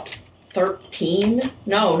is, 13?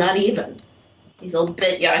 No, not even. He's a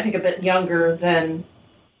bit, I think a bit younger than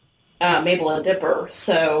Mabel and Dipper.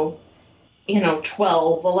 So,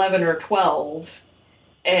 11 or 12.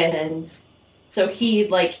 And so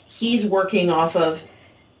he's working off of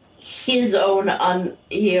his own,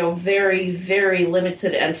 very, very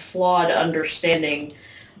limited and flawed understanding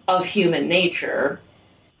of human nature.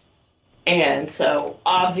 And so,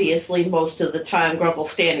 obviously, most of the time, Grunkle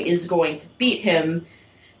Stan is going to beat him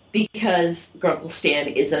because Grunkle Stan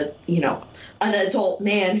is an adult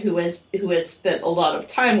man who has spent a lot of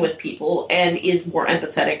time with people and is more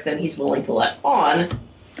empathetic than he's willing to let on.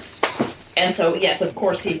 And so, yes, of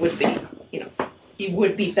course, he would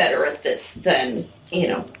be better at this than,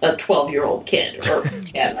 a 12-year-old kid or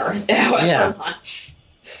 10 or however much.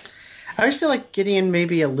 I always feel like Gideon may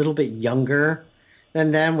be a little bit younger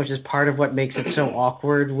than them, which is part of what makes it so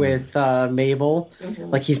awkward with Mabel. Mm-hmm.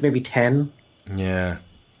 Like he's maybe 10. Yeah.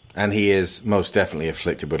 And he is most definitely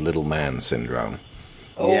afflicted with little man syndrome.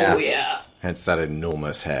 Oh, yeah. Hence that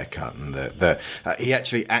enormous haircut. And he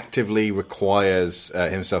actually actively requires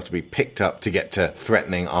himself to be picked up to get to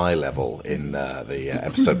threatening eye level in the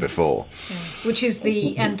episode before. Yeah. Which is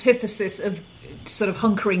the antithesis of sort of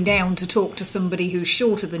hunkering down to talk to somebody who's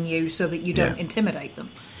shorter than you so that you don't intimidate them.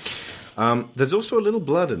 There's also a little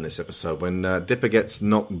blood in this episode when Dipper gets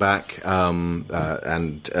knocked back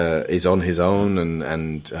and is on his own,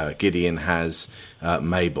 and Gideon has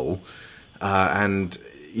Mabel, and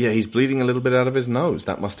he's bleeding a little bit out of his nose.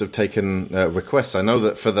 That must have taken requests. I know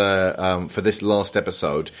that for this last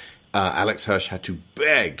episode, Alex Hirsch had to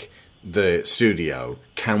beg the studio,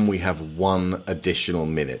 "Can we have one additional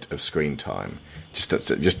minute of screen time, just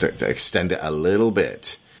to extend it a little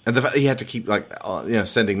bit?" And the fact that he had to keep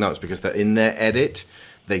sending notes because in their edit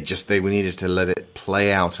they needed to let it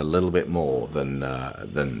play out a little bit more than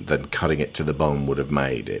cutting it to the bone would have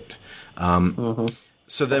made it.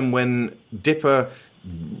 So then when Dipper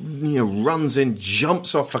runs in,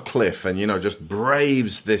 jumps off a cliff, and just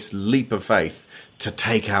braves this leap of faith to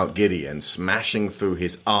take out Gideon, smashing through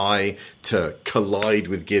his eye to collide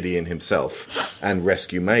with Gideon himself and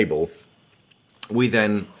rescue Mabel. We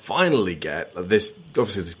then finally get this.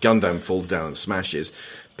 Obviously, this Gundam falls down and smashes,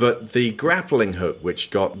 But the grappling hook, which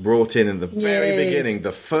got brought in the very beginning,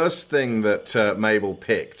 the first thing that Mabel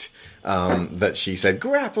picked, that she said,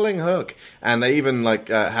 grappling hook. And they even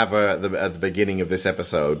have her at the beginning of this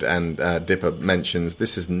episode, and Dipper mentions,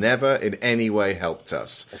 this has never in any way helped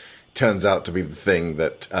us. Turns out to be the thing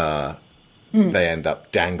that they end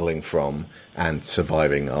up dangling from and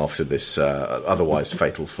surviving after this otherwise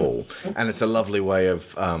fatal fall. And it's a lovely way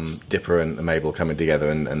of Dipper and Mabel coming together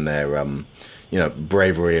and their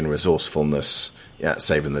bravery and resourcefulness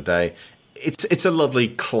saving the day. It's a lovely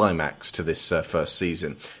climax to this first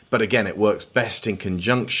season. But again, it works best in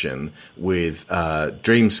conjunction with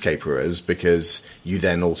Dreamscaperers, because you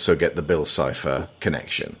then also get the Bill Cipher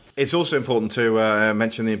connection. It's also important to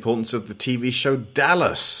mention the importance of the TV show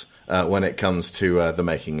Dallas when it comes to the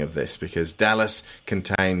making of this, because Dallas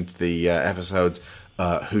contained the episodes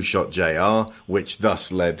Who Shot JR, which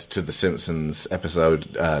thus led to the Simpsons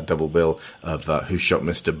episode double bill of Who Shot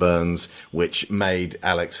Mr. Burns, which made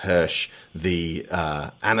Alex Hirsch the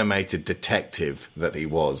animated detective that he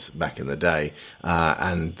was back in the day,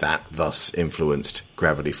 and that thus influenced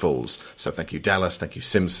Gravity Falls. So thank you, Dallas, thank you,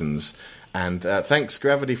 Simpsons, and thanks,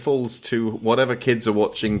 Gravity Falls, to whatever kids are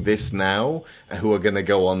watching this now who are going to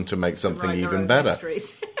go on to make something even better.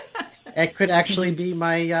 It could actually be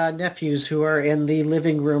my nephews who are in the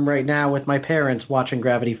living room right now with my parents watching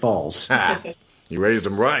Gravity Falls. You raised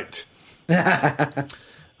them right.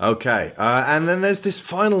 Okay, and then there's this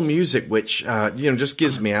final music, which just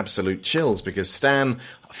gives me absolute chills, because Stan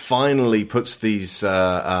finally puts these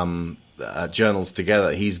journals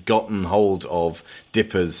together. He's gotten hold of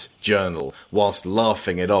Dipper's journal whilst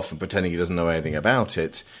laughing it off and pretending he doesn't know anything about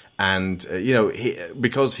it. And,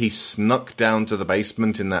 because he snuck down to the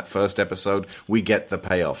basement in that first episode, we get the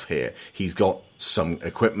payoff here. He's got some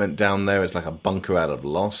equipment down there. It's like a bunker out of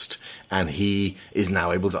Lost. And he is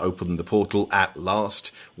now able to open the portal at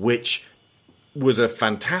last, which was a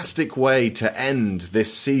fantastic way to end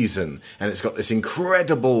this season. And it's got this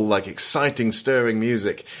incredible, exciting, stirring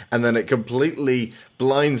music. And then it completely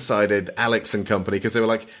blindsided Alex and company, because they were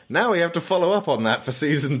like, now we have to follow up on that for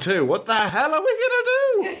season 2. What the hell are we going to do?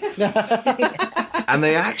 And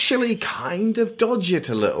they actually kind of dodge it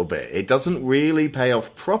a little bit. It doesn't really pay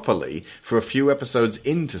off properly for a few episodes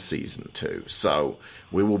into season 2. So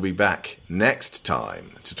we will be back next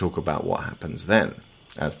time to talk about what happens then,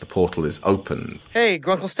 as the portal is opened. Hey,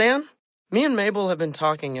 Grunkle Stan? Me and Mabel have been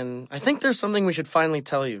talking, and I think there's something we should finally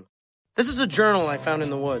tell you. This is a journal I found in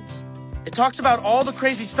the woods. It talks about all the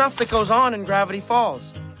crazy stuff that goes on in Gravity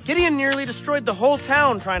Falls. Gideon nearly destroyed the whole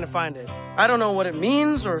town trying to find it. I don't know what it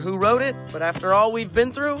means or who wrote it, but after all we've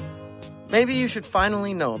been through, maybe you should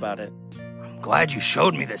finally know about it. I'm glad you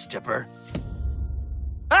showed me this, Dipper.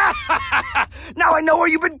 Now I know where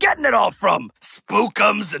you've been getting it all from.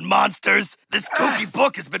 Spookums and monsters. This kooky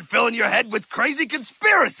book has been filling your head with crazy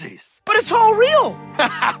conspiracies. But it's all real!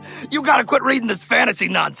 You gotta quit reading this fantasy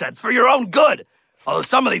nonsense for your own good. Although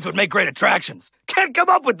some of these would make great attractions. Can't come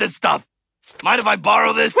up with this stuff. Mind if I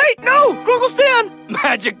borrow this? Wait, no! Grunkle Stan!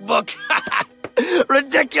 Magic book.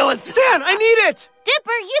 Ridiculous. Stan, I need it!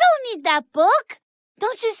 Dipper, you don't need that book.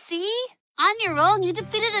 Don't you see? On your own, you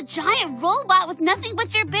defeated a giant robot with nothing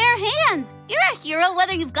but your bare hands. You're a hero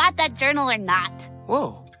whether you've got that journal or not.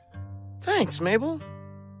 Whoa. Thanks, Mabel.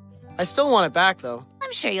 I still want it back, though.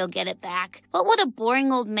 I'm sure you'll get it back. What would a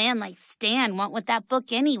boring old man like Stan want with that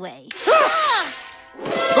book anyway?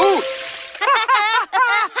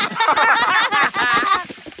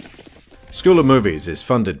 School of Movies is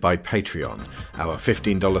funded by Patreon. Our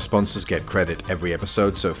 $15 sponsors get credit every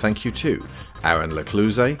episode, so thank you to Aaron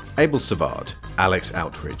Lecluse, Abel Savard, Alex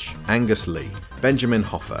Outridge, Angus Lee, Benjamin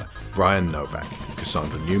Hoffer, Brian Novak,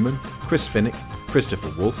 Cassandra Newman, Chris Finnick,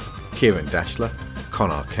 Christopher Wolfe, Kieran Dashler,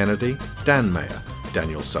 Connor Kennedy, Dan Mayer,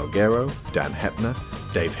 Daniel Salguero, Dan Hepner,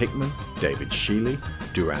 Dave Hickman, David Sheely,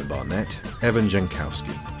 Duran Barnett, Evan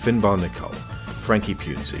Jankowski, Finbar Nicole, Frankie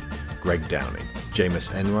Punzi, Greg Downing,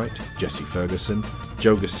 Jameis Enright, Jesse Ferguson,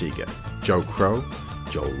 Joe Gasiga, Joe Crow,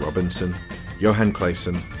 Joel Robinson, Johan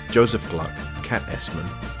Clayson, Joseph Gluck, Kat Essman,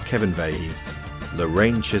 Kevin Vahey,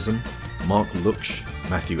 Lorraine Chisholm, Mark Luksch,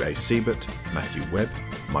 Matthew A. Siebert, Matthew Webb,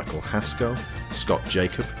 Michael Haskell, Scott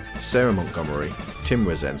Jacob, Sarah Montgomery, Tim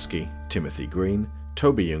Rezensky, Timothy Green,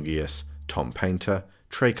 Toby Jungius, Tom Painter,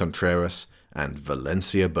 Trey Contreras, and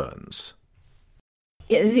Valencia Burns.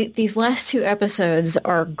 These last 2 episodes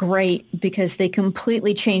are great because they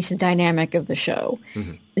completely change the dynamic of the show.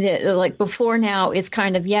 Mm-hmm. Like before now, it's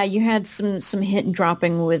kind of, you had some hit and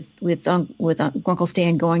dropping with Uncle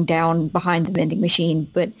Stan going down behind the vending machine,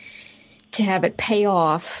 but to have it pay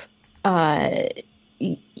off,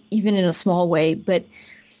 even in a small way, but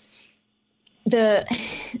the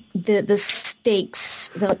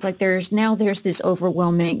stakes, there's this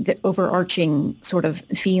overarching sort of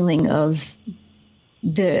feeling of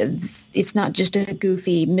it's not just a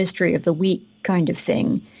goofy mystery of the week kind of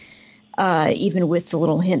thing. Even with the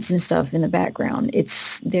little hints and stuff in the background,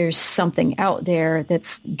 there's something out there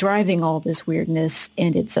that's driving all this weirdness,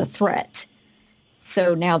 and it's a threat.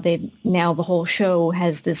 So now the whole show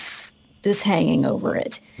has this hanging over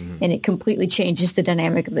it, and it completely changes the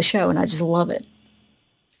dynamic of the show, and I just love it.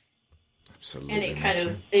 Absolutely. And it kind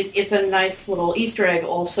of it's a nice little Easter egg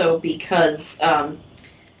also because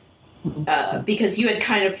you had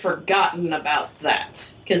kind of forgotten about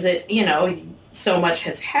that because so much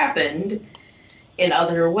has happened in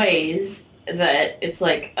other ways that it's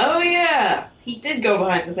like, oh yeah, he did go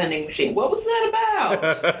behind the vending machine. What was that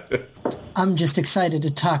about? I'm just excited to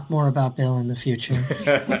talk more about Bill in the future.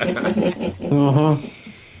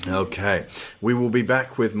 Okay. We will be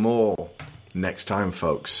back with more next time,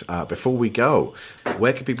 folks. Before we go,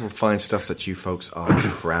 where can people find stuff that you folks are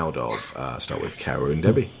proud of? Start with Karu and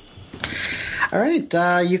Debbie. All right.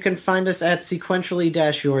 You can find us at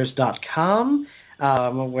sequentially-yours.com,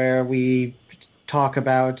 where we talk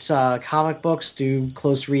about comic books, do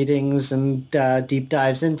close readings and deep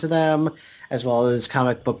dives into them, as well as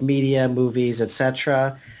comic book media, movies,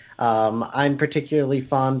 etc. I'm particularly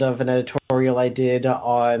fond of an editorial I did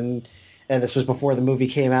on, and this was before the movie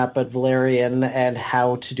came out, but Valerian and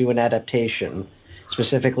how to do an adaptation,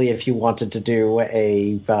 specifically if you wanted to do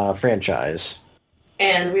a franchise.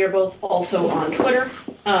 And we are both also on Twitter.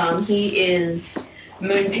 He is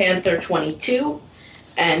MoonPanther22,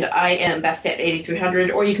 and I am Best at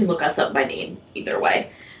 8300, or you can look us up by name, either way.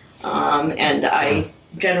 And I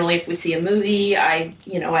generally, if we see a movie, I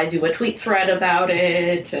do a tweet thread about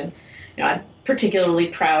it, and I'm particularly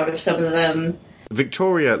proud of some of them.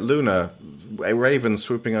 Victoria Luna, a raven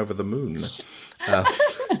swooping over the moon.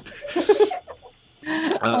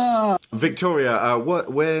 Victoria,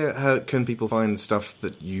 where can people find stuff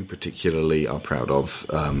that you particularly are proud of?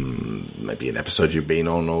 Maybe an episode you've been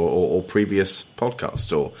on, or previous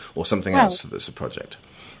podcasts, or something else that's a project.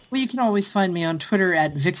 Well, you can always find me on Twitter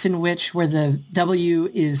at VixenWitch, where the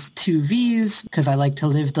W is 2 V's, because I like to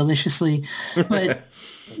live deliciously. But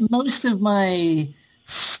most of my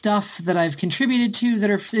stuff that I've contributed to that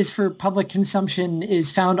is for public consumption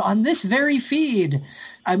is found on this very feed.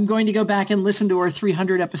 I'm going to go back and listen to our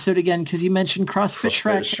 300 episode again because you mentioned CrossFit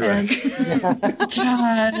Shrek. And,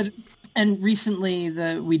 God. And recently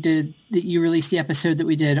you released the episode that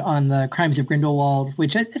we did on the Crimes of Grindelwald,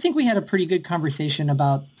 which I think we had a pretty good conversation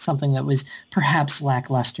about something that was perhaps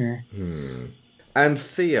lackluster. And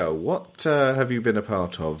Theo, what have you been a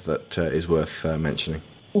part of that is worth mentioning?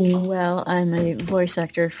 Well, I'm a voice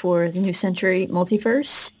actor for the New Century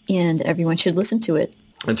Multiverse, and everyone should listen to it.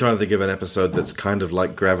 I'm trying to think of an episode that's kind of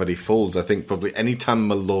like Gravity Falls. I think probably any time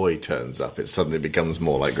Malloy turns up, it suddenly becomes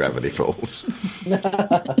more like Gravity Falls.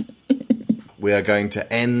 We are going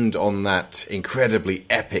to end on that incredibly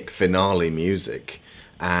epic finale music.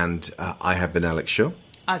 And I have been Alex Shaw.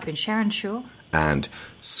 I've been Sharon Shaw. And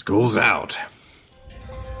school's out.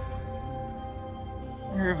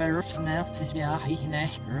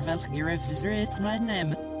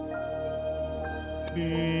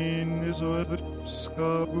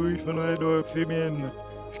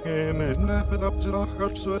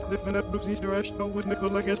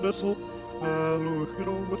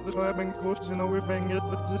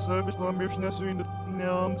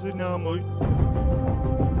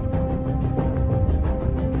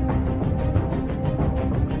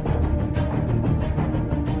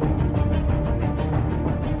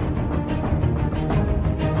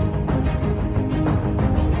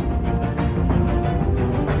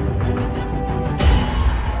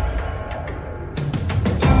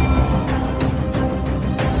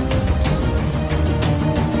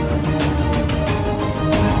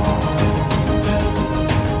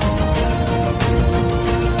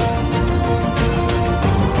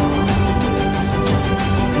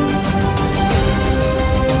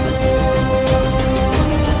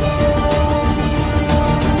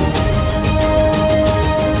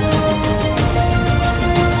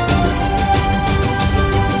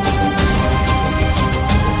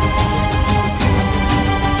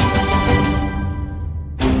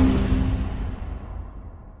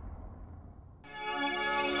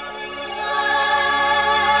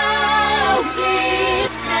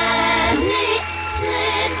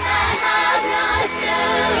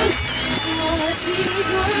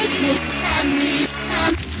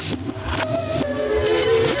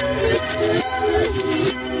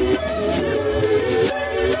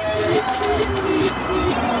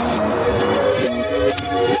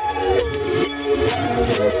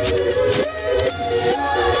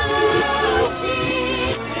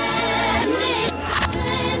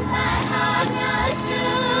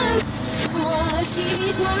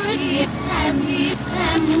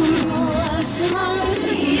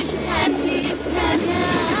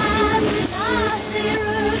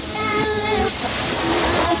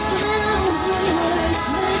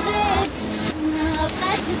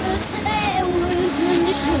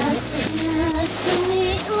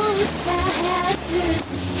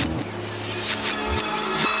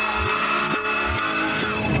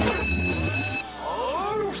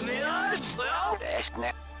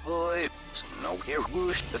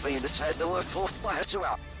 de said de lucht vol plaatsen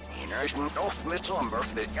wel. En er is nog met slumber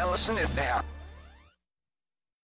voor de Ellison in there.